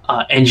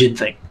engine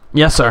thing.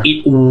 Yes, sir.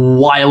 It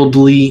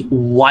wildly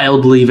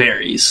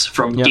varies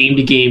from game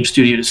to game,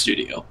 studio to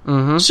studio.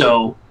 Mm-hmm.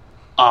 So,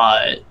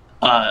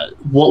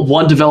 what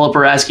one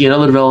developer asking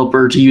another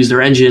developer to use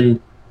their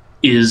engine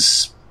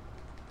is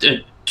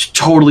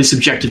totally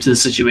subjective to the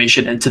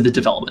situation and to the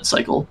development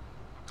cycle.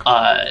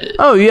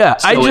 Oh yeah,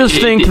 so I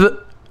just think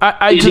that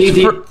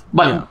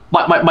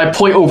my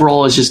point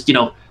overall is just,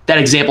 that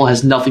example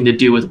has nothing to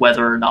do with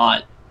whether or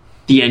not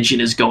the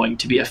engine is going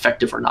to be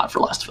effective or not for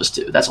Last of Us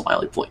 2. That's my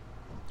only point.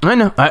 I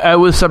know. I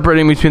was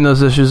separating between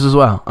those issues as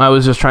well. I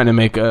was just trying to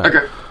make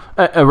a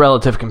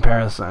relative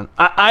comparison.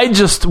 I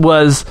just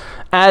was,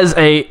 as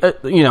a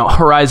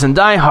Horizon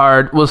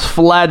diehard, was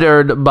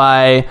flattered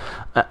by,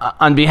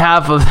 on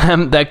behalf of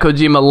them, that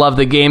Kojima loved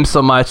the game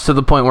so much to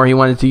the point where he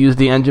wanted to use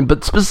the engine.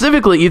 But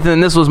specifically, Ethan,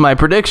 this was my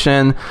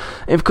prediction,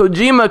 if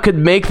Kojima could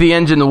make the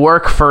engine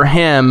work for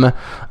him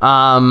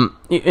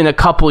in a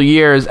couple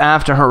years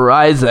after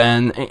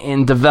Horizon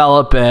and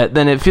develop it,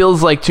 then it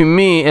feels like, to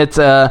me, it's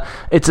an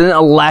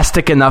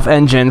elastic enough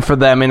engine for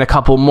them in a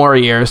couple more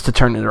years to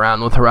turn it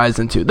around with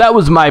Horizon 2. That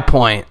was my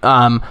point.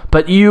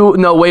 But you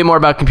know way more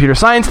about computer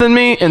science than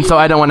me, and so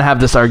I don't want to have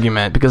this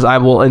argument because I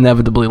will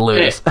inevitably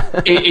lose.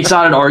 It's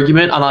not an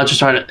argument. I'm not just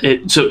trying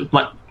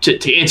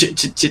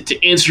to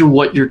answer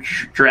what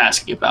you're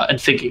asking about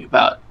and thinking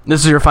about.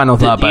 This is your final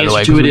thought, by the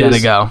way, because we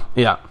gotta go.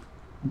 Yeah.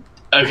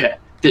 Okay.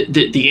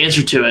 The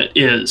answer to it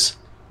is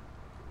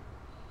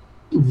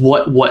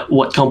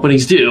what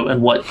companies do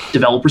and what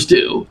developers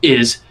do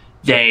is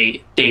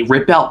they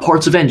rip out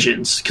parts of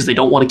engines because they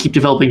don't want to keep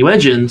developing new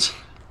engines.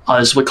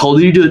 This is what Call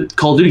of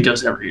Duty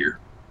does every year.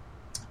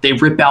 They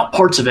rip out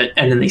parts of it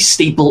and then they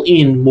staple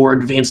in more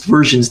advanced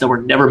versions that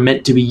were never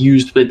meant to be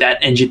used with that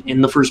engine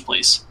in the first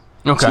place.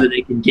 Okay. So that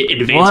they can get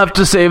advanced. We'll have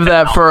to save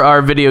that for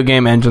our video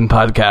game engine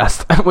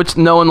podcast, which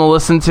no one will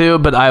listen to,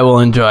 but I will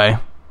enjoy.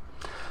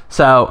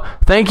 So,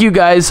 thank you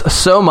guys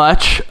so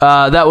much.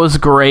 That was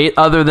great,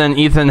 other than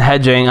Ethan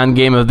hedging on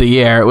Game of the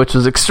Year, which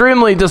was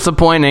extremely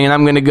disappointing, and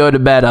I'm going to go to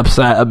bed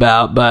upset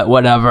about, but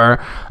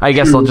whatever. I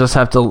guess I'll just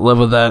have to live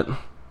with it.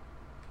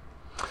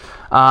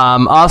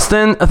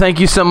 Austin,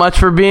 thank you so much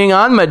for being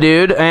on, my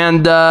dude,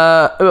 and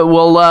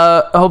we'll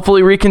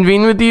hopefully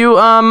reconvene with you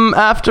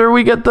after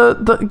we get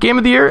the Game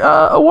of the Year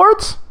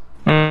awards.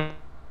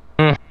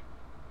 Mm-hmm.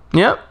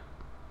 Yep.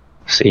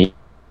 See.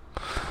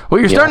 Well,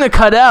 you're starting to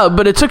cut out,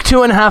 but it took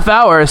 2.5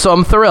 hours, so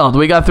I'm thrilled.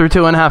 We got through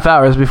 2.5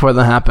 hours before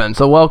that happened.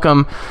 So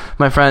welcome,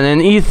 my friend. And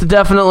Eth,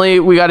 definitely,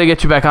 we got to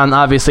get you back on,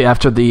 obviously,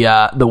 after the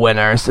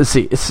winners.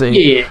 See.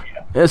 Yeah.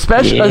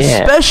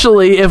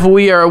 Especially if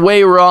we are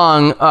way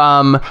wrong,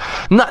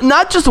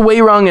 not just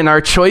way wrong in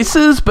our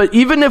choices, but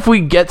even if we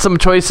get some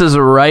choices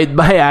right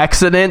by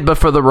accident, but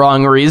for the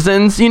wrong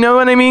reasons, you know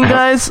what I mean,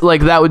 guys?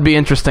 Like, that would be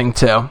interesting,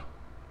 too.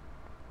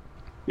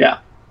 Yeah.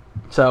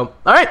 So,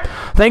 all right.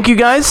 Thank you,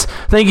 guys.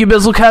 Thank you,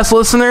 Bizzlecast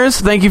listeners.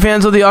 Thank you,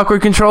 fans of the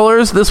Awkward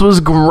Controllers. This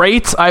was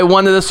great. I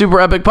wanted a super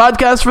epic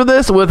podcast for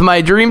this with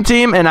my dream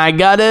team, and I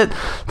got it.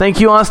 Thank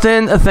you,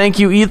 Austin. Thank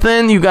you,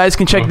 Ethan. You guys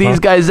can check these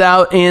guys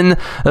out in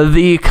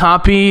the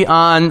copy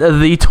on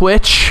the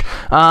Twitch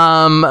with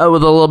a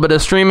little bit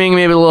of streaming,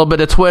 maybe a little bit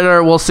of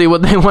Twitter. We'll see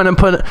what they want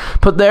to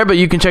put there, but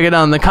you can check it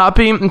out in the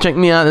copy and check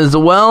me out as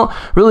well.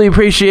 Really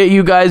appreciate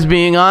you guys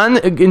being on.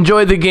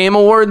 Enjoy the Game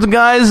Awards,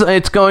 guys.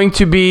 It's going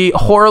to be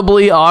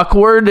horribly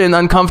awkward and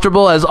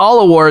uncomfortable, as all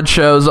award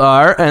shows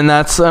are, and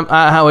that's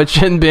how it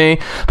should be.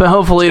 But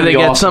hopefully they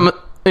get some.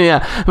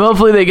 Yeah,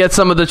 hopefully they get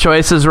some of the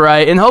choices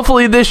right, and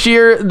hopefully this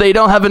year they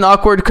don't have an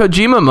awkward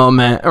Kojima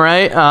moment,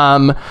 right?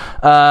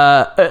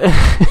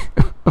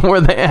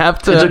 Where they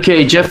have to. It's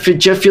okay. Jeff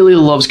Feely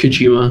loves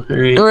Kojima.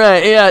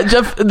 Right? Yeah,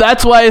 Jeff.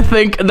 That's why I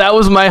think that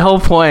was my whole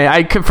point.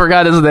 I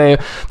forgot his name.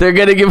 They're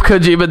gonna give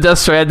Kojima Death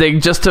Stranding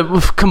just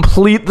to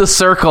complete the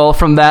circle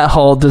from that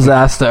whole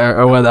disaster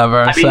or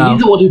whatever. I mean,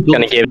 he's the one who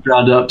built it from the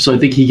ground up, so I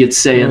think he gets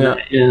say in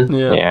that.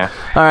 Yeah.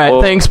 All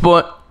right. Thanks,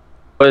 boy.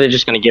 Or they're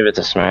just gonna give it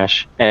to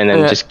Smash and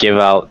then just give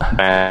out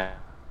Smash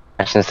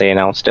since they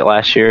announced it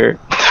last year.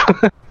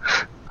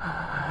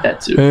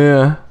 That too.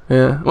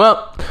 Yeah.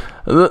 Well,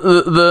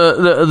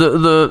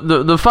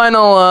 the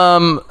final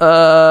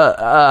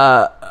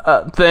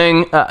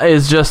thing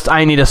is just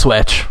I need a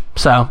Switch.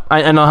 So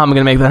I know how I'm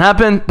going to make that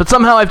happen, but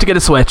somehow I have to get a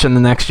Switch in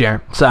the next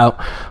year. So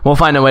we'll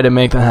find a way to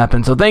make that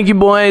happen. So thank you,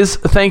 boys.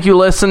 Thank you,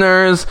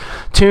 listeners.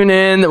 Tune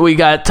in. We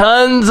got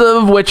tons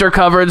of Witcher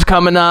coverage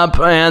coming up,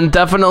 and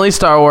definitely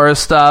Star Wars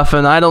stuff.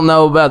 And I don't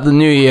know about the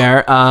new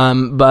year,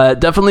 but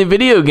definitely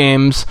video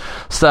games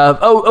stuff.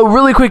 Oh,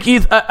 really quick,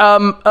 Eth.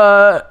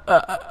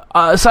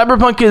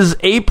 Cyberpunk is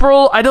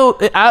April.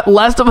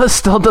 Last of Us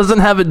still doesn't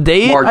have a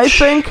date. March, I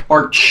think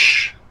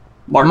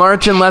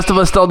March, and Last of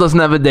Us still doesn't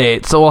have a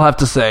date, so we'll have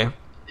to see.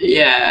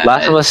 Yeah.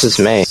 Last of Us is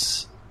May.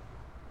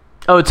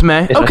 Oh, it's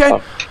May? Okay.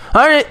 All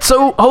right,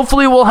 so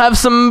hopefully we'll have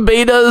some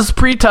betas,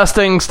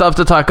 pre-testing stuff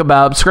to talk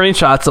about,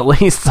 screenshots at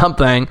least,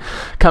 something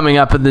coming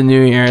up in the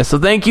new year. So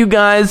thank you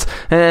guys,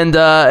 and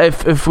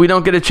if we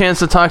don't get a chance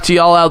to talk to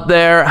y'all out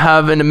there,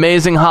 have an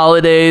amazing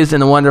holidays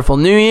and a wonderful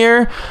new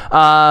year.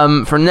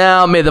 For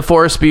now, may the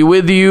force be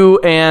with you,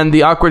 and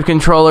the Awkward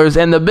Controllers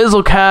and the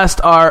Bizzlecast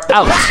are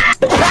out.